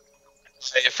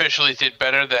 I officially did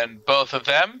better than both of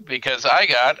them because I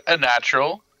got a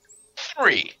natural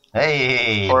 3.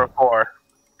 Hey. For a 4.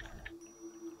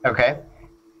 Okay.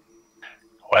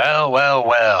 Well, well,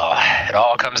 well. It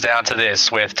all comes down to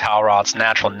this with Talrod's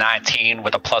natural 19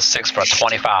 with a +6 for a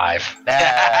 25.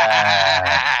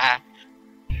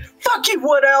 Fuck you,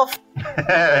 Wood Elf!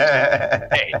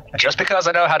 Hey, just because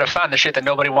I know how to find the shit that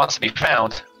nobody wants to be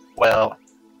found, well,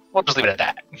 we'll just leave it at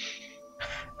that.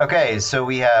 Okay, so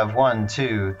we have 1,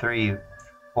 2, 3,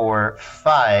 4,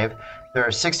 5. There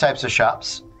are 6 types of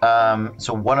shops.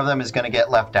 So one of them is going to get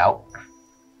left out.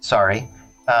 Sorry.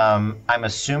 I'm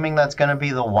assuming that's going to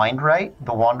be the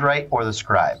Wandrite, or the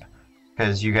Scribe,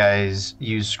 because you guys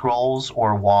use scrolls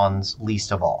or wands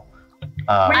least of all.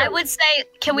 I would say,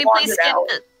 can we please skip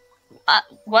the...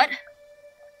 what?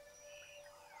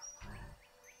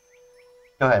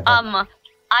 Go ahead. Bud.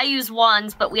 I use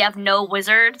wands, but we have no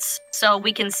wizards, so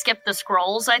we can skip the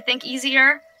scrolls, I think,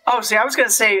 easier. Oh, see, I was going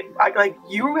to say, like,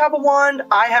 you have a wand,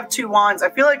 I have 2 wands. I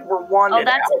feel like we're wanded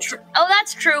out.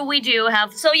 That's true, we do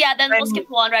have... So, yeah, then we'll skip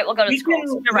the wand, right? We'll go to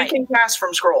scrolls. You're right. We can cast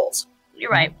from scrolls.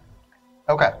 You're right.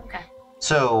 Okay.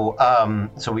 So,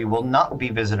 so we will not be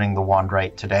visiting the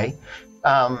Wandrite today.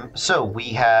 So we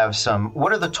have some...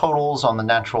 What are the totals on the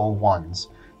natural ones?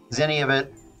 Is any of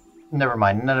it... Never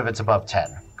mind, none of it's above 10,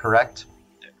 correct?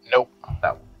 Nope.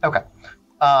 No. Okay.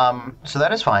 So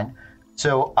that is fine.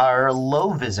 So our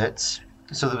low visits,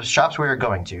 so the shops we are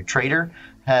going to, Trader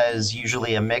has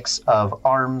usually a mix of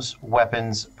arms,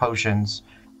 weapons, potions,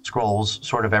 scrolls,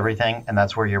 sort of everything, and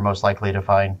that's where you're most likely to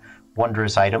find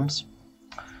wondrous items.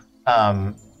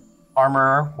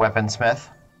 Armorer, weaponsmith,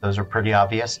 those are pretty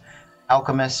obvious.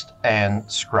 Alchemist, and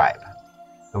Scribe.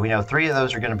 So we know 3 of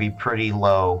those are going to be pretty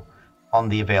low on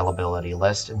the availability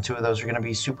list, and 2 of those are going to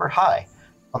be super high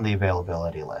on the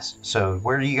availability list. So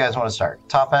where do you guys want to start?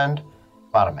 Top end?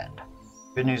 Bottom end.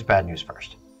 Good news, bad news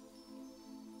first.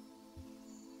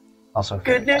 Also,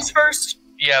 good news first?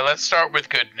 Yeah, let's start with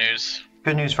good news.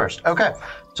 Good news first. Okay.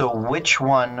 So which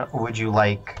one would you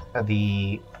like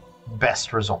the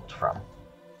best result from?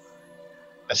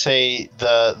 I say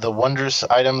the wondrous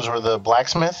items or the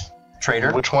blacksmith?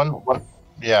 Trader? Which one?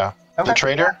 Yeah. Okay. The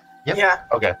trader? Yep. Yeah.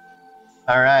 Okay.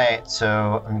 All right.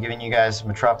 So I'm giving you guys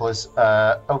Metropolis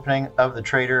opening of the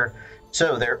trader.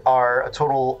 So there are a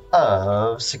total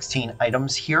of 16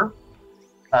 items here.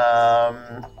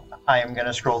 I am going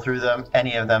to scroll through them.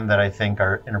 Any of them that I think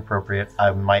are inappropriate,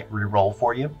 I might re-roll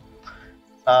for you.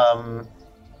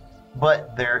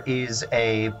 But there is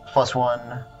a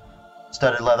 +1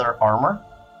 studded leather armor.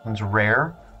 It's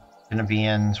rare. Going to be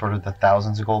in sort of the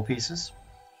thousands of gold pieces.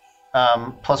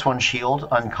 +1 shield,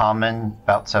 uncommon,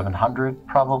 about 700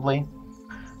 probably.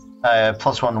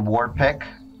 +1 war pick,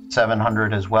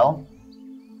 700 as well.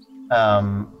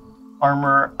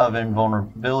 Armor of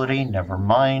invulnerability, never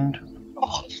mind.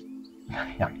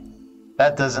 Yeah.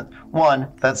 That doesn't... 1,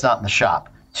 that's not in the shop.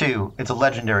 2, it's a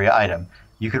legendary item.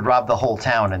 You could rob the whole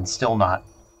town and still not...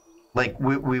 Like,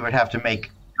 we would have to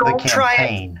make the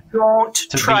campaign to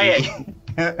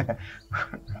be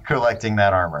collecting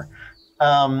that armor.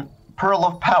 Pearl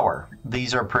of Power.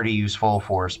 These are pretty useful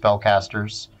for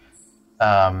spellcasters.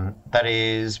 That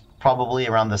is probably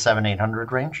around the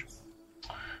 700-800 range.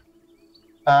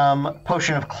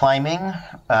 Potion of Climbing,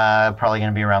 probably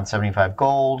going to be around 75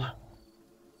 gold.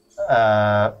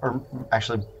 Or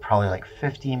actually probably like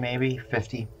 50 maybe,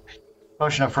 50.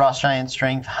 Potion of Frost Giant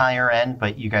Strength, higher end,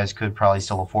 but you guys could probably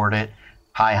still afford it.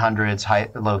 High hundreds,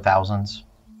 low thousands.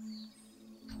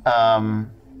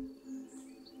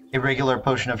 Irregular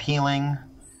Potion of Healing,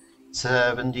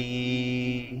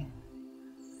 70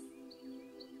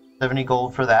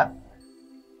 gold for that.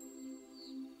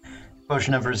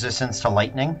 Potion of Resistance to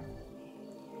Lightning,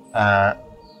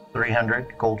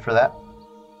 300 gold for that.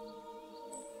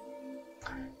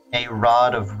 A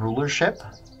Rod of Rulership,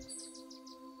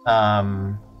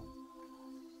 gonna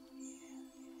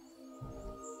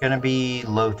be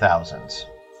low thousands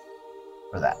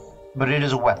for that. But it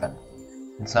is a weapon.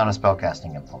 It's not a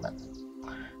spellcasting implement.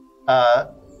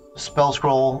 Spell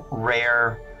Scroll,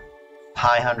 rare,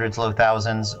 high hundreds, low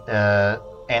thousands.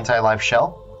 Anti-life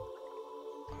shell.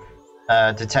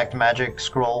 Detect Magic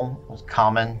Scroll,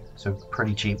 common, so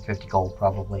pretty cheap, 50 gold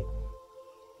probably.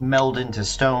 Meld into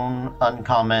Stone,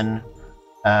 uncommon,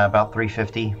 about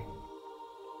 350.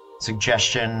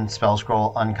 Suggestion, Spell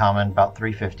Scroll, uncommon, about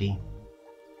 350.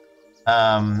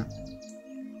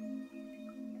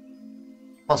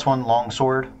 +1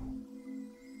 longsword,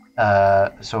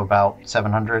 so about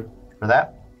 700 for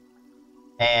that.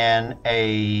 And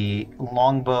a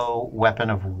longbow weapon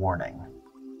of warning,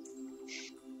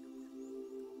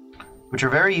 which are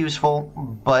very useful,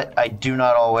 but they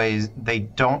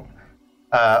don't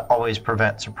always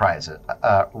prevent surprise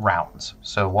rounds.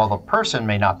 So while the person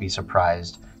may not be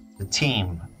surprised, the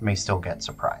team may still get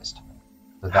surprised.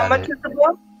 So How much is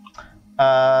the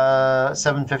bow?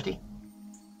 750.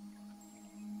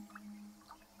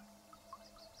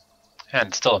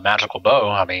 And still a magical bow.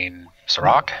 I mean,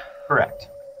 Sirach? Correct.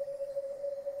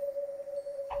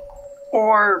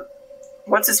 Or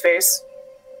what's his face?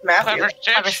 Matthew. Clever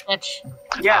Clever Stitch.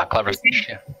 Stitch. Yeah, Clever Stitch,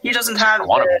 yeah. he doesn't have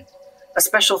One of them. a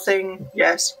special thing.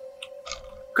 Yes,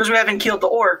 because we haven't killed the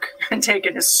orc and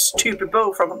taken his stupid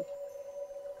bow from him.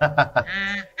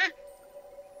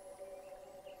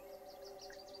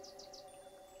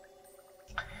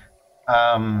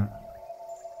 Mhm.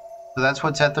 So that's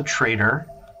what's at the trader.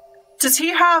 Does he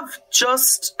have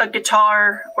just a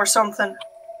guitar or something?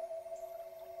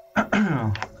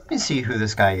 Let me see who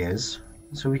this guy is,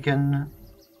 so we can.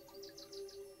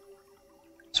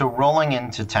 So rolling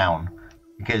into town,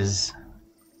 because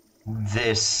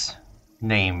this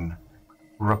name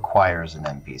requires an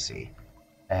NPC,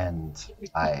 and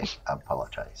I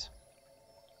apologize.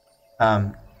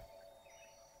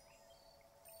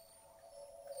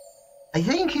 I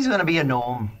think he's going to be a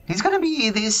gnome. He's going to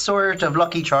be this sort of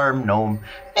Lucky Charm gnome.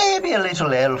 Maybe a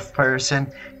little elf person.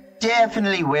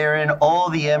 Definitely wearing all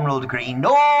the emerald green.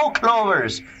 No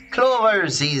clovers.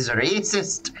 Clovers, he's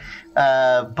racist.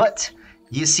 But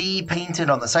you see painted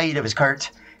on the side of his cart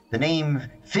the name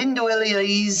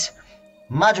Findueli's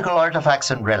Magical Artifacts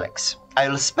and Relics.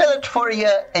 I'll spell it for you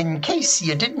in case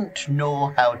you didn't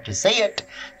know how to say it.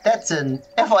 That's an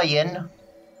F-I-N-D-U-I.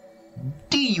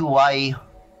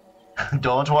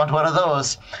 Don't want one of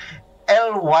those.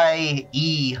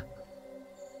 L-Y-E.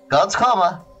 God's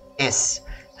comma. S.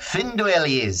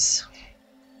 Findueli's.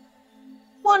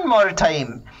 One more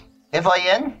time.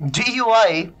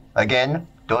 F-I-N-D-U-I. Again,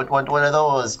 don't want one of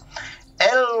those.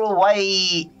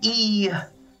 L-Y-E.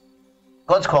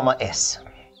 God's comma. S.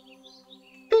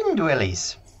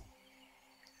 Findueli's.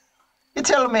 You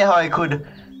tell me how I could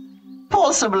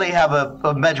possibly have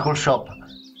a magical shop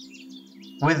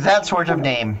with that sort of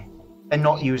name and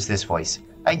not use this voice.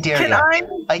 I dare Can you.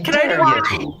 I do dare a you to.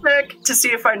 history check to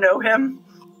see if I know him?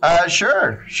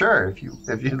 Sure, if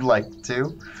you'd like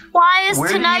to. Why is Where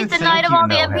do you tonight the think night of you all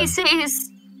the know him? NPCs?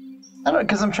 I don't know,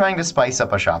 because I'm trying to spice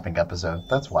up a shopping episode.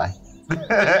 That's why.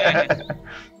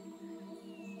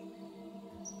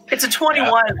 It's a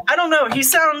 21. I don't know. He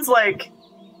sounds like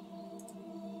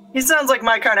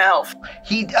my kind of elf.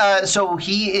 So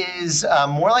he is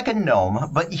more like a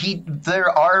gnome, but there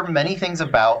are many things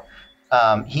about.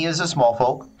 He is a small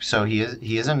folk, so he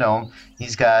is a gnome.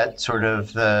 He's got sort of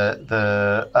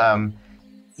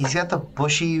he's got the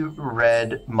bushy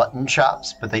red mutton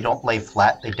chops, but they don't lay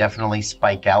flat. They definitely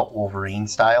spike out Wolverine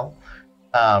style.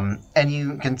 And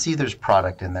you can see there's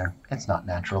product in there. It's not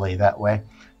naturally that way.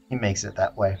 He makes it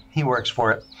that way. He works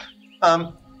for it.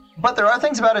 But there are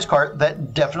things about his cart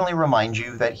that definitely remind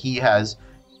you that he has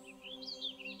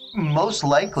most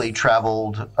likely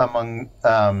traveled among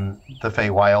the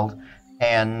Feywild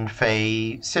and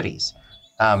Fey cities.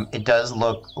 It does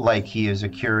look like he is a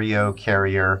curio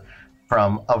carrier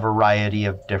from a variety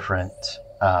of different...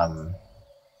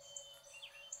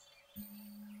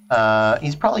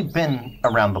 he's probably been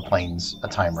around the plains a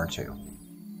time or two.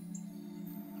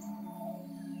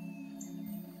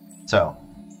 So,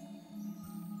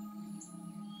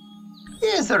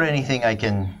 is there anything I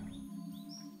can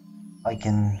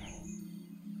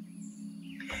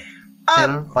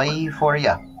buy for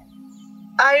you?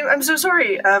 I'm so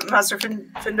sorry, Master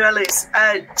Finduelis.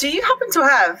 Do you happen to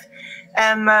have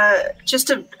just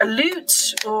a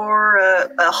lute or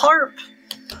a harp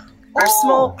or a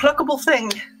small pluckable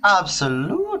thing?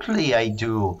 Absolutely, I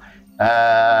do.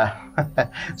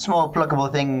 Small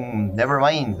pluckable thing. Never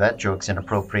mind. That joke's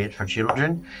inappropriate for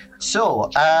children.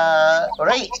 So,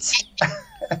 right.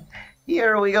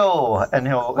 Here we go. And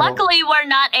Luckily, we're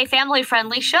not a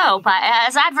family-friendly show, but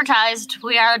as advertised,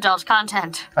 we are adult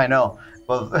content. I know.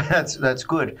 Well, that's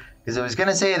good, because I was going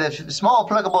to say that small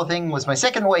pluckable thing was my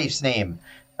second wife's name.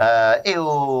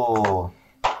 Ew.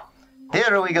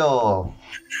 Here we go.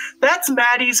 That's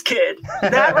Maddie's kid.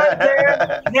 That right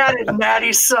there, that is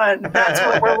Maddie's son. That's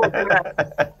what we're looking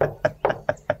at.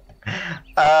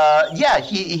 Yeah,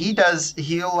 he does.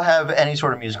 He'll have any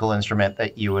sort of musical instrument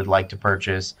that you would like to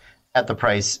purchase at the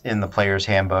price in the player's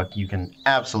handbook. You can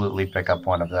absolutely pick up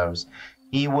one of those.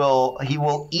 He will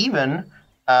even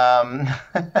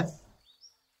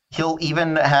he'll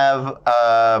even have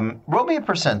roll me a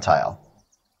percentile.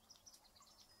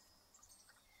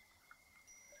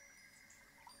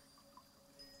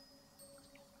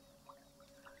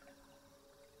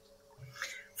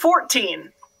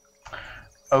 14.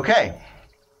 Okay.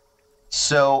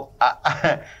 So,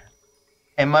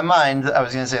 in my mind, I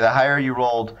was going to say the higher you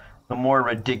rolled, the more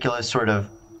ridiculous sort of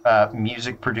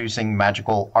music-producing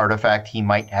magical artifact he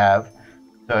might have.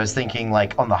 So I was thinking,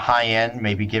 like, on the high end,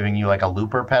 maybe giving you, like, a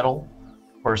looper pedal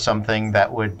or something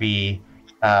that would be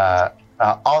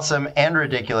awesome and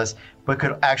ridiculous, but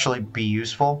could actually be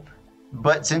useful.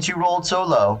 But since you rolled so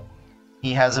low,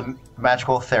 he has a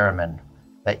magical theremin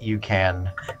that you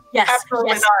can... Yes,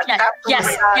 Absolutely yes, not. yes, Absolutely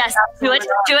yes, not. yes. Absolutely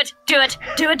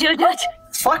Do it.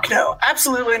 Fuck no,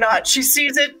 absolutely not. She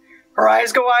sees it, her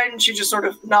eyes go wide, and she just sort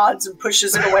of nods and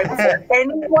pushes it away before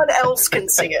anyone else can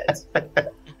see it.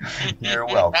 You're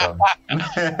welcome.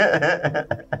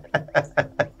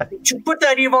 Did you put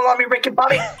that evil on me, Rick and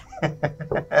Bobby?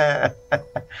 That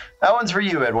one's for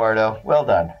you, Eduardo. Well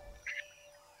done.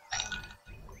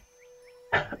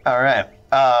 All right.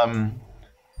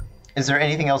 Is there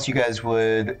anything else you guys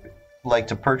would like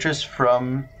to purchase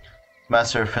from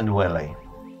Master Fenduele?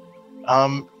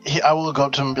 I will go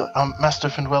up to him and be like, Master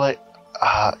Fenduele,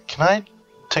 can I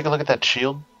take a look at that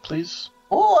shield, please?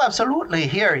 Oh, absolutely.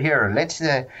 Here. Let's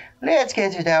get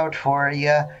it out for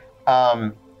you.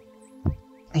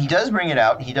 He does bring it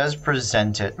out. He does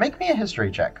present it. Make me a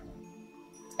history check.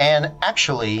 And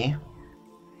actually...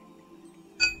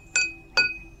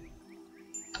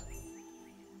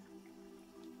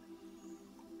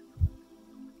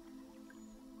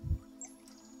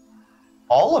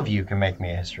 all of you can make me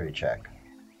a history check.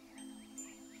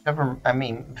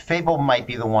 Fable might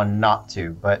be the one not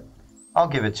to, but I'll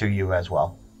give it to you as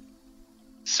well.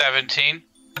 17.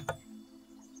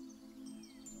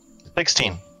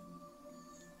 16.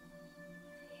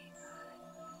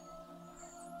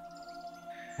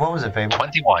 What was it, Fable?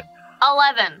 21.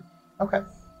 11. Okay.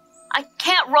 I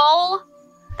can't roll.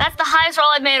 That's the highest roll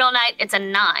I've made all night. It's a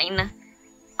 9.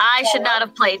 I should not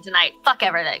have played tonight. Fuck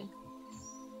everything.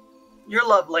 You're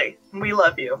lovely. We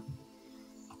love you.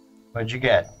 What'd you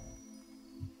get?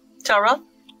 Tara?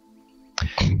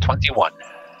 21.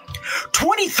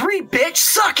 23, bitch!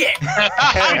 Suck it!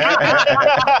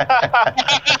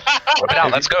 Whip it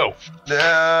out, let's go.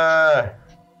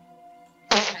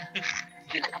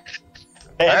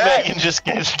 And right. Megan just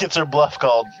gets her bluff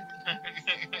called.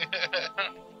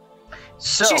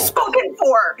 So, She's spoken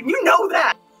for! You know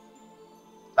that!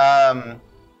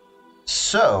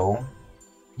 So,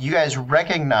 you guys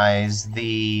recognize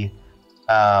the,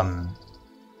 for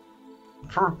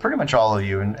pretty much all of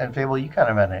you, and Fable, you kind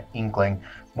of had an inkling,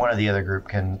 one of the other group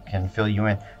can fill you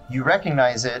in. You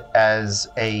recognize it as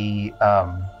an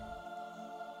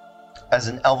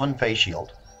elven face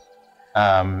shield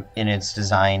in its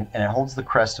design, and it holds the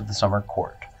crest of the Summer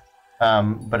Court.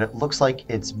 But it looks like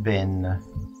it's been,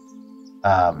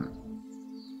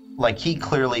 like he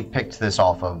clearly picked this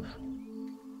off of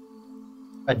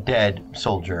a dead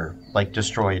soldier, like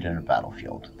destroyed in a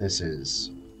battlefield. This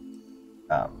is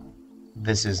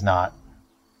not.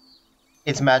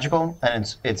 It's magical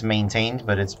and it's maintained,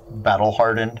 but it's battle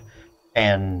hardened,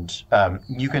 and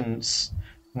you can,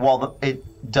 while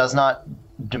it does not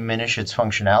diminish its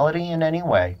functionality in any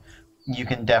way, you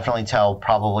can definitely tell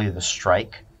probably the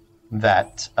strike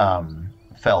that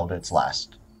felled its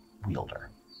last wielder.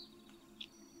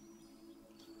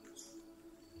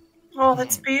 Oh,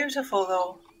 that's beautiful,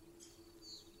 though.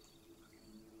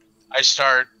 I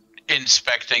start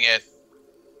inspecting it,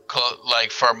 like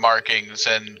for markings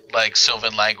and like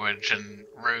Sylvan language and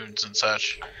runes and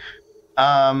such.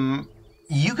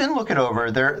 You can look it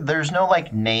over. There's no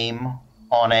like name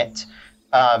on it.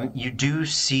 You do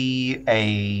see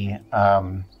a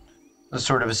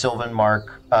sort of a Sylvan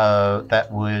mark that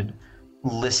would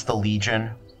list the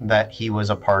legion that he was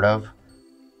a part of,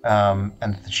 and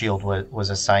the shield was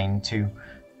assigned to.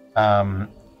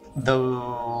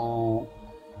 Though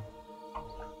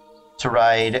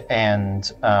Saride and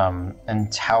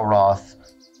Tauroth,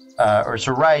 or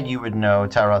Saride you would know,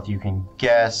 Tauroth you can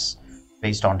guess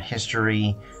based on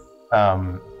history.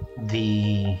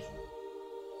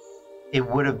 It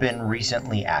would have been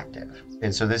recently active.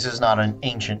 And so this is not an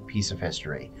ancient piece of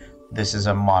history. This is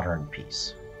a modern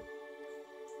piece.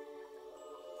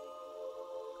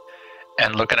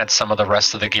 And looking at some of the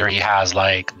rest of the gear he has,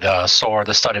 like the sword,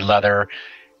 the studded leather,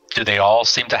 do they all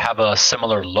seem to have a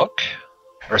similar look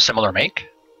or similar make?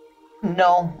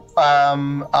 No.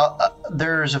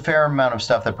 There's a fair amount of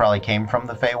stuff that probably came from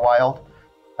the Feywild.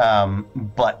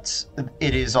 But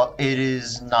it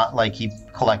is not like he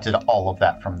collected all of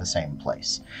that from the same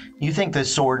place. You think the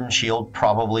sword and shield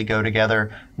probably go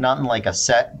together, not in like a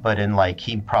set, but in like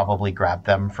he probably grabbed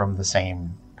them from the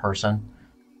same person.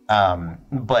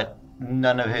 But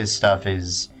none of his stuff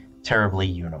is terribly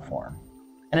uniform.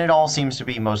 And it all seems to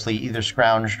be mostly either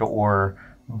scrounged or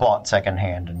bought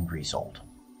secondhand and resold.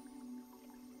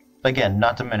 Again,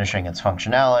 not diminishing its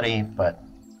functionality, but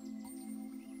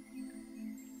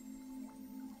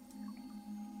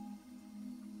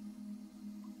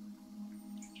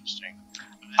Interesting.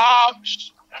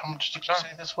 How much did you say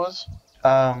this was?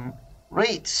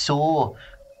 Right, so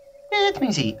let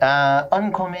me see.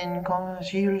 Uncommon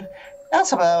shield.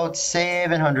 That's about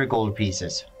 700 gold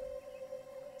pieces.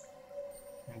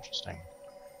 Interesting.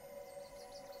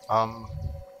 I'm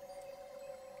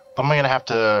gonna have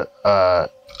to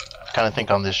kind of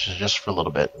think on this just for a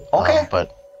little bit. Okay.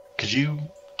 But could you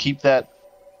keep that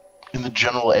in the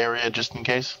general area just in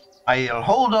case? I'll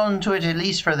hold on to it at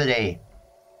least for the day.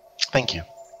 Thank you.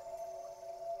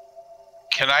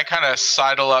 Can I kind of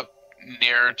sidle up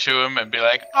near to him and be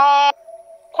like,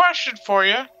 question for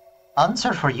you.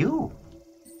 Answer for you.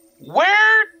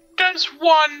 Where does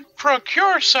one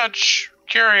procure such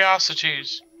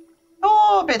curiosities?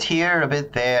 Oh, a bit here, a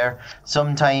bit there.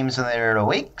 Sometimes when they're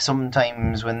awake,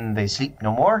 sometimes when they sleep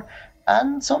no more,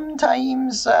 and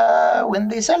sometimes when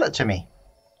they sell it to me.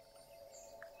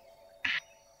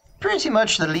 Pretty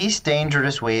much the least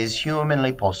dangerous ways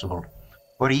humanly possible.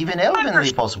 Or even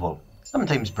elvenly possible.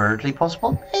 Sometimes birdly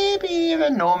possible. Maybe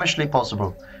even gnomishly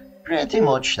possible. Pretty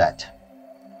much that.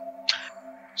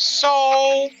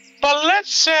 So, but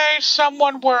let's say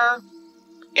someone were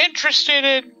interested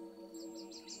in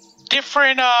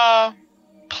different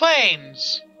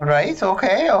planes. Right,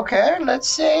 okay, let's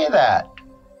say that.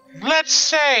 Let's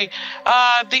say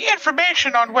the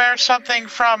information on where something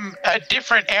from a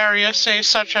different area, say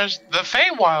such as the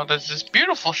Feywild, is this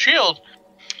beautiful shield,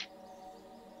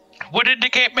 would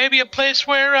indicate maybe a place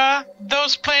where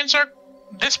those planes are,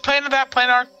 this plane and that plane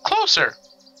are closer.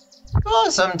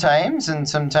 Well, sometimes, and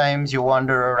sometimes you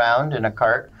wander around in a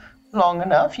cart long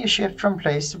enough, you shift from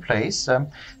place to place.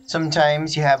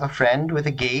 Sometimes you have a friend with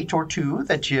a gate or two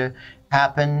that you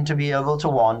happen to be able to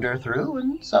wander through,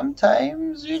 and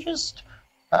sometimes you just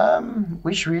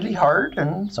wish really hard,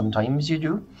 and sometimes you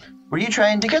do. Were you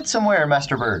trying to get somewhere,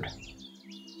 Master Bird?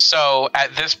 So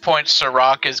at this point,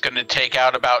 Sirach is going to take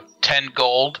out about 10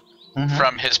 gold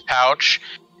from his pouch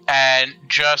and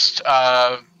just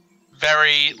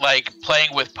very like playing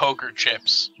with poker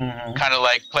chips, kind of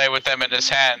like play with them in his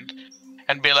hand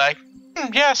and be like,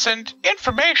 yes, and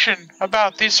information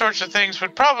about these sorts of things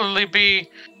would probably be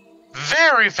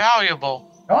very valuable.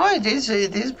 Oh, it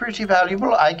is pretty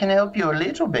valuable. I can help you a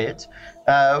little bit.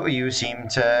 You seem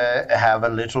to have a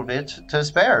little bit to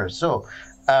spare. So,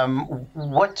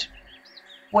 what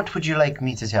would you like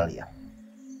me to tell you?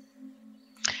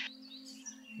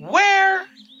 Where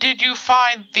did you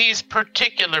find these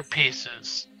particular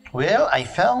pieces? Well, I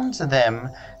found them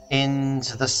in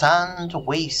the sand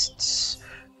wastes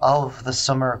of the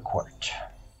Summer Court.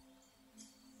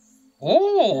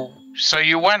 Ooh, so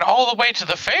you went all the way to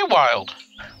the Feywild.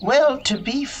 Well, to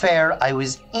be fair, I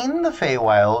was in the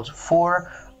Feywild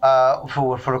for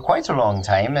quite a long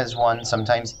time, as one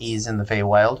sometimes is in the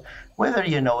Feywild, whether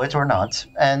you know it or not.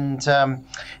 And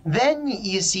then,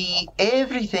 you see,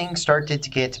 everything started to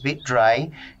get a bit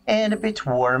dry and a bit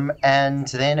warm and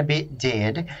then a bit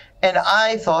dead. And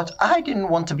I thought I didn't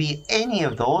want to be any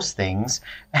of those things.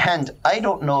 And I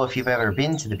don't know if you've ever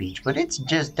been to the beach, but it's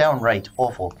just downright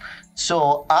awful.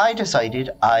 So I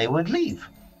decided I would leave.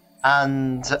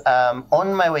 And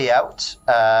on my way out,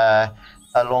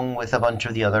 along with a bunch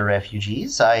of the other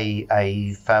refugees,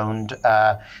 I found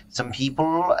some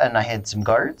people, and I had some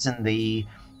guards, and they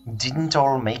didn't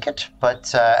all make it.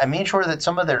 But I made sure that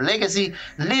some of their legacy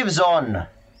lives on.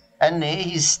 And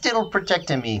he's still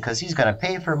protecting me, because he's going to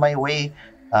pay for my way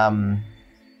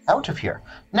out of here.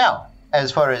 Now,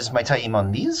 as far as my time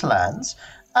on these lands,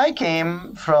 I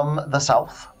came from the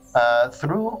south,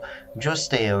 through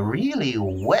just a really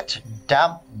wet,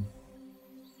 damp,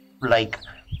 like,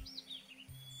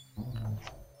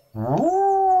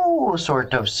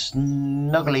 sort of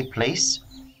snuggly place.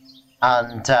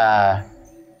 And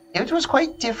it was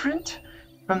quite different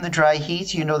from the dry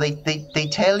heat. You know, they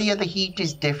tell you the heat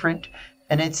is different,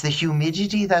 and it's the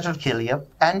humidity that'll kill you,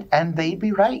 and they'd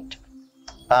be right.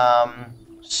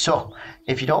 So,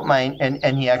 if you don't mind,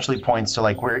 and he actually points to,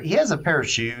 like, where he has a pair of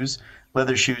shoes,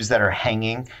 leather shoes that are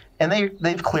hanging, and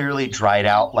they've clearly dried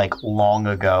out, like, long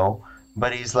ago.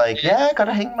 But he's like, yeah, I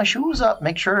gotta hang my shoes up,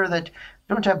 make sure that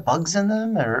don't have bugs in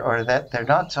them, or that they're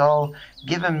not all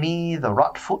giving me the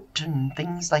rot foot and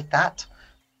things like that.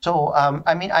 So,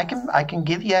 I mean, I can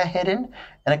give you a head-in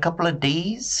a couple of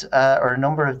days, or a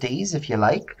number of days if you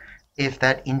like, if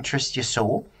that interests you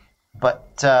so.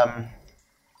 But,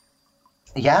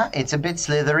 yeah, it's a bit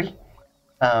slithery,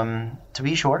 to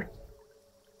be sure.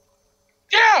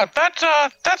 Yeah,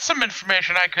 that's some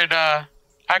information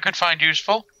I could find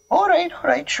useful. All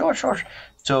right, sure.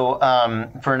 So,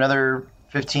 for another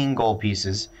 15 gold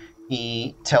pieces,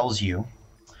 he tells you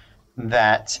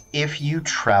that if you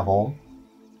travel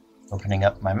Opening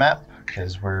up my map,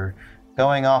 because we're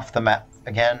going off the map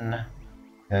again.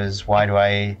 Because why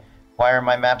are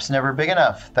my maps never big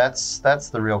enough? That's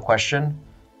the real question.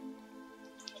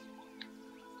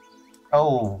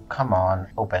 Oh, come on,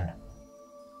 open.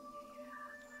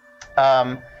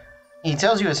 He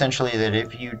tells you essentially that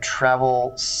if you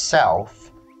travel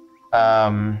south,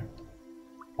 no,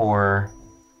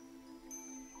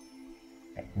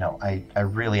 I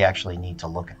really actually need to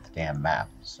look at the damn map,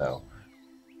 so...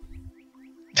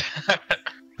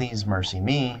 Please mercy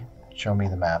me. Show me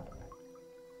the map.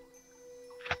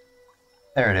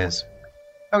 There it is.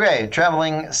 Okay,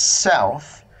 traveling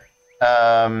south,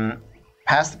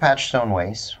 past the Patchstone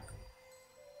Waste.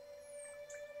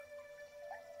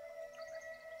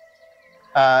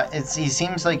 He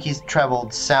seems like he's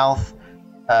traveled south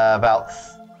about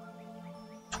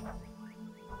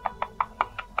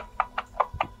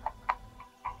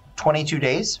 22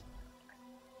 days.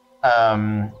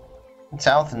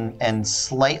 South and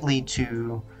slightly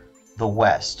to the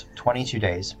west, 22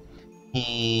 days.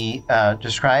 He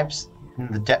describes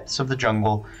in the depths of the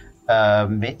jungle,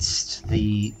 amidst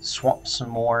the swamps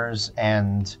and moors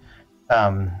and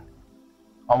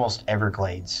almost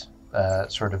Everglades,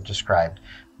 sort of described,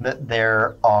 that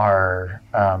there are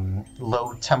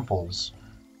low temples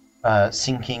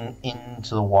sinking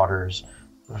into the waters,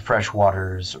 the fresh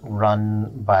waters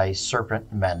run by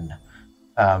serpent men.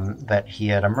 That he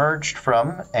had emerged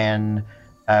from, and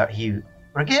he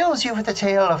regales you with a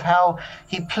tale of how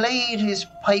he played his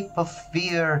pipe of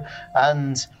fear,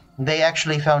 and they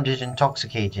actually found it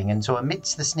intoxicating, and so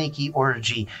amidst the snaky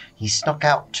orgy, he snuck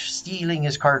out, stealing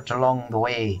his cart along the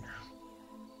way.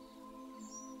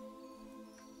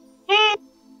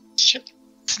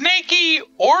 Snaky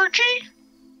orgy?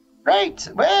 Right,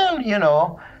 well, you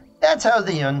know, that's how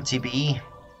the yunty be.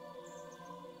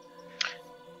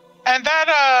 And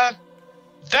that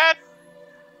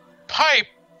pipe,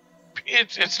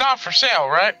 it's not for sale,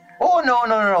 right? Oh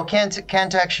no!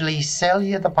 Can't actually sell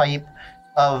you the pipe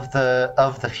of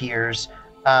the fears.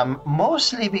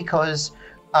 Mostly because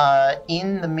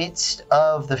in the midst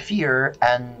of the fear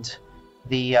and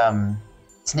the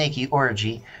snaky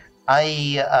orgy,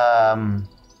 I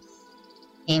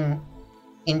in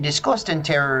disgust and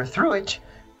terror threw it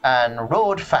and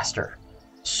rode faster.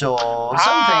 So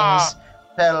some things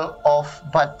fell off,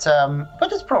 but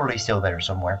it's probably still there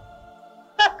somewhere.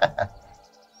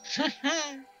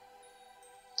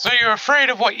 So you're afraid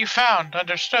of what you found,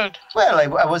 understood? Well,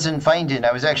 I wasn't finding,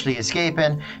 I was actually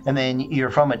escaping, and then you're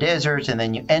from a desert, and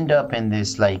then you end up in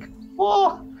this,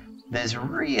 this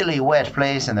really wet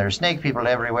place, and there's snake people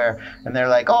everywhere, and they're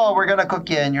like, oh, we're gonna cook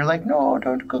you, and you're like, no,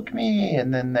 don't cook me,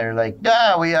 and then they're like,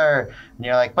 we are, and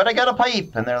you're like, but I got a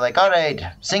pipe, and they're like, all right,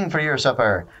 sing for your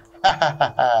supper.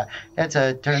 That's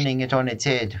turning it on its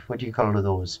head. What do you call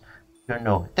those? Don't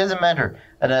know. It doesn't matter.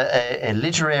 A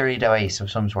literary device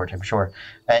of some sort, I'm sure.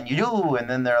 And you do, and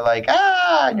then they're like,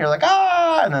 and you're like,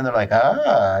 and then they're like,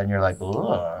 and you're like,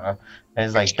 and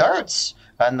it's like darts,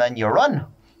 and then you run.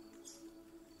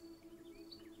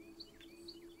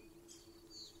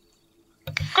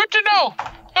 Good to know.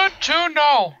 Good to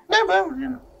know.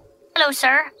 Hello,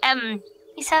 sir.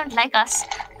 You sound like us.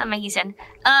 I'm Maggie-san.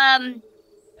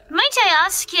 Might I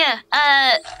ask you,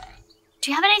 do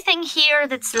you have anything here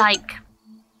that's like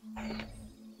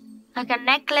a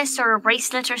necklace or a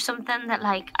bracelet or something that,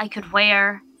 I could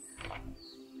wear?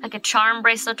 Like a charm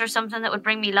bracelet or something that would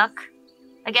bring me luck?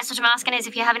 I guess what I'm asking is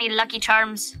if you have any lucky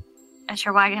charms at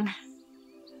your wagon.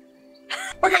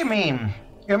 What do you mean?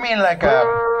 You mean like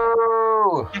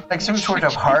some sort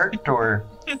of heart or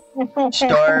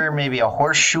star, maybe a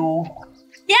horseshoe?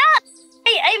 Yeah!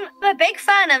 I'm a big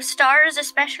fan of stars,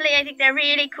 especially. I think they're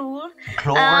really cool.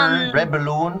 Clover, red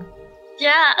balloon.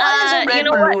 Yeah, why is a red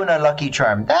balloon a lucky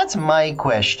charm? That's my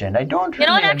question. I don't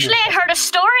really actually, I heard a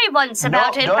story once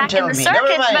about it back in the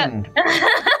circuit. Never mind.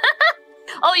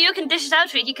 Oh, you can dish it out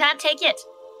to me. You can't take it.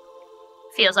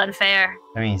 Feels unfair.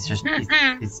 I mean, it's just,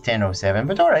 it's 10:07,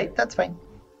 but all right, that's fine.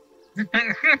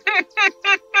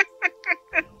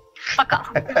 Fuck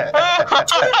off.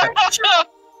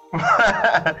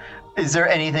 Is there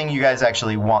anything you guys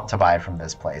actually want to buy from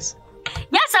this place?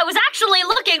 Yes, I was actually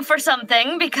looking for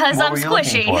something because what I'm were you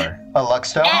squishy. Looking for? A luck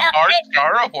stone?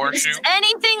 A horseshoe?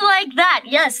 Anything like that,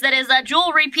 yes, that is a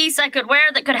jewelry piece I could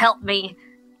wear that could help me.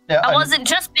 Yeah, I wasn't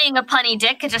just being a punny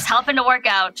dick, it just happened to work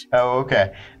out. Oh,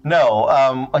 okay.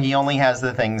 No, he only has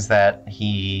the things that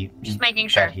he... Just making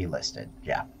sure. That he listed,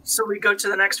 yeah. So we go to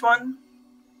the next one?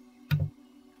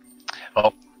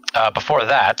 Well, before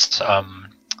that,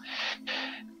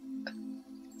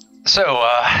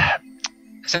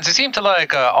 since you seem to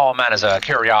like all manners of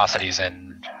curiosities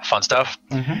and fun stuff,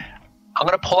 I'm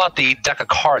going to pull out the deck of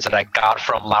cards that I got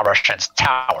from La Rochen's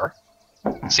tower.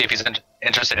 See if he's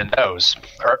interested in those.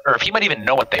 Or if he might even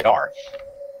know what they are.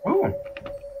 Ooh.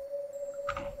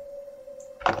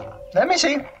 Let me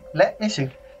see.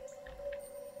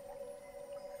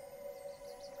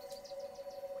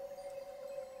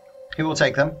 He will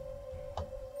take them.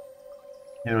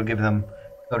 He will give them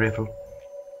a riffle.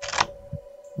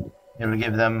 He will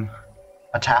give them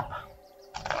a tap.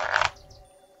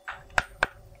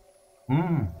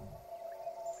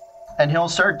 And he'll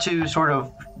start to sort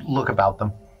of look about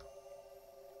them.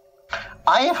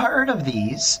 I have heard of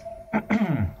these.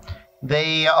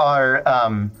 They are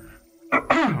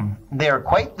they are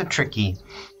quite the tricky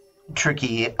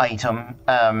item.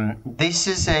 This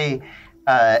is a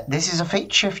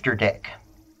fate shifter deck.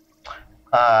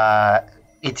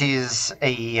 It is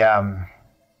a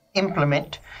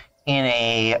implement in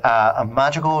a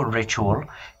magical ritual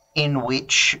in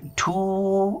which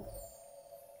two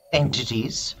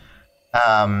entities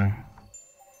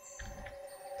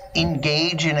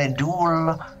engage in a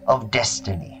duel of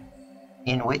destiny,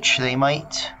 in which they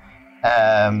might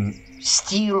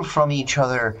steal from each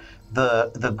other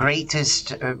the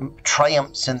greatest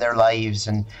triumphs in their lives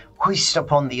and hoist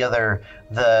upon the other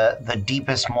the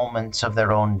deepest moments of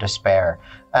their own despair.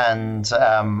 And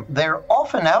they're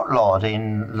often outlawed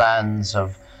in lands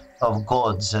of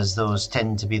gods, as those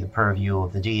tend to be the purview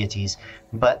of the deities.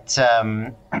 But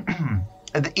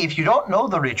if you don't know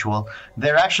the ritual,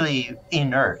 they're actually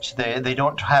inert. They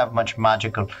don't have much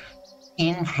magical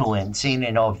influence in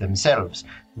and of themselves.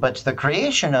 But the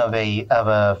creation of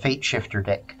a fate shifter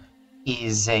deck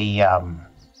is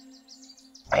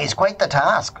quite the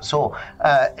task. So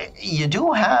you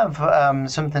do have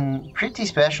something pretty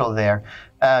special there.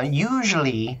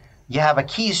 Usually you have a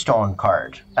keystone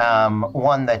card,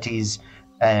 one that is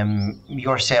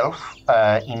yourself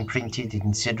imprinted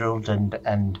and sigiled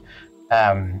and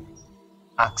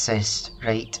accessed,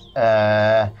 right?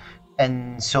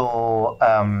 And so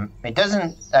it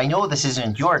doesn't. I know this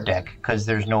isn't your deck because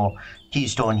there's no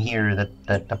keystone here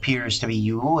that appears to be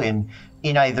you in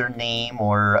either name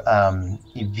or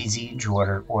visage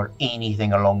or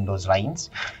anything along those lines.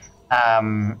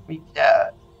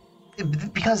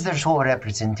 Because they're so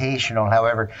representational,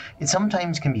 however, it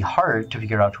sometimes can be hard to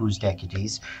figure out whose deck it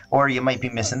is, or you might be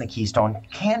missing the keystone.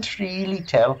 Can't really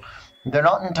tell. They're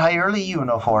not entirely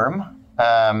uniform,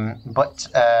 but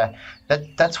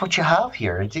that's what you have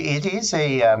here. It is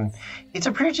it's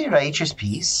a pretty righteous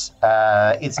piece.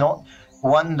 It's not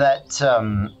one that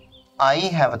I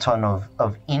have a ton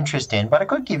of interest in, but I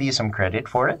could give you some credit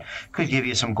for it. Could give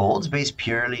you some golds based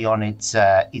purely on its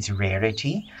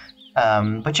rarity.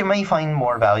 But you may find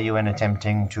more value in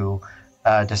attempting to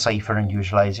decipher and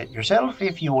utilize it yourself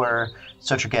if you were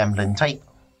such a gambling type.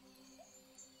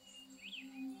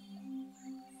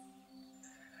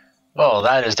 Well,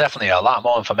 that is definitely a lot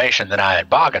more information than I had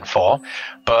bargained for,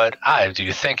 but I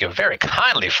do thank you very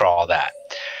kindly for all that.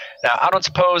 Now, I don't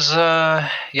suppose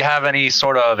you have any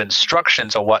sort of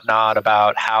instructions or whatnot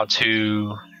about how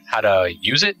to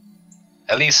use it,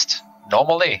 at least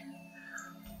normally.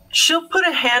 She'll put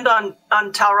a hand on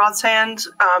Talrod's hand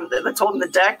that's holding the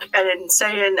deck and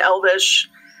say in Elvish,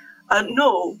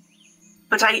 no,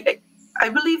 but I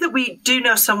believe that we do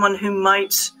know someone who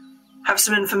might have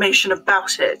some information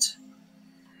about it.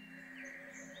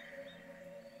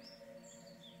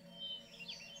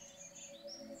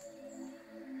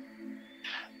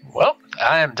 Well,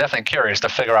 I am definitely curious to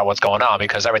figure out what's going on,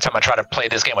 because every time I try to play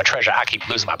this game of treasure, I keep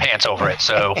losing my pants over it,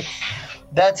 so...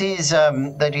 That is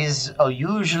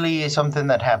usually something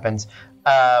that happens.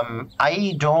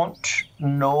 I don't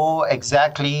know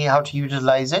exactly how to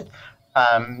utilize it.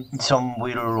 Some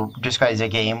will disguise a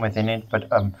game within it, but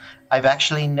I've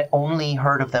actually only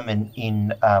heard of them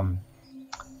in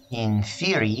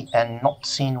theory and not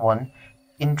seen one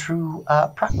in true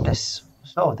practice.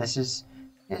 So this is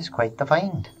quite the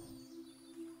find.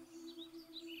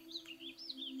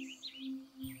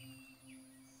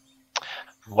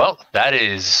 Well, that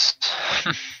is,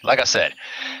 like I said,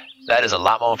 that is a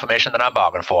lot more information than I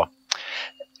bargained for.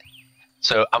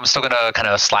 So I'm still going to kind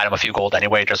of slide him a few gold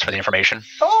anyway, just for the information.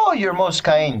 Oh, you're most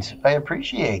kind. I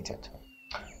appreciate it.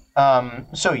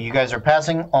 So you guys are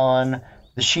passing on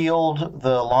the shield,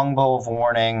 the longbow of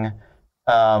warning,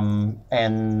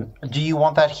 and do you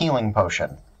want that healing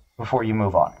potion before you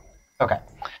move on? Okay.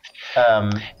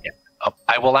 Yeah.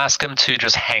 I will ask him to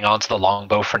just hang on to the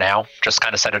longbow for now. Just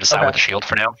kind of set it aside with the shield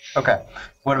for now. Okay.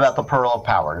 What about the Pearl of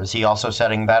Power? Is he also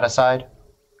setting that aside?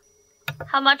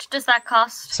 How much does that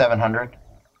cost? 700.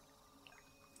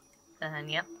 Then,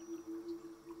 yep.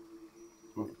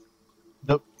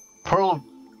 The Pearl of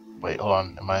Wait, hold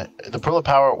on. The Pearl of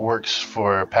Power works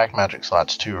for pack magic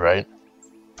slots too, right?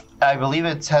 I believe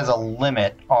it has a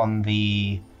limit on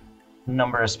the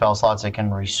number of spell slots it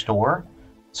can restore.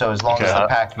 So as long as the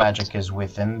packed magic is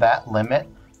within that limit,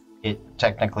 it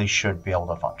technically should be able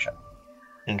to function.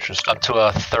 Interesting. Up to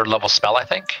a 3rd level spell, I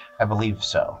think. I believe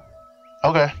so.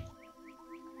 Okay.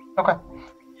 Okay.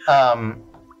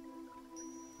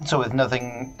 So with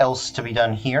nothing else to be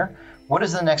done here, what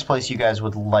is the next place you guys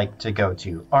would like to go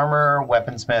to? Armor,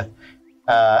 weaponsmith,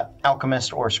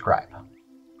 alchemist, or scribe?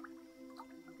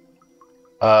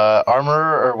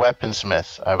 Armor or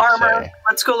weaponsmith, I would Armor. say.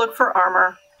 Let's go look for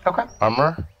armor. Okay.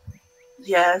 Armor?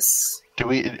 Yes.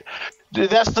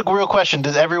 That's the real question.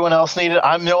 Does everyone else need it?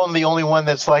 I'm the only one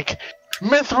that's like,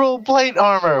 mithril plate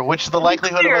armor, which the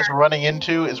likelihood of us running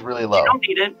into is really low. You don't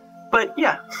need it, but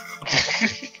yeah.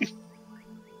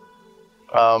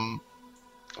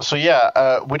 So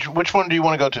yeah, which one do you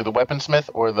want to go to? The weaponsmith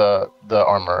or the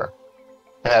armorer?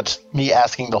 And that's me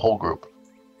asking the whole group.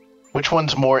 Which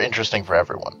one's more interesting for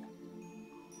everyone?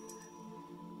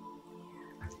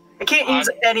 I can't use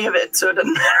any of it, so it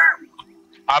doesn't matter.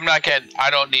 I'm not getting. I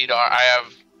don't need. I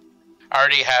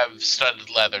already have studded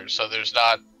leather, so there's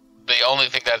not. The only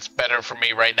thing that's better for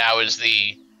me right now is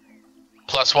the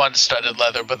 +1 studded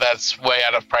leather, but that's way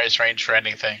out of price range for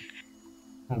anything.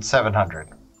 And 700.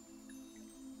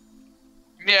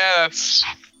 Yeah, that's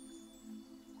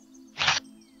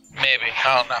maybe.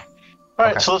 I don't know. All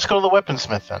right, Okay. so let's go to the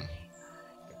weaponsmith then.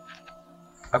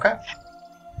 Okay.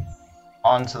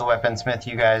 On to the weaponsmith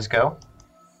you guys go.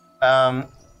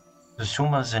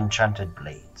 Suma's Enchanted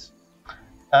Blades.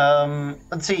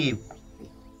 Let's see.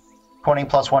 20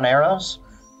 +1 arrows.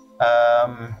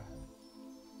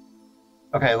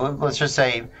 Okay, let's just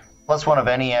say +1 of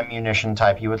any ammunition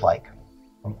type you would like.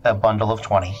 A bundle of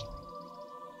 20.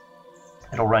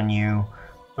 It'll run you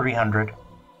 300.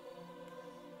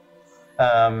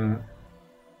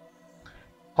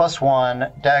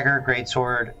 +1, dagger,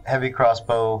 greatsword, heavy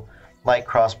crossbow, light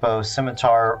crossbow,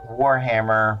 scimitar,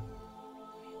 warhammer.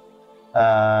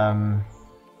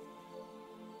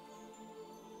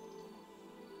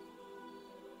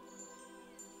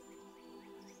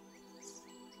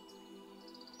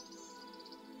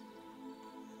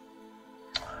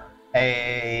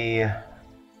 A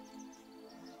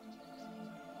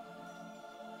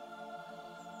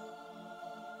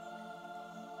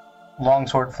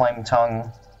longsword, flame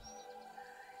tongue,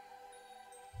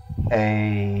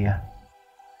 a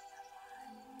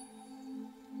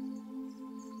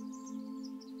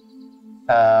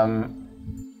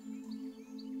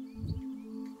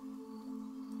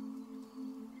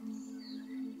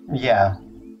yeah.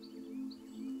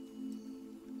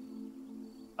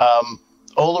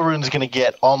 Olarune's gonna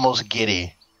get almost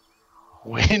giddy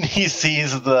when he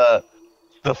sees the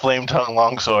flame tongue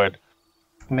longsword.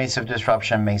 Mace of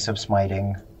Disruption, Mace of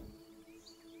Smiting.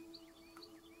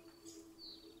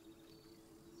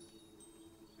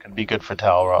 Can be good for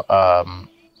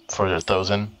for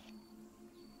Thozen.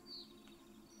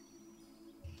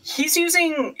 He's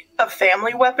using a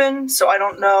family weapon, so I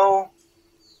don't know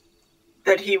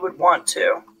that he would want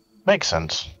to. Makes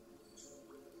sense.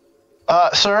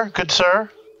 Sir, good sir.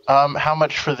 How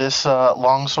much for this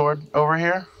longsword over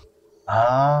here?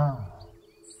 Ah,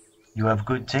 you have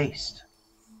good taste.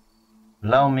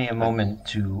 Allow me a moment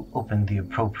to open the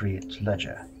appropriate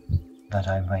ledger, that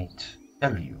I might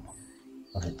tell you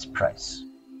of its price.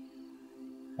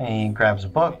 And he grabs a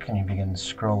book and he begins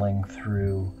scrolling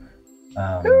through.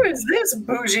 Who is this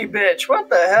bougie bitch? What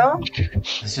the hell?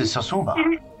 This is Sasuma.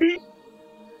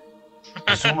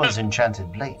 Sasuma's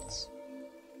Enchanted Blades.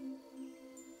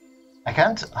 I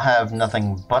can't have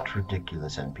nothing but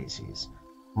ridiculous NPCs.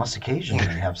 Must occasionally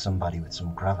have somebody with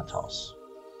some gravitas.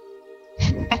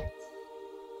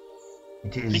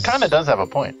 It is. He kind of does have a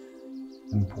point.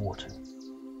 Important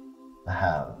to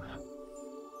have.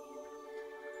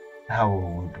 How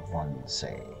would one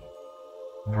say?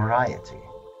 Variety.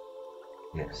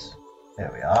 Yes, there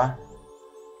we are.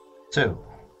 So,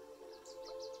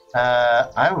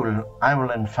 I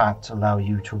will in fact allow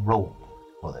you to roll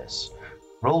for this.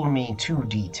 Roll me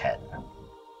 2d10.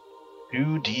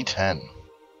 2d10.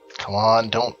 Come on,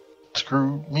 don't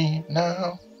screw me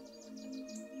now.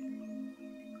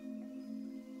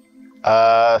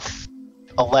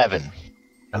 11.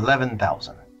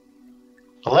 11,000.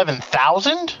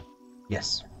 11,000?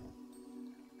 Yes.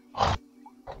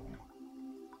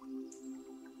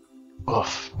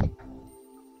 Oof.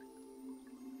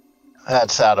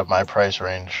 That's out of my price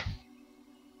range.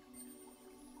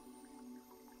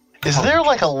 Is there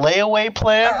like a layaway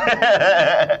plan?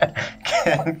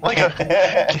 Can I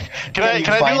do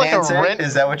like a rent?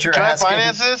 Is that what you're asking? Can I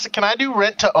finance this? Can I do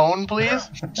rent to own, please?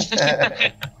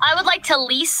 I would like to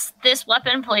lease this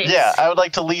weapon, please. Yeah, I would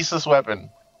like to lease this weapon.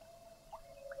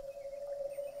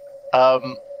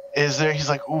 Is there? He's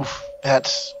like, oof,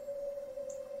 that's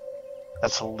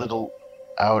a little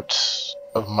out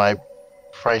of my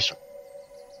price.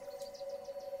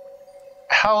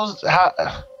 How?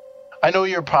 I know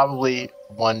you're probably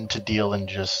one to deal in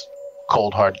just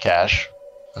cold hard cash.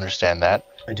 Understand that.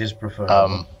 It is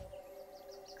preferable.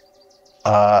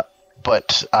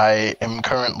 But I'm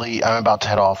about to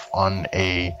head off on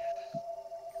a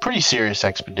pretty serious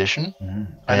expedition.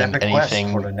 An and epic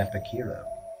anything quest for an epic hero.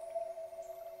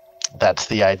 That's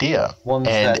the idea. Ones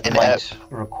that might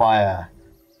require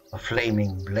a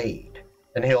flaming blade.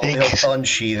 And he'll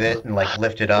unsheath it and like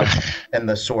lift it up, and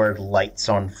the sword lights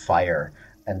on fire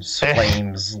and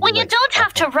flames. Well, you don't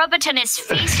have to rub it in his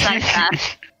face like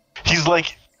that. He's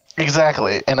like,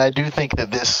 exactly. And I do think that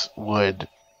this would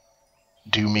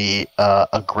do me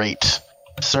a great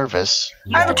service.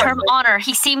 Use the term honor.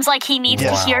 He seems like he needs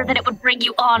to hear that it would bring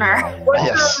you honor.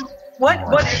 Yes. What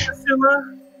is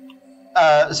Asuma?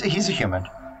 So he's a human.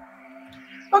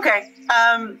 Okay.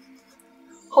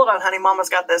 Hold on, honey. Mama's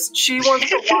got this. She wants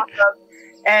to walk up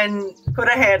and put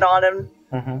a hand on him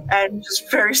and just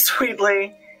very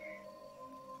sweetly,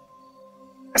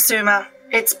 Asuma,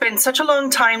 it's been such a long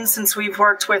time since we've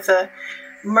worked with a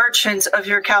merchant of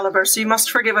your caliber, so you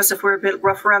must forgive us if we're a bit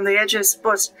rough around the edges,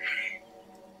 but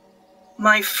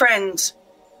my friend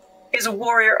is a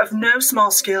warrior of no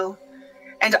small skill,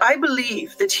 and I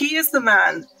believe that he is the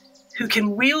man who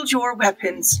can wield your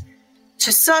weapons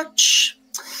to such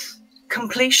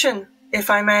completion, if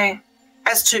I may,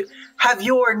 as to have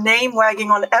your name wagging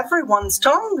on everyone's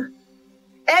tongue.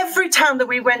 Every town that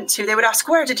we went to, they would ask,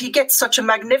 where did he get such a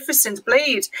magnificent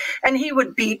blade? And he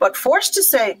would be but forced to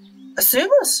say,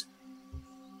 Asuma's.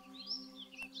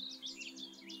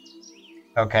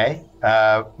 Okay.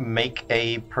 Make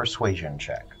a persuasion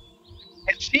check.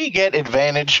 Can she get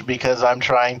advantage because I'm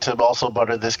trying to also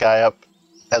butter this guy up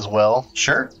as well?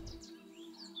 Sure.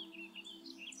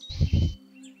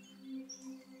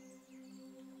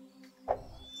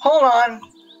 Hold on.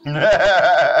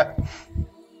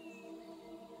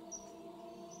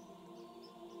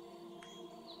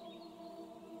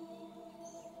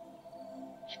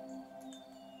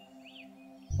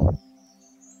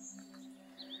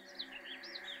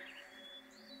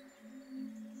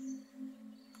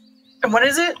 And what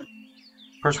is it?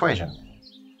 Persuasion.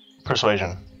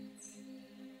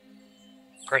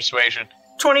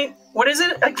 20. What is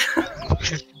it?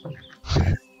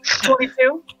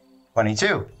 22.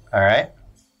 22. All right.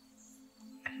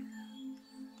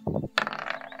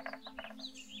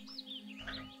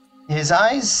 His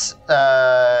eyes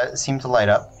seem to light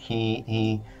up.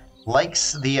 He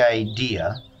likes the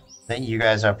idea that you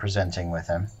guys are presenting with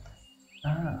him.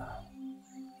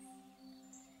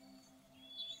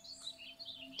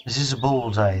 This is a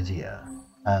bold idea,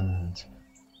 and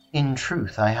in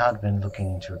truth, I had been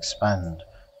looking to expand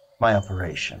my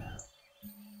operation.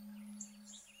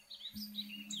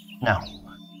 Now,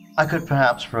 I could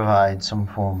perhaps provide some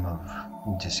form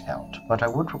of discount, but I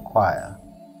would require,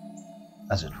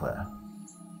 as it were,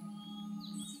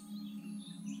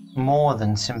 more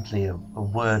than simply a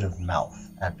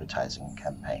word-of-mouth advertising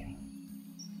campaign.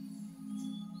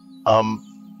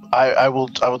 I will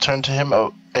turn to him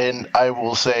and I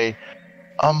will say,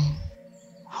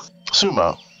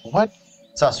 Suma, what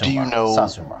Sasuma, do you know?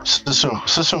 Sasuma.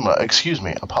 Sasuma, excuse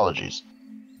me, apologies.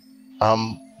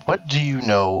 What do you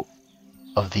know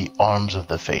of the arms of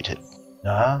the fated?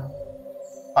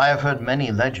 I have heard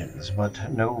many legends, but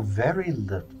know very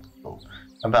little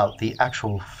about the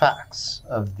actual facts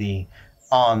of the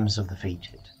arms of the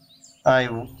fated.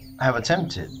 I have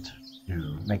attempted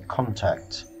to make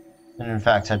contact, and in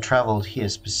fact had traveled here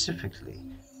specifically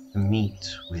to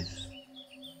meet with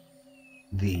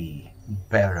the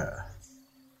bearer,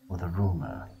 or the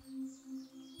rumor,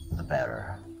 the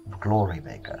bearer of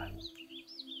Glorymaker.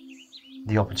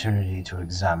 The opportunity to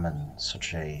examine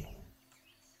such a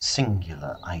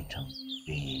singular item would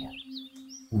be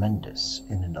tremendous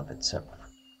in and of itself.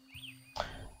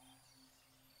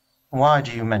 Why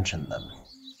do you mention them?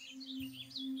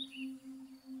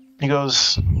 He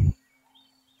goes,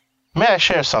 may I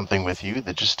share something with you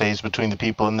that just stays between the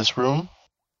people in this room?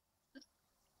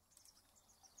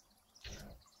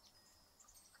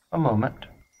 A moment,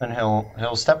 and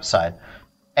he'll step aside.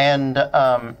 And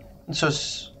so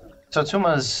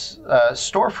Satsuma's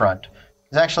storefront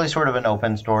is actually sort of an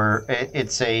open store.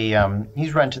 It's a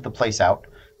he's rented the place out,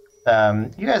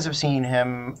 You guys have seen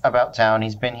him about town.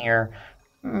 He's been here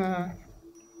a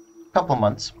couple of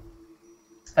months.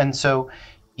 And so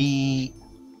he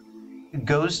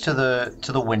goes to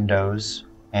the windows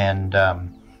and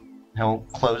he'll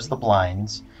close the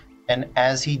blinds. And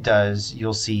as he does,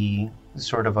 you'll see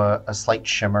sort of a slight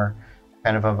shimmer,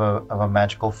 kind of a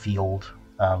magical field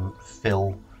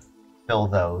fill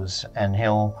those. And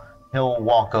he'll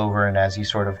walk over, and as he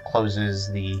sort of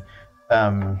closes the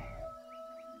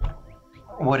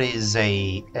what is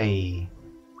a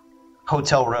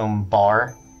hotel room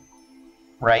bar,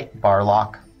 right? Bar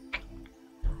lock.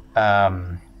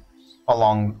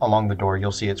 Along the door,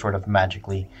 you'll see it sort of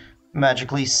magically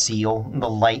seal. The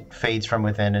light fades from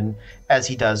within, and as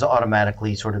he does,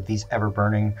 automatically sort of these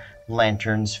ever-burning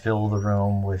lanterns fill the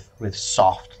room with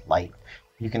soft light.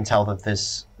 You can tell that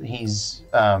he's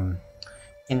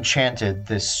enchanted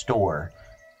this store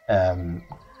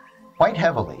quite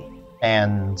heavily,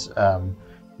 and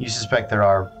you suspect there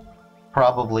are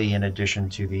probably, in addition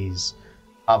to these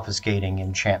obfuscating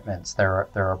enchantments, there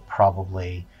are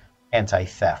probably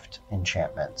anti-theft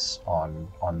enchantments on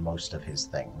most of his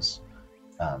things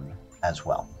as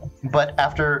well. But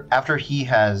after he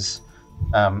has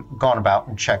gone about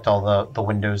and checked all the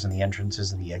windows and the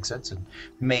entrances and the exits and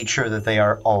made sure that they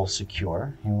are all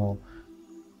secure, he will...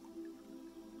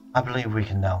 I believe we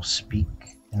can now speak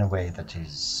in a way that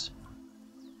is...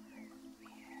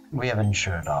 We have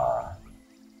ensured our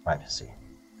privacy.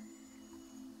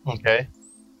 Okay.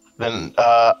 Then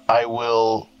I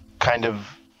will kind of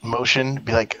motion,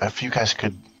 be like, if you guys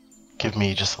could give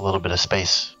me just a little bit of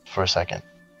space for a second.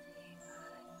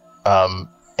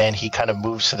 And he kind of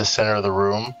moves to the center of the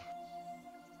room.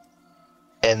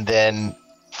 And then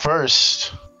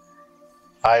first,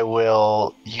 I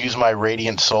will use my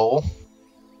Radiant Soul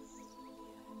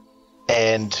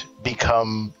and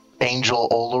become Angel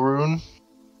Olaroon.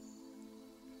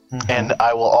 Mm-hmm. And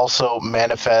I will also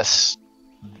manifest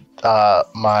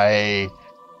my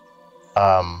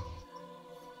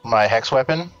hex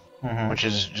weapon, which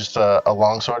is just a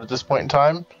longsword at this point in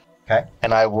time. Okay.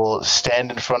 And I will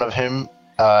stand in front of him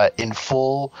in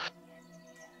full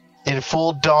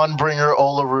Dawnbringer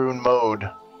Olaroon mode.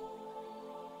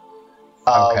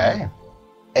 Okay.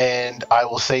 And I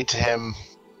will say to him,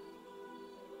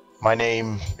 my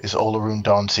name is Olaroon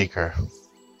Dawnseeker.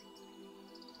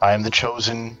 I am the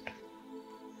chosen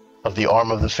of the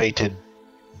arm of the fated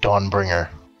Dawnbringer.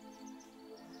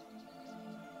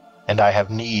 And I have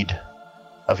need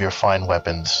of your fine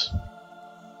weapons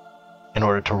in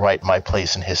order to right my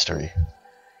place in history.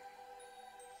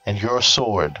 And your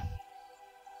sword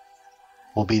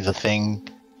will be the thing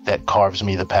that carves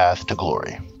me the path to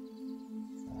glory.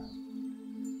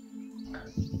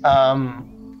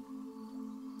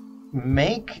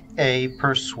 Make a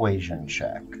persuasion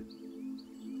check.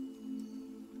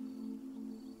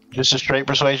 Just a straight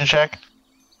persuasion check?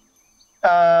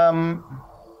 Go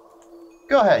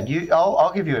ahead.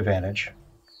 I'll give you advantage.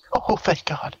 Oh, thank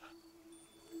God.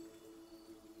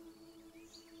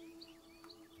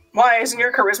 Why isn't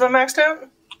your charisma maxed out?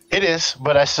 It is,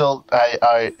 but I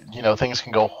things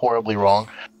can go horribly wrong.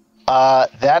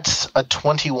 That's a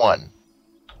 21.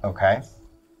 Okay.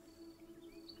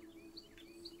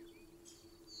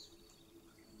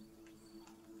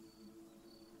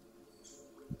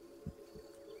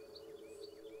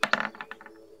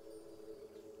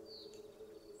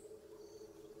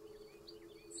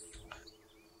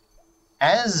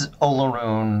 As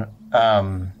Olaroon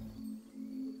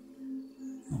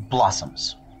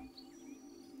blossoms,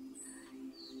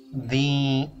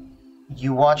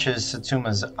 you watch as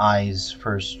Satsuma's eyes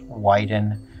first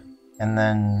widen and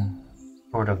then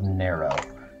sort of narrow.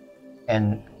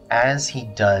 And as he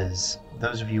does,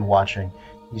 those of you watching,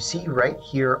 you see right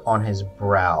here on his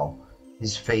brow,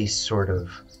 his face sort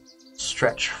of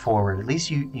stretch forward. At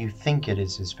least you think it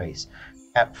is his face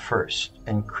at first,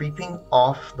 and creeping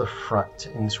off the front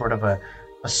in sort of a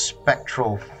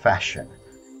spectral fashion.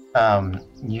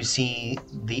 You see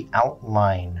the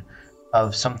outline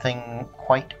of something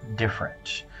quite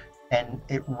different, and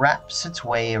it wraps its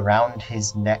way around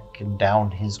his neck and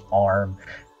down his arm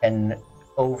and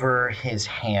over his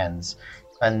hands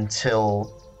and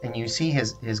you see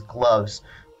his gloves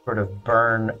sort of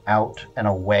burn out and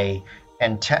away,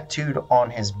 and tattooed on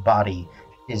his body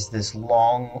is this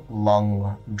long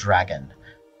lung dragon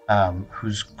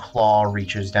whose claw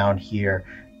reaches down here,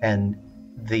 and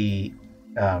the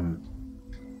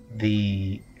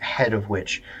head of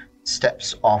which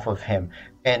steps off of him,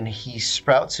 and he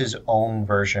sprouts his own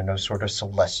version of sort of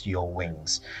celestial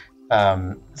wings,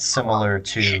 similar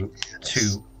to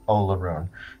Olaroon.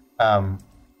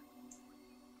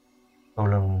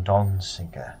 Olaroon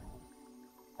Dawnseeker.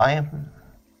 I am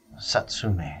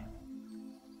Satsumi,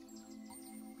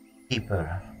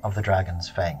 keeper of the dragon's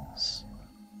fangs.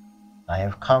 I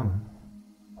have come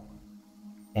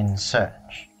in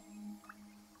search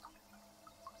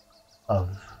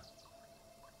of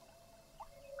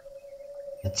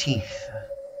the teeth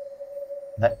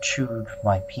that chewed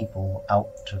my people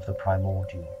out of the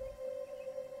primordial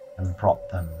and brought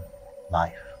them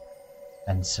life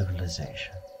and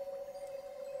civilization.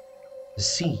 To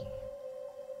see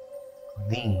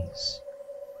these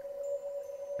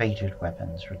fated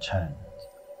weapons returned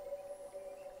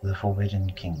to the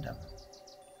Forbidden Kingdom,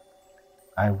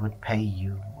 I would pay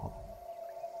you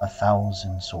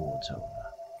 1,000 swords over.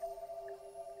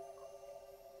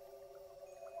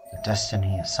 But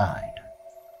destiny aside,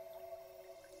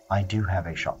 I do have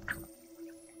a shop to run.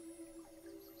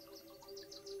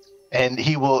 And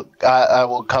he will. I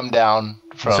will come down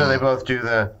from. So they both do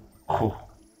the. Whew.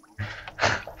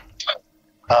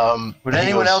 Would he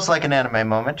anyone goes- else like an anime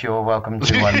moment? You're welcome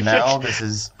to one now. This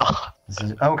is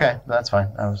okay. That's fine.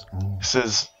 He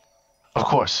says, "Of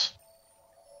course."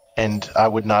 And I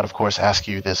would not, of course, ask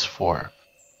you this for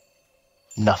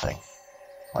nothing.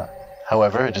 What?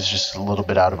 However, it is just a little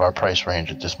bit out of our price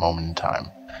range at this moment in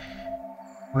time.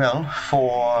 Well,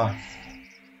 for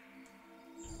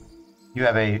you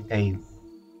have a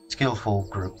skillful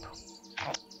group.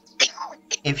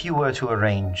 If you were to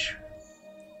arrange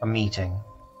a meeting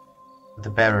with the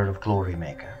Bearer of Glory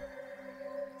Maker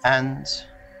and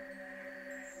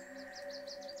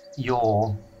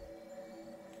your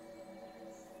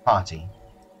party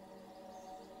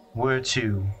were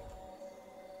to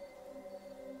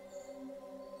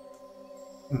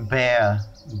bear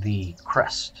the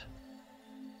crest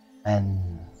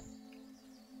and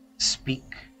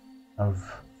speak of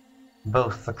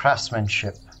both the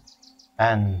craftsmanship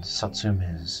and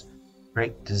Satsumi's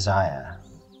great desire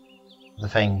for the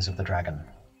fangs of the dragon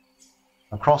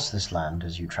across this land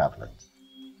as you travel it,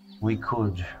 we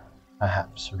could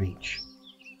perhaps reach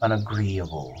an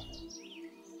agreeable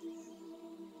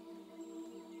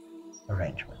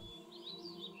arrangement.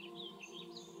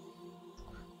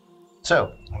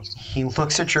 So, he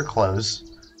looks at your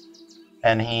clothes,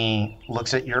 and he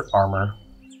looks at your armor,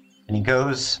 and he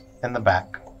goes in the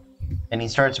back, and he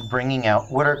starts bringing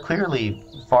out what are clearly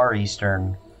Far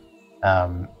Eastern,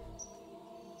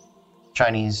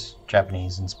 Chinese,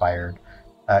 Japanese inspired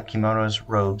kimonos,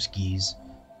 robes, gis,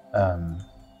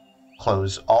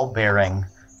 clothes, all bearing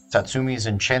Satsumi's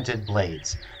enchanted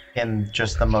blades in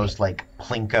just the most like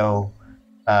plinko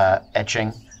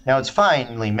etching. Now it's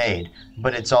finely made,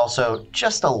 but it's also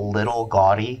just a little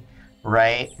gaudy,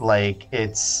 right? Like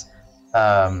it's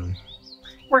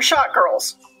We're shot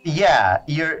girls. yeah,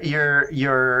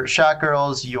 your shot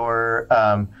girls, your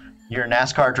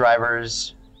NASCAR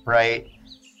drivers, right?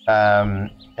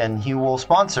 And he will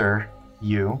sponsor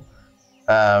you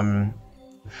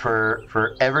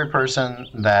for every person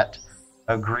that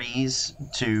agrees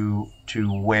to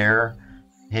wear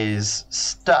his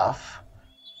stuff.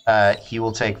 He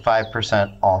will take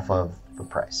 5% off of the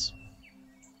price.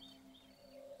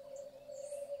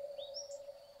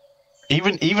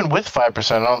 Even with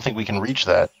 5%, I don't think we can reach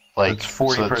that. Like It's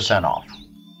 40% off.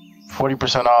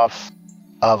 40% off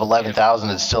of 11,000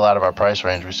 is still out of our price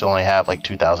range. We still only have like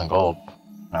 2,000 gold.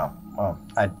 No, well,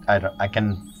 I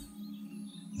can.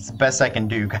 It's the best I can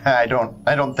do. I don't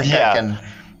think Yeah. I can.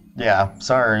 Yeah,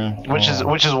 sorry. Which is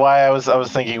why I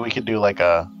was thinking we could do like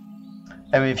a.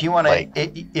 I mean, if you want to, like-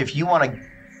 if you want to,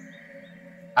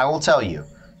 I will tell you,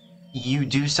 you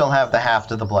do still have the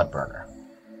haft of the blood burner,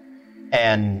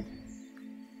 and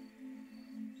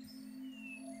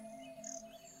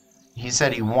he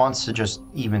said he wants to just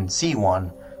even see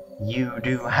one. You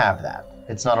do have that.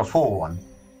 It's not a full one,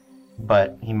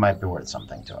 but he might be worth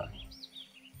something to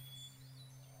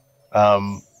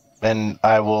him. And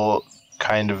I will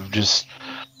kind of just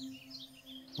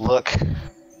look.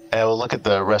 I will look at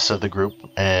the rest of the group,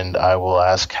 and I will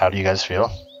ask, "How do you guys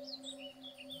feel?"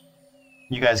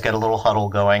 You guys get a little huddle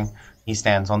going. He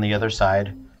stands on the other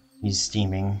side. He's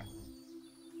steaming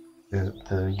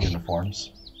the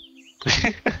uniforms.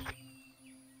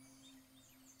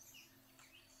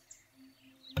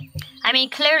 I mean,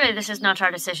 clearly this is not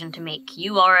our decision to make.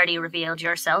 You already revealed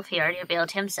yourself. He already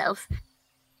revealed himself.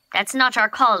 That's not our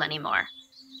call anymore.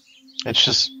 It's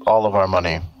just all of our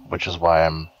money, which is why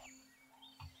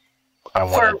I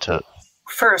wanted to.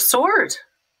 For a sword.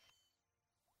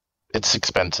 It's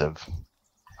expensive.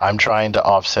 I'm trying to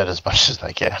offset as much as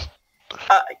I can.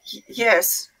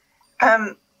 Yes.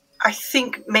 I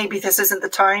think maybe this isn't the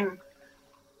time.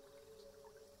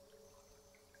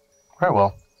 Very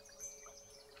well.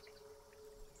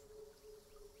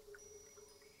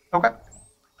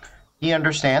 he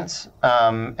understands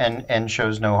and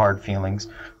shows no hard feelings,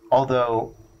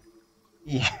 although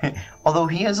he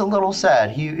is a little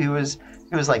sad. He was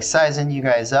like sizing you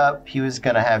guys up. He was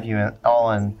gonna have you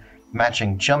all in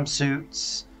matching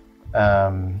jumpsuits,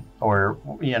 or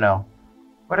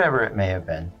whatever it may have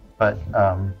been. But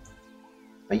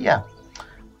yeah.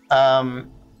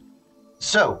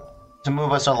 So to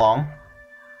move us along,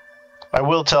 I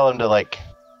will tell him to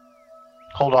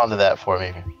hold on to that for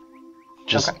me.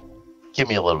 Just give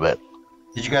me a little bit.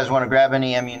 Did you guys want to grab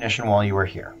any ammunition while you were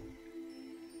here?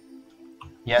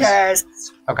 Yes. Yes.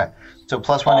 Okay. So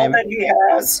 +1 All that he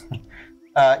has.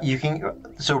 you can.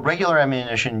 So regular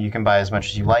ammunition you can buy as much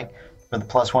as you like. For the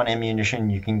 +1 ammunition,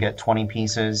 you can get 20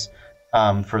 pieces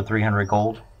for 300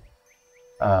 gold.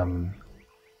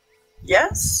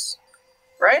 Yes.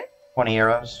 Right? 20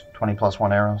 arrows. 20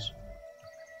 +1 arrows.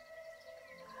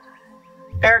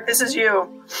 Eric, this is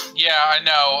you. Yeah, I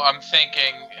know. I'm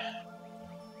thinking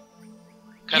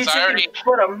because I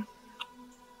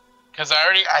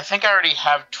think I already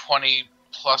have 20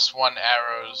 +1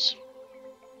 arrows.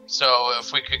 So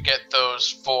if we could get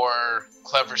those for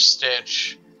Clever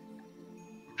Stitch,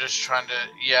 I'm just trying to.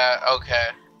 Yeah.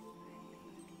 Okay.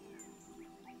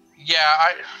 Yeah.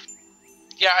 I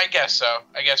guess so.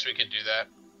 I guess we could do that.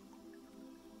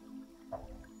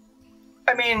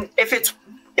 I mean, if it's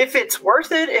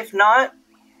worth it. If not,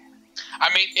 I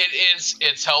mean,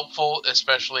 it's helpful,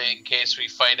 especially in case we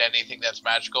fight anything that's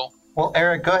magical. Well,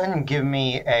 Eric, go ahead and give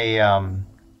me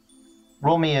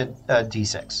roll me a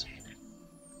d6.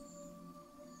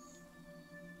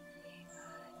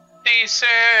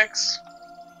 D6.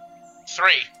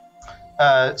 3.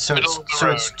 So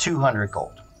it's 200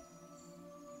 gold.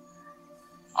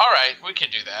 All right, we can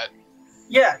do that.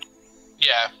 yeah.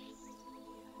 Yeah.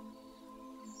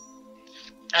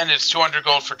 And it's 200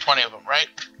 gold for 20 of them, right?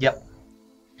 Yep.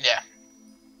 Yeah.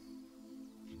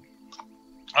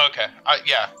 Okay.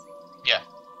 Yeah.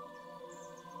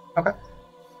 Okay.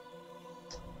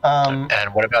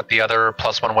 And what about the other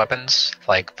 +1 weapons,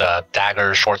 like the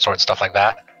dagger, short sword, stuff like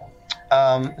that?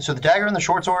 So the dagger and the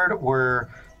short sword were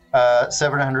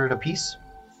 700 apiece.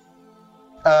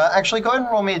 Actually, go ahead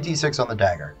and roll me a d6 on the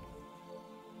dagger.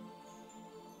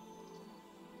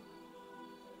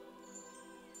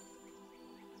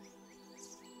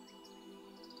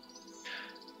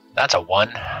 That's a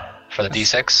 1 for the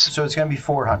d6. So it's going to be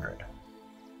 400.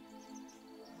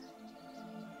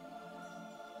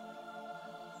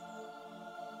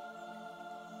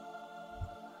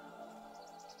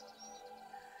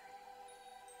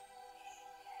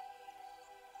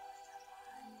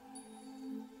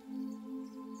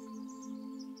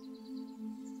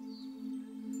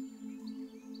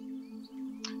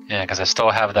 Yeah, because I still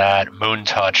have that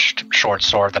moon-touched short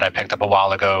sword that I picked up a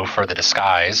while ago for the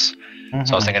disguise. Mm-hmm.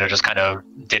 So I was thinking of just kind of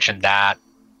ditching that,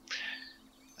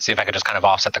 see if I could just kind of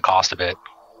offset the cost of it.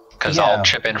 Because I'll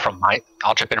chip in from my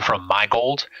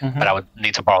gold, but I would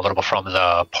need to borrow a little bit from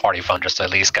the party fund just to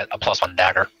at least get a +1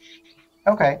 dagger.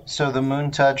 Okay, so the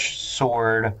moon touch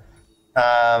sword,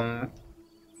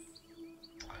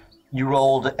 you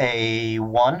rolled a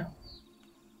 1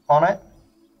 on it.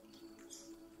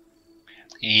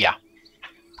 Yeah.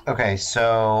 Okay,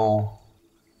 so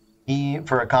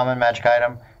for a common magic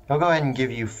item, he'll go ahead and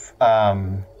give you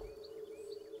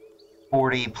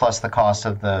 40 plus the cost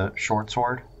of the short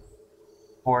sword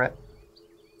for it.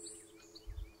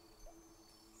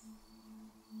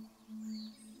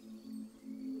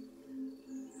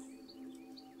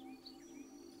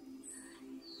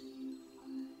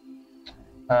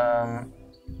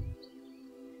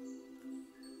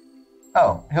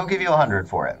 Oh, he'll give you 100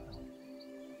 for it.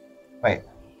 Wait.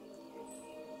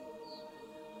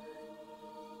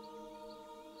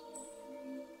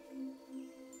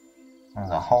 There's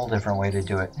a whole different way to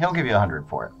do it. He'll give you 100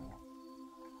 for it.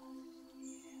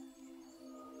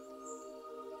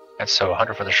 And so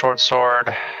 100 for the short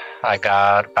sword. I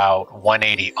got about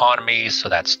 180 on me, so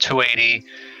that's 280.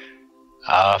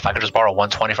 If I could just borrow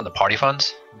 120 from the party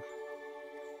funds.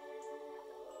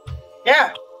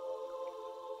 Yeah.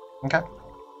 Okay.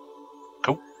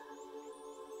 Cool.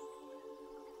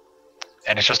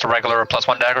 And it's just a regular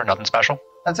 +1 dagger, nothing special?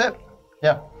 That's it.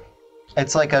 Yeah.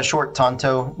 It's like a short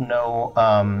tanto,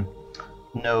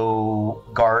 no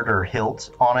guard or hilt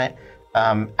on it.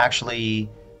 Actually,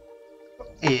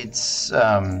 it's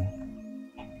got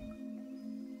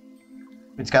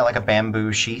like a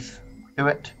bamboo sheath to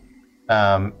it,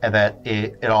 and that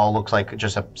it all looks like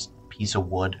just a piece of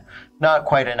wood. Not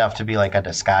quite enough to be like a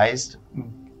disguised,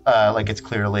 like it's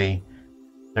clearly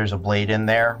there's a blade in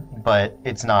there, but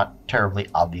it's not terribly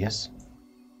obvious.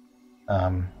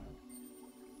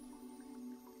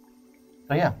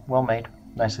 So yeah, well made.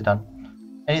 Nicely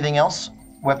done. Anything else,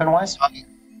 weapon-wise?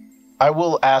 I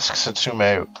will ask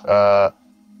Satsume,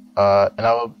 and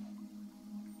I will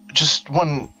just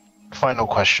one final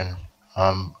question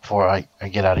before I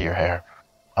get out of your hair.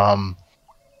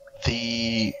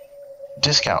 The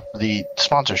discount, the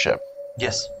sponsorship.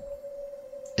 Yes.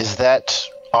 Is that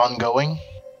ongoing,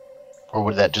 or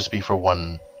would that just be for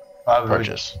one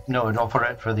purchase? No,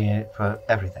 for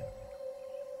everything.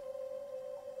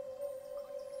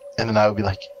 And then I would be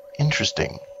like,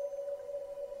 interesting.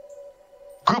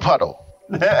 Group huddle.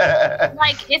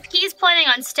 Like, if he's planning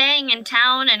on staying in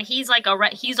town and he's like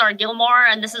he's our Gilmore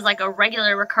and this is like a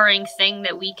regular recurring thing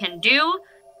that we can do,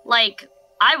 like,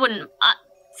 I wouldn't.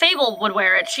 Fable would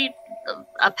wear it.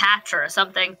 A patch or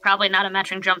something. Probably not a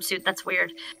matching jumpsuit. That's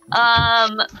weird.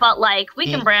 But like, we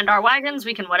can brand our wagons.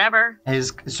 We can whatever.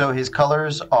 His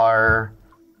colors are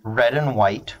red and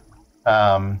white,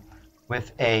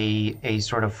 with a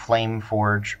sort of flame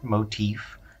forge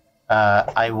motif.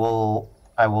 I will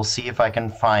see if I can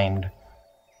find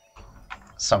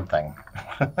something.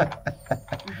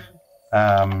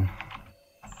 And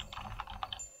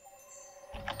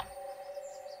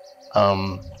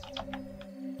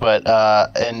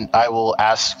I will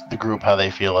ask the group how they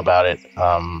feel about it.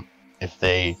 If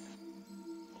they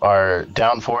are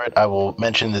down for it, I will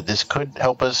mention that this could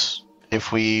help us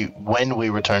when we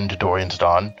return to Dorian's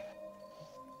Dawn.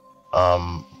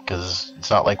 Because it's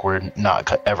not like we're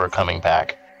not ever coming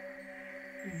back.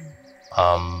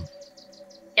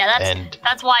 Yeah,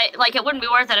 that's why, like, it wouldn't be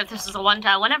worth it if this is a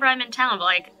one-time. Whenever I'm in town,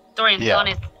 like, Dorian's Dawn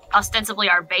is ostensibly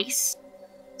our base.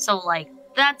 So, like,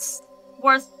 that's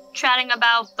worth chatting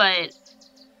about, but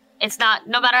it's not.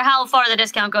 No matter how far the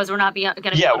discount goes, we're not going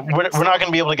to. Yeah, we're not going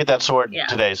to be able to get that sword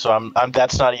today. So I'm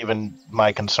that's not even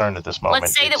my concern at this moment.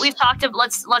 Let's say that we've talked.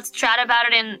 Let's chat about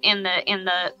it in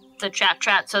the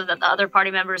chat so that the other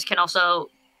party members can also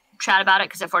chat about it.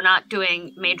 Because if we're not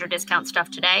doing major discount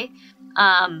stuff today,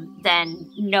 then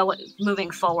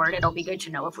moving forward, it'll be good to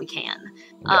know if we can.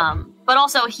 Yeah. But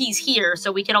also, he's here,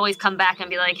 so we can always come back and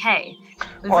be like, hey,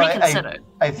 we've reconsidered.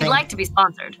 We'd like to be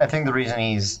sponsored. I think the reason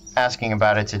he's asking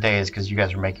about it today is because you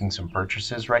guys are making some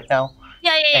purchases right now.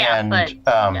 Yeah. And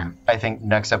I think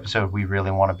next episode we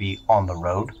really want to be on the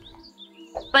road.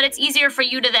 But it's easier for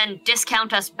you to then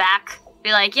discount us back.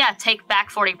 Be like, yeah, take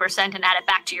back 40% and add it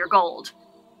back to your gold.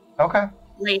 Okay.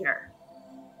 Later.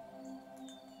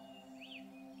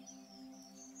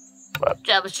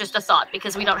 That was just a thought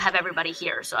because we don't have everybody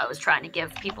here, so I was trying to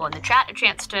give people in the chat a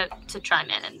chance to chime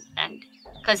in and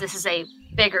because this is a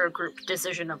bigger group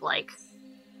decision of like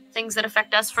things that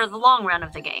affect us for the long run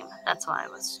of the game. That's why I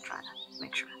was trying to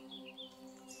make sure.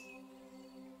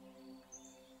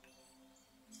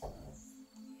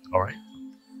 All right.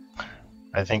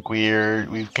 I think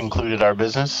we've concluded our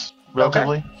business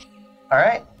relatively. Okay. All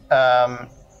right.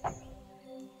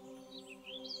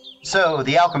 So,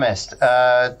 the Alchemist,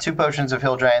 2 potions of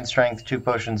Hill Giant Strength, 2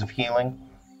 potions of Healing.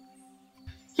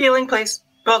 Healing, please.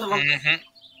 Both of them. Mm-hmm.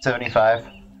 75.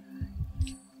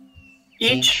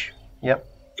 Each? Yep.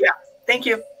 Yeah, thank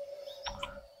you.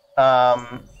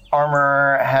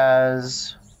 Armor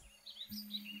has...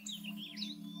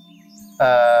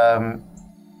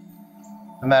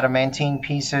 adamantine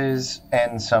pieces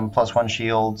and some +1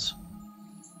 shields.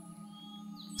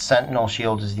 Sentinel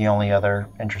shield is the only other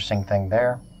interesting thing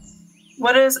there.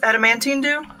 What does adamantine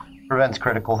do? Prevents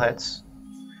critical hits.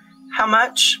 How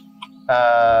much?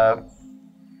 Up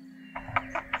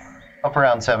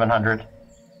around 700.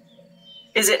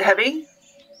 Is it heavy?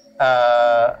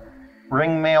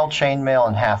 Ring mail, chain mail,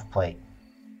 and half plate.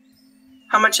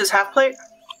 How much is half plate?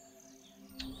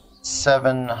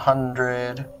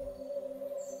 700.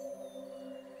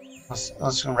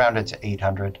 Let's round it to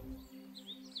 800.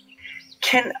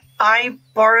 Can I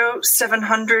borrow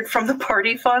 700 from the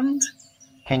party fund?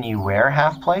 Can you wear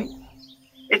half plate?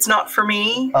 It's not for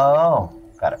me. Oh,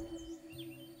 got it.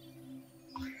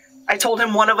 I told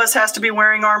him one of us has to be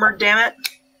wearing armor, damn it.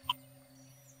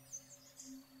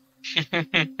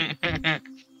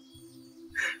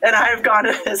 And I've gone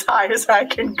as high as I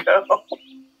can go.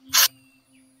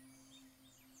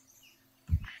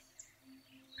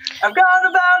 I've gone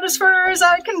about as far as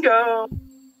I can go.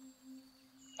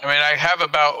 I mean, I have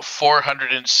about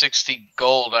 460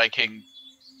 gold I can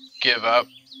give up.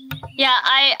 Yeah,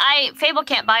 Fable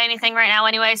can't buy anything right now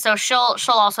anyway, so she'll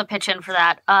also pitch in for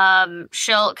that.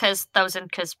 Because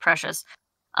precious.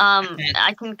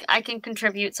 I can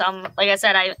contribute some. Like I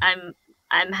said,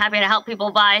 I'm happy to help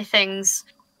people buy things.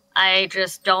 I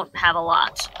just don't have a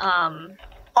lot. But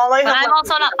I'm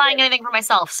also not buying anything for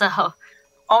myself, so.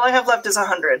 All I have left is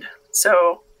 100.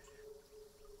 So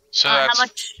that's how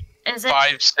much? Is it?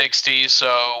 560,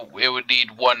 so it would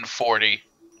need 140.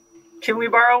 Can we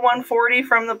borrow 140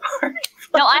 from the party?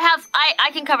 No, I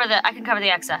can cover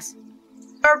the excess.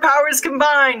 Our powers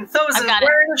combined. Thousand got it.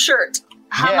 wearing a shirt.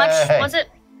 How much Yay. was it?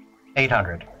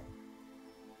 800.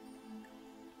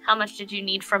 How much did you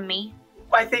need from me?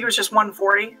 I think it was just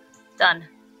 140. Done.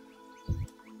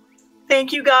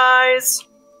 Thank you, guys.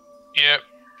 Yep.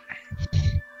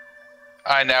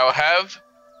 I now have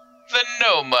the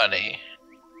no money.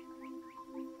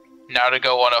 Now to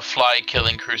go on a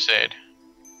fly-killing crusade.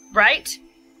 Right?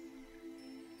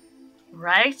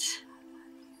 Right?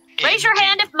 Raise your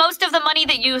hand if most of the money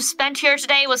that you spent here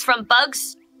today was from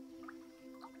bugs.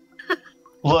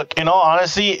 Look, in all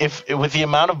honesty, if with the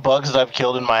amount of bugs that I've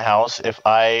killed in my house, if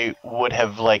I would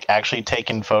have actually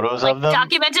taken photos of them,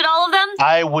 Documented all of them?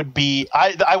 I would be.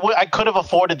 I could have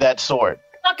afforded that sword.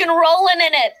 Fucking rolling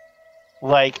in it.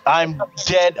 I'm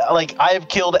dead. I have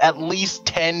killed at least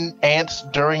 10 ants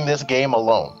during this game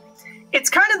alone. It's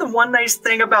kind of the one nice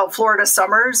thing about Florida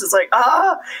summers. It's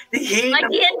the heat. Like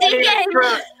D&D game.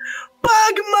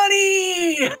 Bug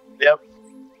money! Yep.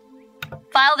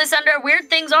 File this under weird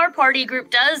things our party group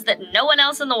does that no one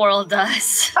else in the world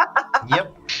does.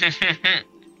 Yep.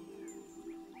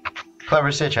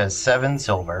 Clever Stitch has 7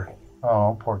 silver.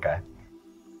 Oh, poor guy.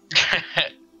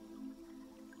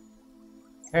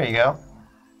 There you go.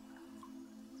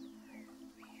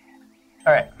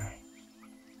 All right.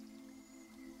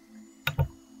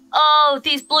 Oh,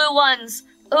 these blue ones.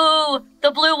 Ooh,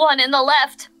 the blue one in the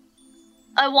left.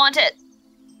 I want it.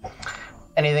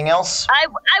 Anything else? I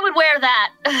would wear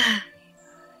that.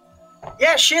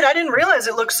 Yeah, shit, I didn't realize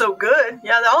it looked so good.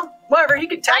 Yeah, whatever, he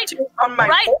could tattoo it on my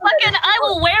Right? forehead. Fucking, I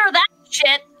will wear that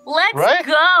shit. Let's Right?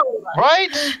 go.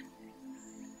 Right?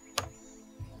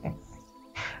 Do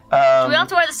we all have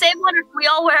to wear the same one, or do we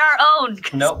all wear our own?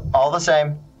 Nope, all the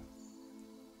same.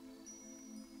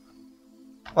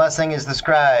 Last thing is the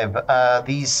scribe.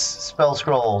 These spell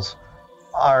scrolls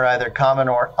are either common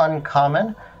or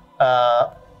uncommon.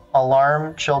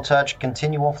 Alarm, chill touch,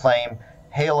 continual flame,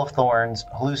 hail of thorns,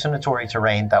 hallucinatory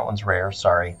terrain. That one's rare,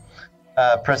 sorry.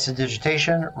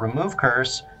 Prestidigitation, remove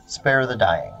curse, spare the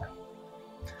dying.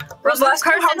 Those Remove last two,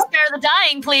 curse how and much? spare the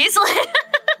dying, please.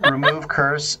 Remove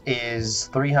curse is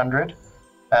 300.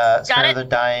 Spare it. the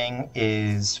dying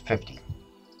is 50.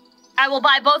 I will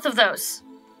buy both of those.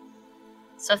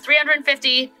 So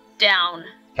 350 down.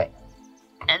 Okay.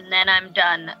 And then I'm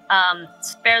done.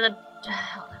 Spare the...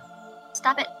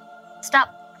 Stop it.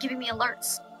 Stop giving me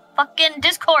alerts. Fucking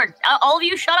Discord. All of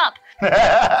you, shut up.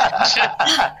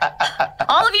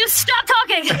 All of you, stop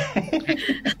talking. Okay?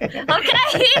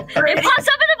 It pops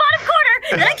up in the bottom corner,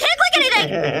 and I can't click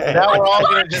anything. Now we're all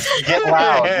gonna just get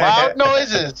loud. Loud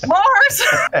noises. Mars!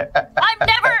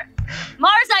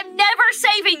 Mars, I'm never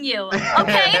saving you.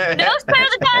 Okay? No spare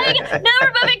the dying, no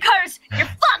removing curse. You're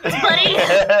fucked, buddy.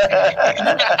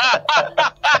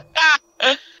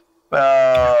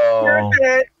 Oh.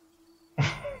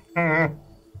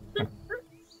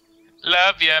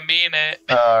 Love ya, mean it.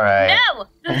 All right. No.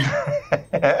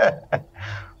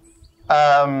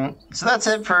 So that's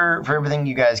it for everything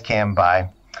you guys can buy.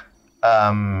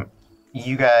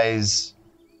 You guys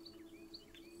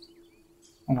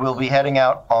will be heading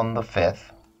out on the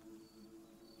 5th.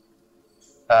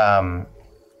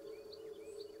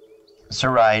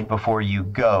 Sarai, before you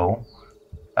go,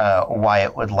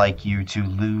 Wyatt would like you to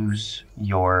lose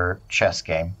your chess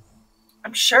game.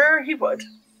 I'm sure he would.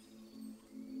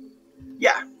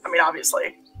 Yeah, I mean,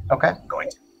 obviously. Okay. I'm going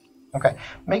to. Okay.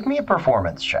 Make me a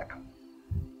performance check.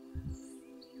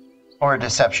 Or a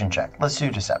deception check. Let's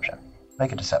do deception.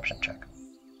 Make a deception check.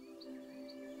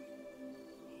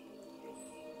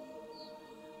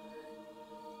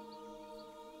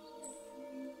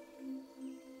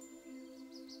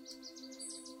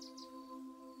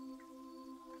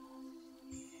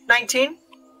 $19.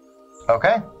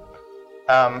 Okay.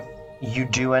 You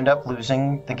do end up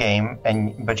losing the game,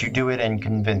 but you do it in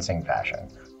convincing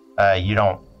fashion. You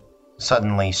don't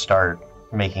suddenly start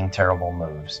making terrible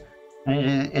moves.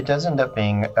 It does end up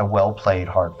being a well-played,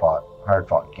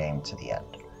 hard-fought game to the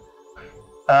end.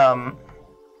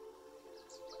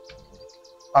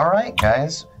 All right,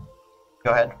 guys.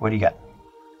 Go ahead. What do you got?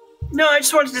 No, I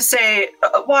just wanted to say,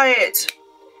 Wyatt,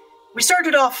 we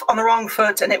started off on the wrong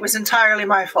foot, and it was entirely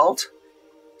my fault.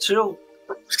 So,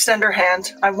 extend our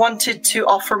hand. I wanted to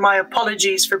offer my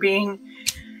apologies for being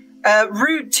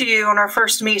rude to you on our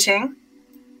first meeting,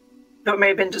 though it may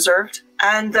have been deserved,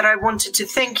 and that I wanted to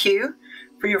thank you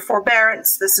for your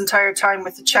forbearance this entire time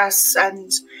with the chess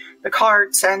and the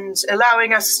carts and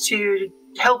allowing us to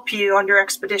help you on your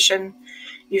expedition.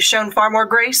 You've shown far more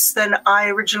grace than I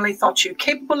originally thought you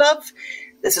capable of.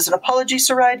 This is an apology,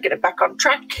 Saride. Get it back on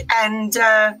track. And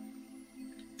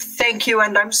thank you,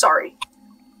 and I'm sorry.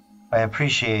 I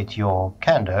appreciate your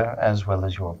candor as well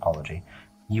as your apology.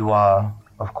 You are,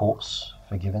 of course,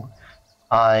 forgiven.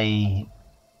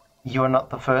 You are not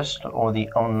the first or the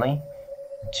only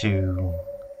to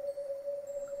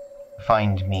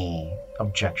find me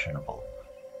objectionable.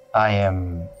 I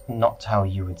am not how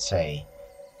you would say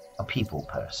a people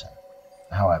person.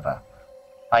 However,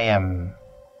 I am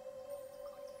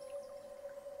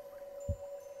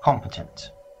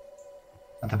competent,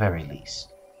 at the very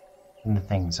least, in the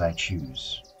things I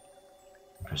choose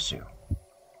to pursue.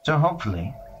 So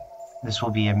hopefully, this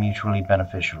will be a mutually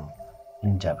beneficial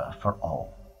endeavor for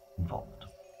all involved.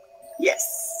 Yes.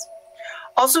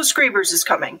 Also, Screevers is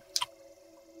coming.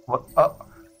 What?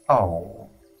 Oh.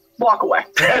 Walk away.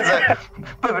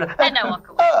 And I walk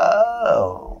away.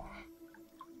 Oh.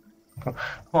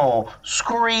 Oh,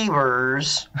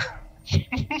 Screevers.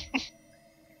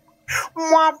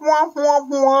 Wah, wah, wah,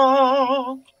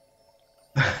 wah.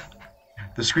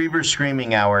 The Screevers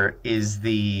Screaming Hour is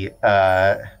the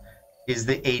 80s,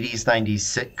 90s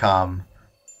sitcom,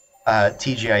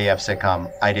 TGIF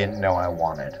sitcom I didn't know I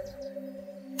wanted.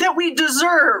 That we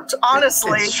deserved,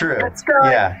 honestly. It's true. It's got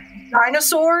Yeah.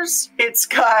 dinosaurs. It's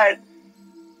got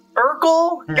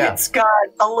Urkel. Yeah. It's got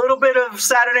a little bit of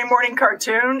Saturday morning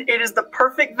cartoon. It is the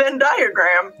perfect Venn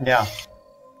diagram. Yeah.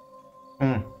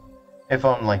 If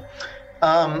only.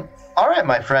 All right,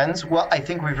 my friends. Well, I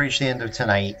think we've reached the end of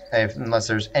tonight. Unless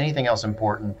there's anything else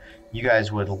important you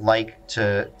guys would like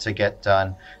to get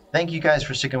done. Thank you guys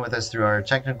for sticking with us through our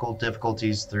technical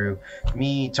difficulties, through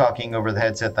me talking over the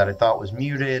headset that I thought was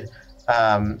muted,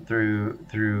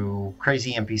 through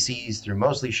crazy NPCs, through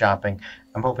mostly shopping.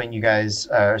 I'm hoping you guys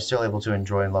are still able to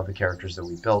enjoy and love the characters that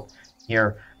we built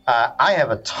here. I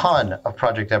have a ton of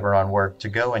Project Eberron work to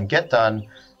go and get done,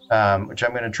 which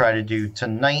I'm going to try to do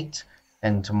tonight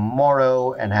and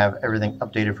tomorrow and have everything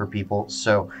updated for people.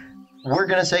 So we're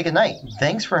going to say goodnight.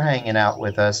 Thanks for hanging out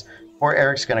with us. Poor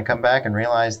Eric's going to come back and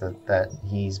realize that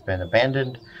he's been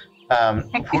abandoned.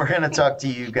 We're going to talk to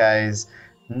you guys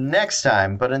next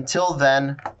time. But until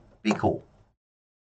then, be cool.